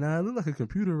 They be like, "Nah, it look like a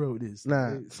computer wrote this."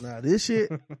 Nah, this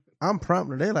shit. I'm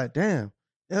prompting. They like, damn,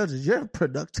 Eldridge, your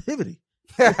productivity.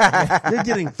 You're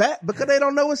getting fat because they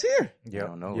don't know it's here. They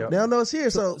don't know. They don't know it's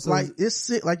here. So like it's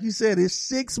like you said, it's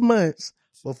 6 months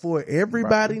before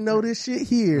everybody know this shit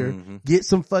here. Get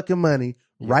some fucking money.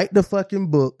 Write the fucking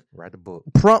book. Write the book.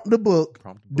 Prompt the book.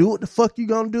 Do what the fuck you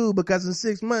gonna do, because in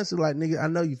 6 months it's like, nigga, I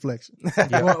know you flexing.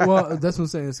 well, that's what I'm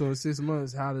saying. So in 6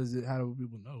 months, how do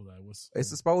people know? Like,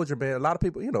 it's exposure, man. A lot of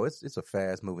people, it's a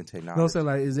fast moving technology. You know what I'm saying?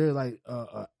 Like, is there like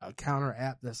a counter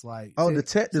app that's like,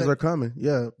 detectives are coming.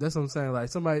 Yeah. That's what I'm saying. Like,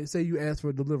 somebody say you ask for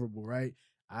a deliverable, right?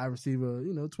 I receive a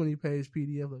 20-page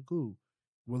PDF. Like, cool.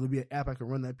 Will there be an app I can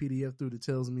run that PDF through that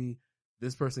tells me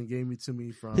this person gave me to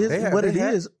me from what it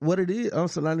is. I'm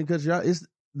sorry, because y'all,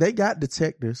 they got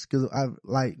detectives, because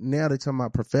now they're talking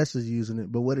about professors using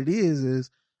it. But what it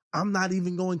is I'm not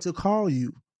even going to call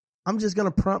you. I'm just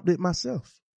going to prompt it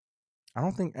myself. I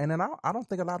don't think a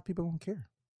lot of people are going to care.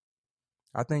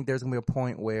 I think there's going to be a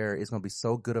point where it's going to be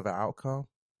so good of an outcome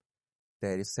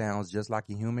that it sounds just like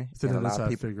a human. So and a lot of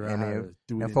people figure out how to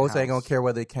do it and folks ain't going to care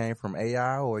whether it came from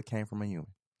AI or it came from a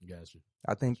human. Gotcha.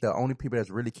 I think the only people that's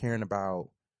really caring about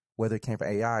whether it came from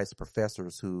AI is the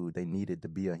professors who they needed to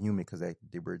be a human, because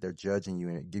they're judging you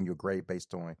and giving you a grade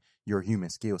based on your human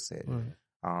skill set.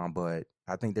 Right. But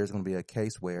I think there's going to be a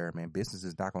case where, man, business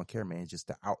is not going to care, man.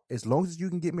 Just as long as you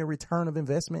can get me a return of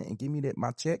investment and give me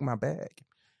my check, my bag,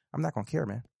 I'm not going to care,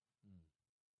 man.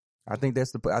 I think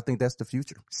that's the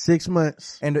future. 6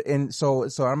 months. And so I'm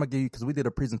gonna give you, because we did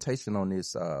a presentation on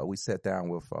this. We sat down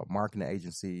with a marketing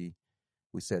agency,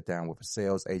 we sat down with a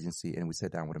sales agency, and we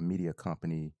sat down with a media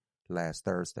company last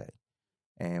Thursday.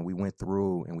 And we went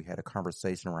through and we had a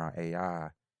conversation around AI.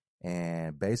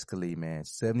 And basically, man,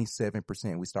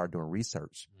 77%, we started doing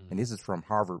research. And this is from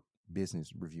Harvard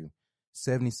Business Review.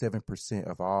 77%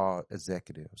 of all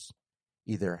executives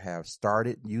either have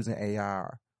started using AI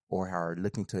or are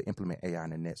looking to implement AI in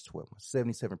the next 12 months.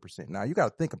 77%. Now, you got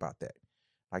to think about that.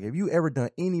 Like, have you ever done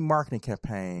any marketing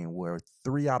campaign where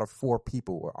 3 out of 4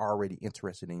 people were already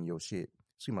interested in your shit?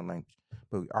 Excuse my language,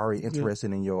 but already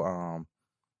interested in your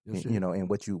in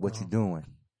what you're doing.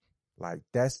 Like,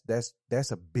 that's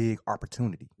a big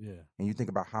opportunity. Yeah. And you think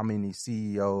about how many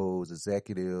CEOs,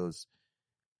 executives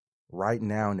right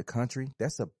now in the country,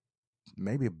 that's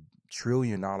maybe $1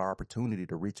 trillion opportunity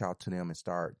to reach out to them and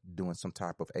start doing some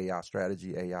type of AI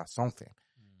strategy, AI something,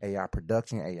 AI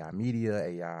production, AI media,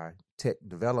 AI tech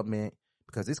development,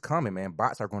 because it's coming, man.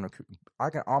 Bots are going to, I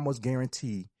can almost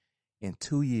guarantee in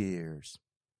 2 years,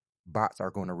 bots are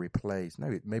going to replace,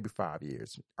 maybe 5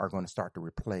 years, are going to start to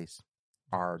replace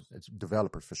our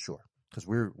developers for sure. Because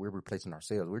we're replacing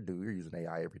ourselves. We're using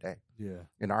AI every day. Yeah.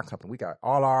 In our company, we got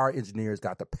all our engineers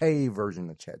got the paid version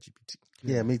of ChatGPT.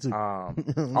 Yeah, me too.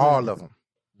 All of them.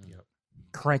 Yep.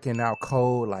 Cranking out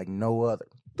code like no other.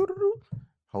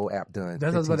 Whole app done.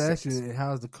 That's what I was about to ask you.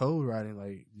 How's the code writing?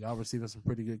 Like, y'all receiving some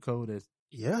pretty good code?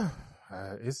 Yeah.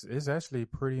 It's actually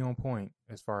pretty on point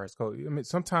as far as code. I mean,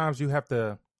 sometimes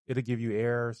it'll give you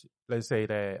errors. Let's say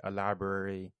that a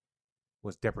library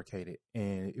was deprecated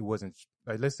and it wasn't,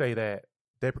 like, let's say that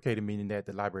deprecated meaning that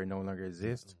the library no longer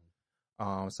exists.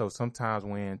 So sometimes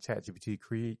when ChatGPT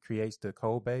creates the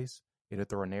code base, it'll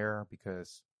throw an error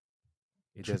because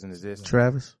it doesn't exist.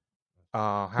 Travis?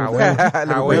 However, let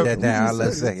me break that down.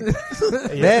 Let's say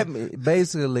that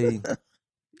basically,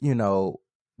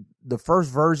 the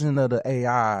first version of the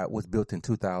AI was built in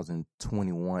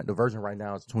 2021. The version right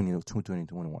now is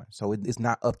 2021. So it's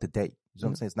not up to date. You know what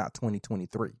I'm saying? It's not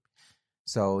 2023.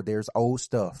 So there's old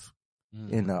stuff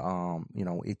in the,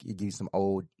 it gives you some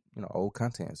old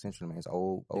content, essentially, man. It's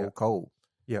old code.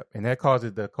 Yep. And that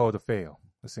causes the code to fail,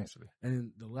 essentially.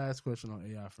 And the last question on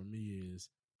AI for me is,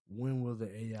 when will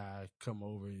the AI come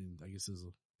over? And I guess this is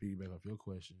a piggyback off your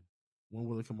question. When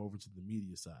will it come over to the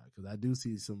media side? Because I do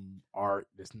see some art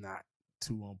that's not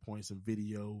too on point, some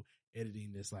video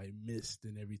editing that's like missed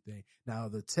and everything. Now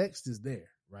the text is there,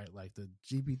 right? Like the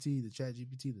GPT, the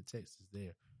ChatGPT, the text is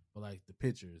there. But like the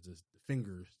pictures, the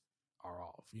fingers are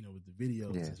off. With the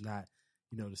videos, it's not,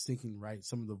 the syncing right.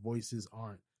 Some of the voices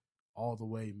aren't all the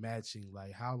way matching.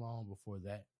 Like, how long before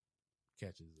that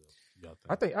catches up? Y'all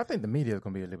think? I think the media is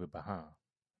going to be a little bit behind.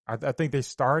 I think they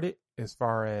started as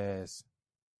far as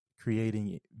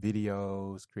creating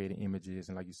videos, creating images,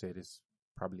 and like you said, it's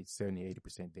probably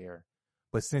 70-80% there.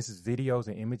 But since it's videos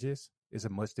and images, it's a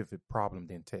much different problem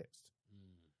than text.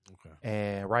 Okay.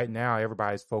 And right now,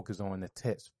 everybody's focused on the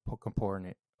text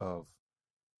component of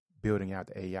building out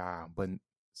the AI. But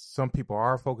some people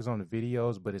are focused on the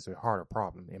videos, but it's a harder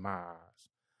problem in my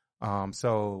eyes.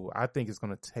 So I think it's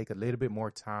going to take a little bit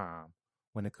more time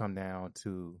when it comes down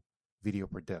to video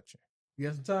production. You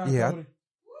got some time? Yeah. Cody?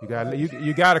 You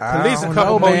got at least a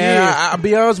couple more years. I'll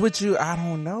be honest with you. I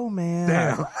don't know,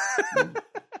 man.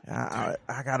 Damn.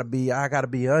 I gotta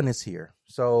be honest here.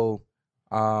 So,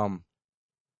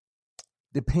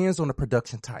 depends on the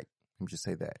production type. Let me just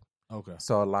say that. Okay.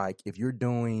 So, like, if you're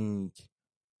doing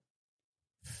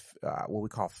what we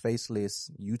call faceless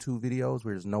YouTube videos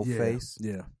where there's no face,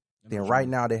 then right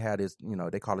now they had this,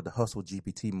 they call it the Hustle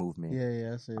GPT movement.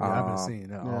 Yeah, I see that. I've been seeing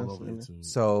that all over YouTube.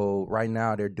 So right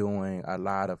now they're doing a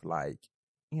lot of like,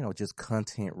 just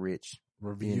content rich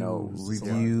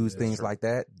reviews, things like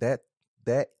that.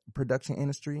 That production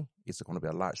industry is going to be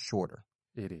a lot shorter.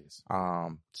 It is.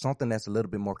 Something that's a little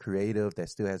bit more creative that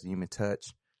still has a human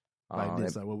touch. Like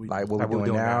this, like what we're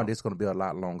doing now, this is going to be a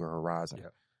lot longer horizon.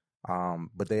 Yep.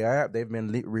 But they've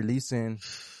been releasing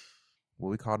what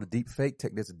we call the deep fake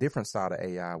tech. There's a different side of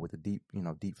AI with the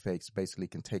deep fakes. Basically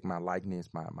can take my likeness,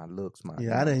 my looks, my.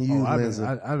 Yeah, I didn't use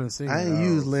Lensa. I've been seeing. I didn't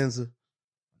use Lensa.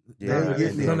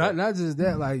 So not just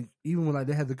that, like even when like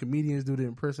they have the comedians do the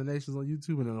impersonations on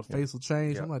YouTube and then the face will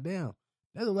change, I'm like, damn,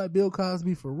 that look like Bill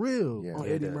Cosby for real on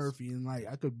Eddie Murphy, and like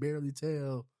I could barely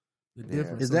tell the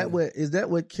difference. Is that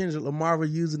what Kendrick Lamar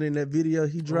was using in that video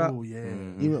he dropped? Oh yeah,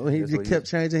 Even when he just kept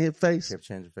changing his face. Kept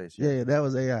changing face. Yeah, that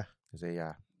was AI. It's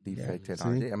AI. Deep fake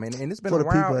technology. See? I mean, and it's been For the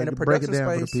around people, in the break it production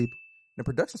down space. for the people. the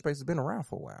production space has been around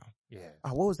for a while. Yeah.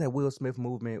 What was that Will Smith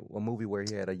movie where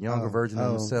he had a younger version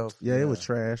of himself? Yeah, it was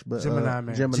trash. But Gemini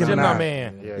Man. Gemini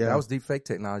Man. Yeah, Yeah. that was deep fake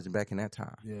technology back in that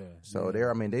time. Yeah. So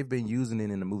they've been using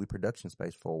it in the movie production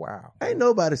space for a while. Ain't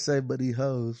nobody safe but these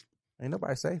hoes. Ain't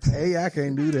nobody safe. AI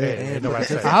can't do that. Ain't nobody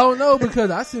safe. I don't know because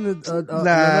I seen a nigga,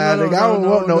 I don't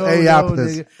want no AI for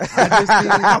this.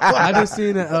 I just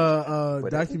seen a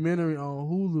documentary on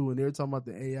Hulu and they were talking about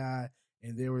the AI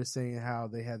and they were saying how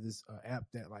they have this app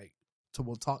that like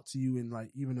will talk to you in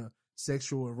like even a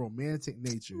sexual and romantic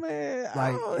nature. Man,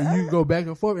 Like and you go back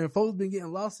and forth and folks been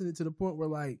getting lost in it to the point where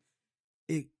like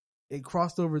it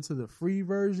crossed over to the free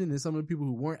version and some of the people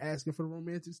who weren't asking for the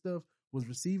romantic stuff was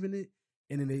receiving it.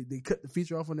 And then they cut the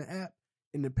feature off on the app,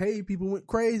 and the paid people went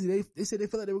crazy. They said they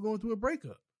felt like they were going through a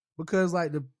breakup because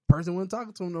like the person wasn't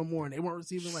talking to them no more, and they weren't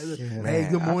receiving like, "Hey,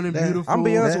 good morning, beautiful." I'm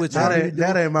be honest with you.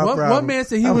 That ain't my problem. One man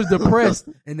said he was depressed,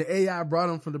 and the AI brought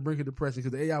him from the brink of depression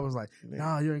because the AI was like,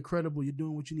 "Nah, you're incredible. You're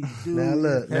doing what you need to do." Now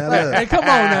look. Hey, come on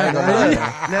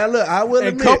now. Now look, I will And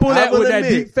admit. couple that with that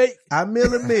deep fake. I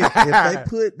will admit, if they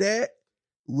put that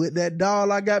with that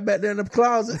doll I got back there in the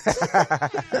closet,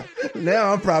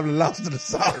 now I'm probably lost to the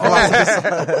sauce. All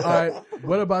right.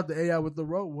 What about the AI with the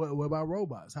what about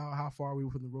robots? How far are we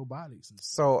from the robotics?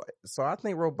 So I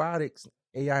think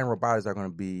AI and robotics are going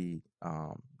to be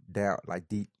down like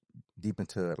deep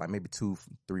into like maybe 2,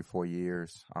 3, 4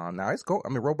 years. Now it's I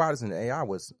mean, robotics and AI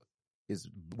was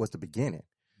the beginning.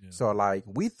 Yeah. So like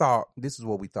this is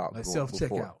what we thought like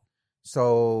self-checkout.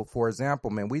 So, for example,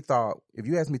 man, we thought, if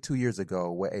you asked me 2 years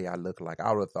ago what AI looked like,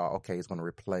 I would have thought, okay, it's going to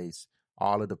replace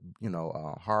all of the,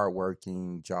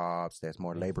 hardworking jobs that's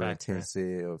more labor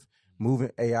intensive,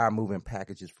 moving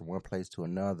packages from one place to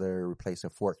another,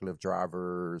 replacing forklift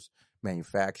drivers,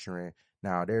 manufacturing.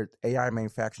 Now, AI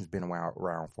manufacturing has been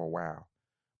around for a while.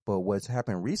 But what's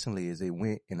happened recently is it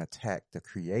went and attacked the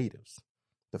creatives.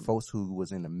 The folks who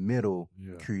was in the middle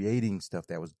creating stuff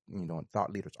that was,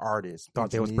 thought leaders, artists,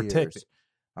 thought they was protected.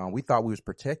 We thought we was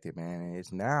protected, man. And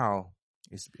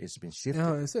it's been shifted.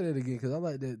 And say that again because I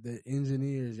like that the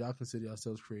engineers, y'all consider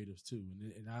yourselves creatives too,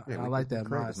 and I like that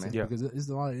mindset because there's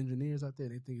a lot of engineers out there.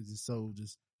 They think it's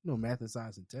just math and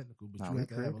science and technical, but you have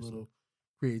to have a little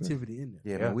creativity in there.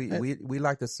 Yeah, man, we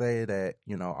like to say that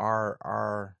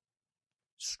our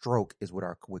stroke is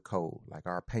with code, like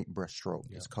our paintbrush stroke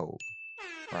is code.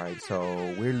 Right, so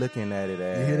we're looking at it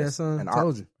as you hear that, son? an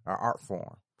art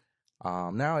form.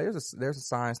 Now there's a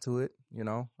science to it,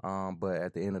 but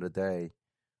at the end of the day,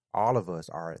 all of us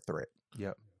are a threat.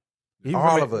 Yep,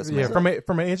 all of us. Yeah, man.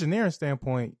 from an engineering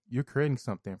standpoint, you're creating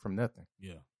something from nothing.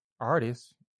 Yeah,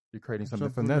 artists, you're creating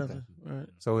something from nothing. Right.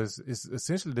 So it's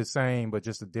essentially the same, but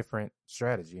just a different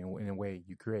strategy in a way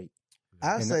you create.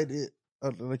 I say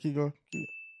that. Keep going.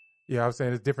 Yeah, I was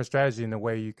saying it's different strategy in the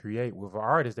way you create. With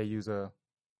artists, they use a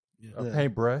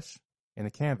paintbrush and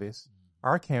a canvas.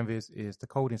 Our canvas is the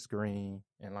coding screen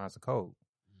and lines of code.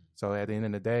 So at the end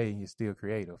of the day, it's still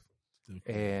creative.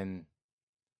 And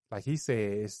like he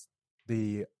said, it's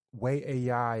the way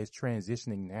AI is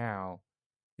transitioning now.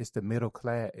 It's the middle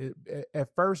class. At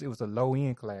first, it was a low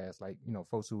end class, like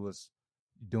folks who was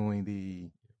doing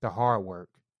the hard work,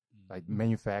 like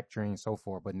manufacturing and so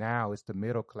forth. But now it's the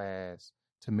middle class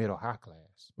to middle high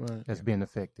class that's being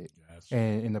affected. Gotcha.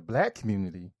 And in the Black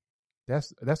community,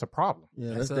 that's a problem.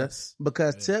 Yeah, that's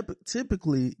because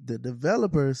typically the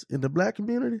developers in the Black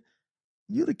community,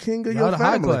 you the king of your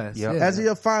family. Yep. As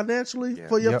you're financially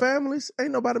for your families,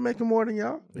 ain't nobody making more than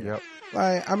y'all. Yep.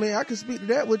 Like, I mean, I can speak to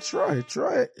that with Troy.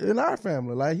 Troy in our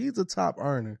family, like he's a top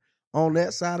earner on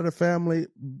that side of the family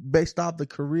based off the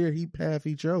career path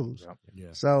he chose. Yep. Yeah.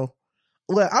 So,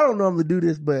 well, I don't normally do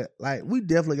this, but like we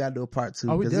definitely got to do a part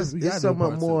 2 because it's so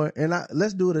much more. And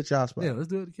let's do it at y'all spot. Yeah, let's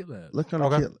do it at Kit Labs. Let's come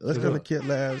to Kit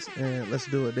Labs and let's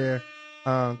do it there.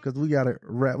 Because we got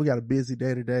a busy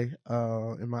day today.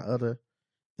 In my other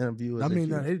interview. I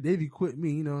mean, they've equipped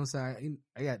me. You know what I'm saying?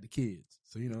 I got the kids,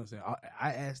 so you know what I'm saying.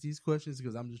 I ask these questions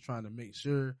because I'm just trying to make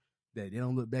sure that they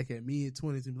don't look back at me in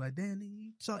 20s and be like, "Damn,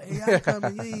 you saw AI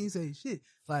coming, you ain't say shit."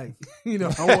 Like, I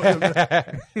want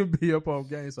them to be up on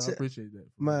game. So I appreciate that.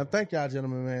 Man, thank y'all,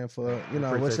 gentlemen, man, for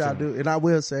what y'all do. And I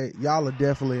will say, y'all are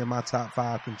definitely in my top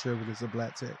 5 contributors of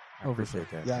Black Tech. I appreciate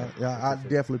that. Y'all, I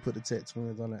definitely put the Tech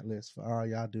Twins on that list for all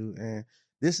y'all do. And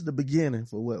this is the beginning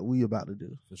for what we about to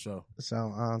do. For sure.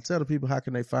 So tell the people how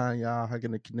can they find y'all, how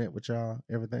can they connect with y'all,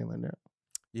 everything like that.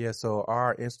 Yeah, so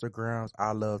our Instagrams,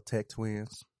 I Love Tech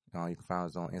Twins. You can find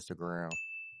us on Instagram,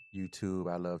 YouTube,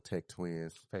 I Love Tech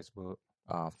Twins, Facebook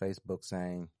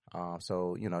same.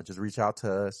 So, just reach out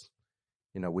to us.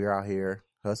 We're out here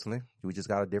hustling. We just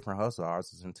got a different hustle.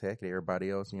 Ours is in tech. Everybody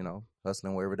else, you know,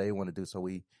 hustling wherever they want to do. So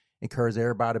we encourage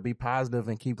everybody to be positive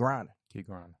and keep grinding. Keep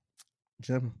grinding.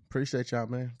 Jim, appreciate y'all,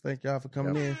 man. Thank y'all for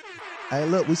coming in. Hey,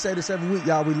 look, we say this every week,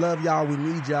 y'all. We love y'all. We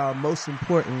need y'all. Most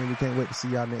importantly, we can't wait to see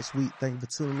y'all next week. Thank you for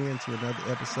tuning in to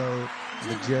another episode of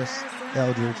the Just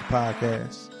Eldridge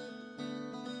Podcast.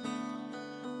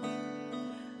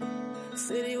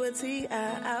 City with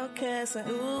T.I. Outcast and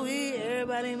ooh-wee.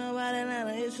 Everybody know about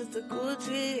Atlanta, it's just a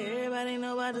Gucci. Everybody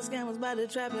know about the scammers, about the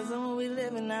trappers, and what we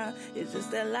living now. It's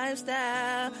just that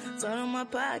lifestyle. Turn on my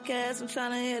podcast, I'm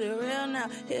trying to hit it real now.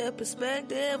 Hear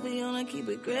perspective, we wanna keep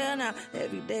it real now.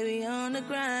 Every day we on the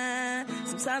grind.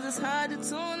 Sometimes it's hard to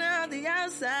tune out the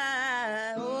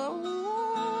outside. Oh,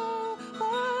 oh,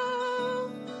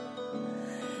 oh.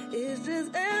 It's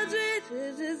just Eldridge,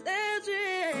 it's just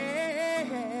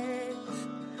Eldridge.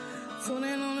 Tune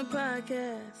in on the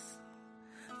podcast.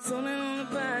 Tune in on the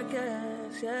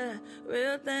podcast, yeah.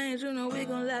 Real things, you know we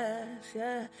gon' last,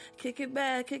 yeah. Kick it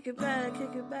back, kick it back,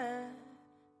 kick it back.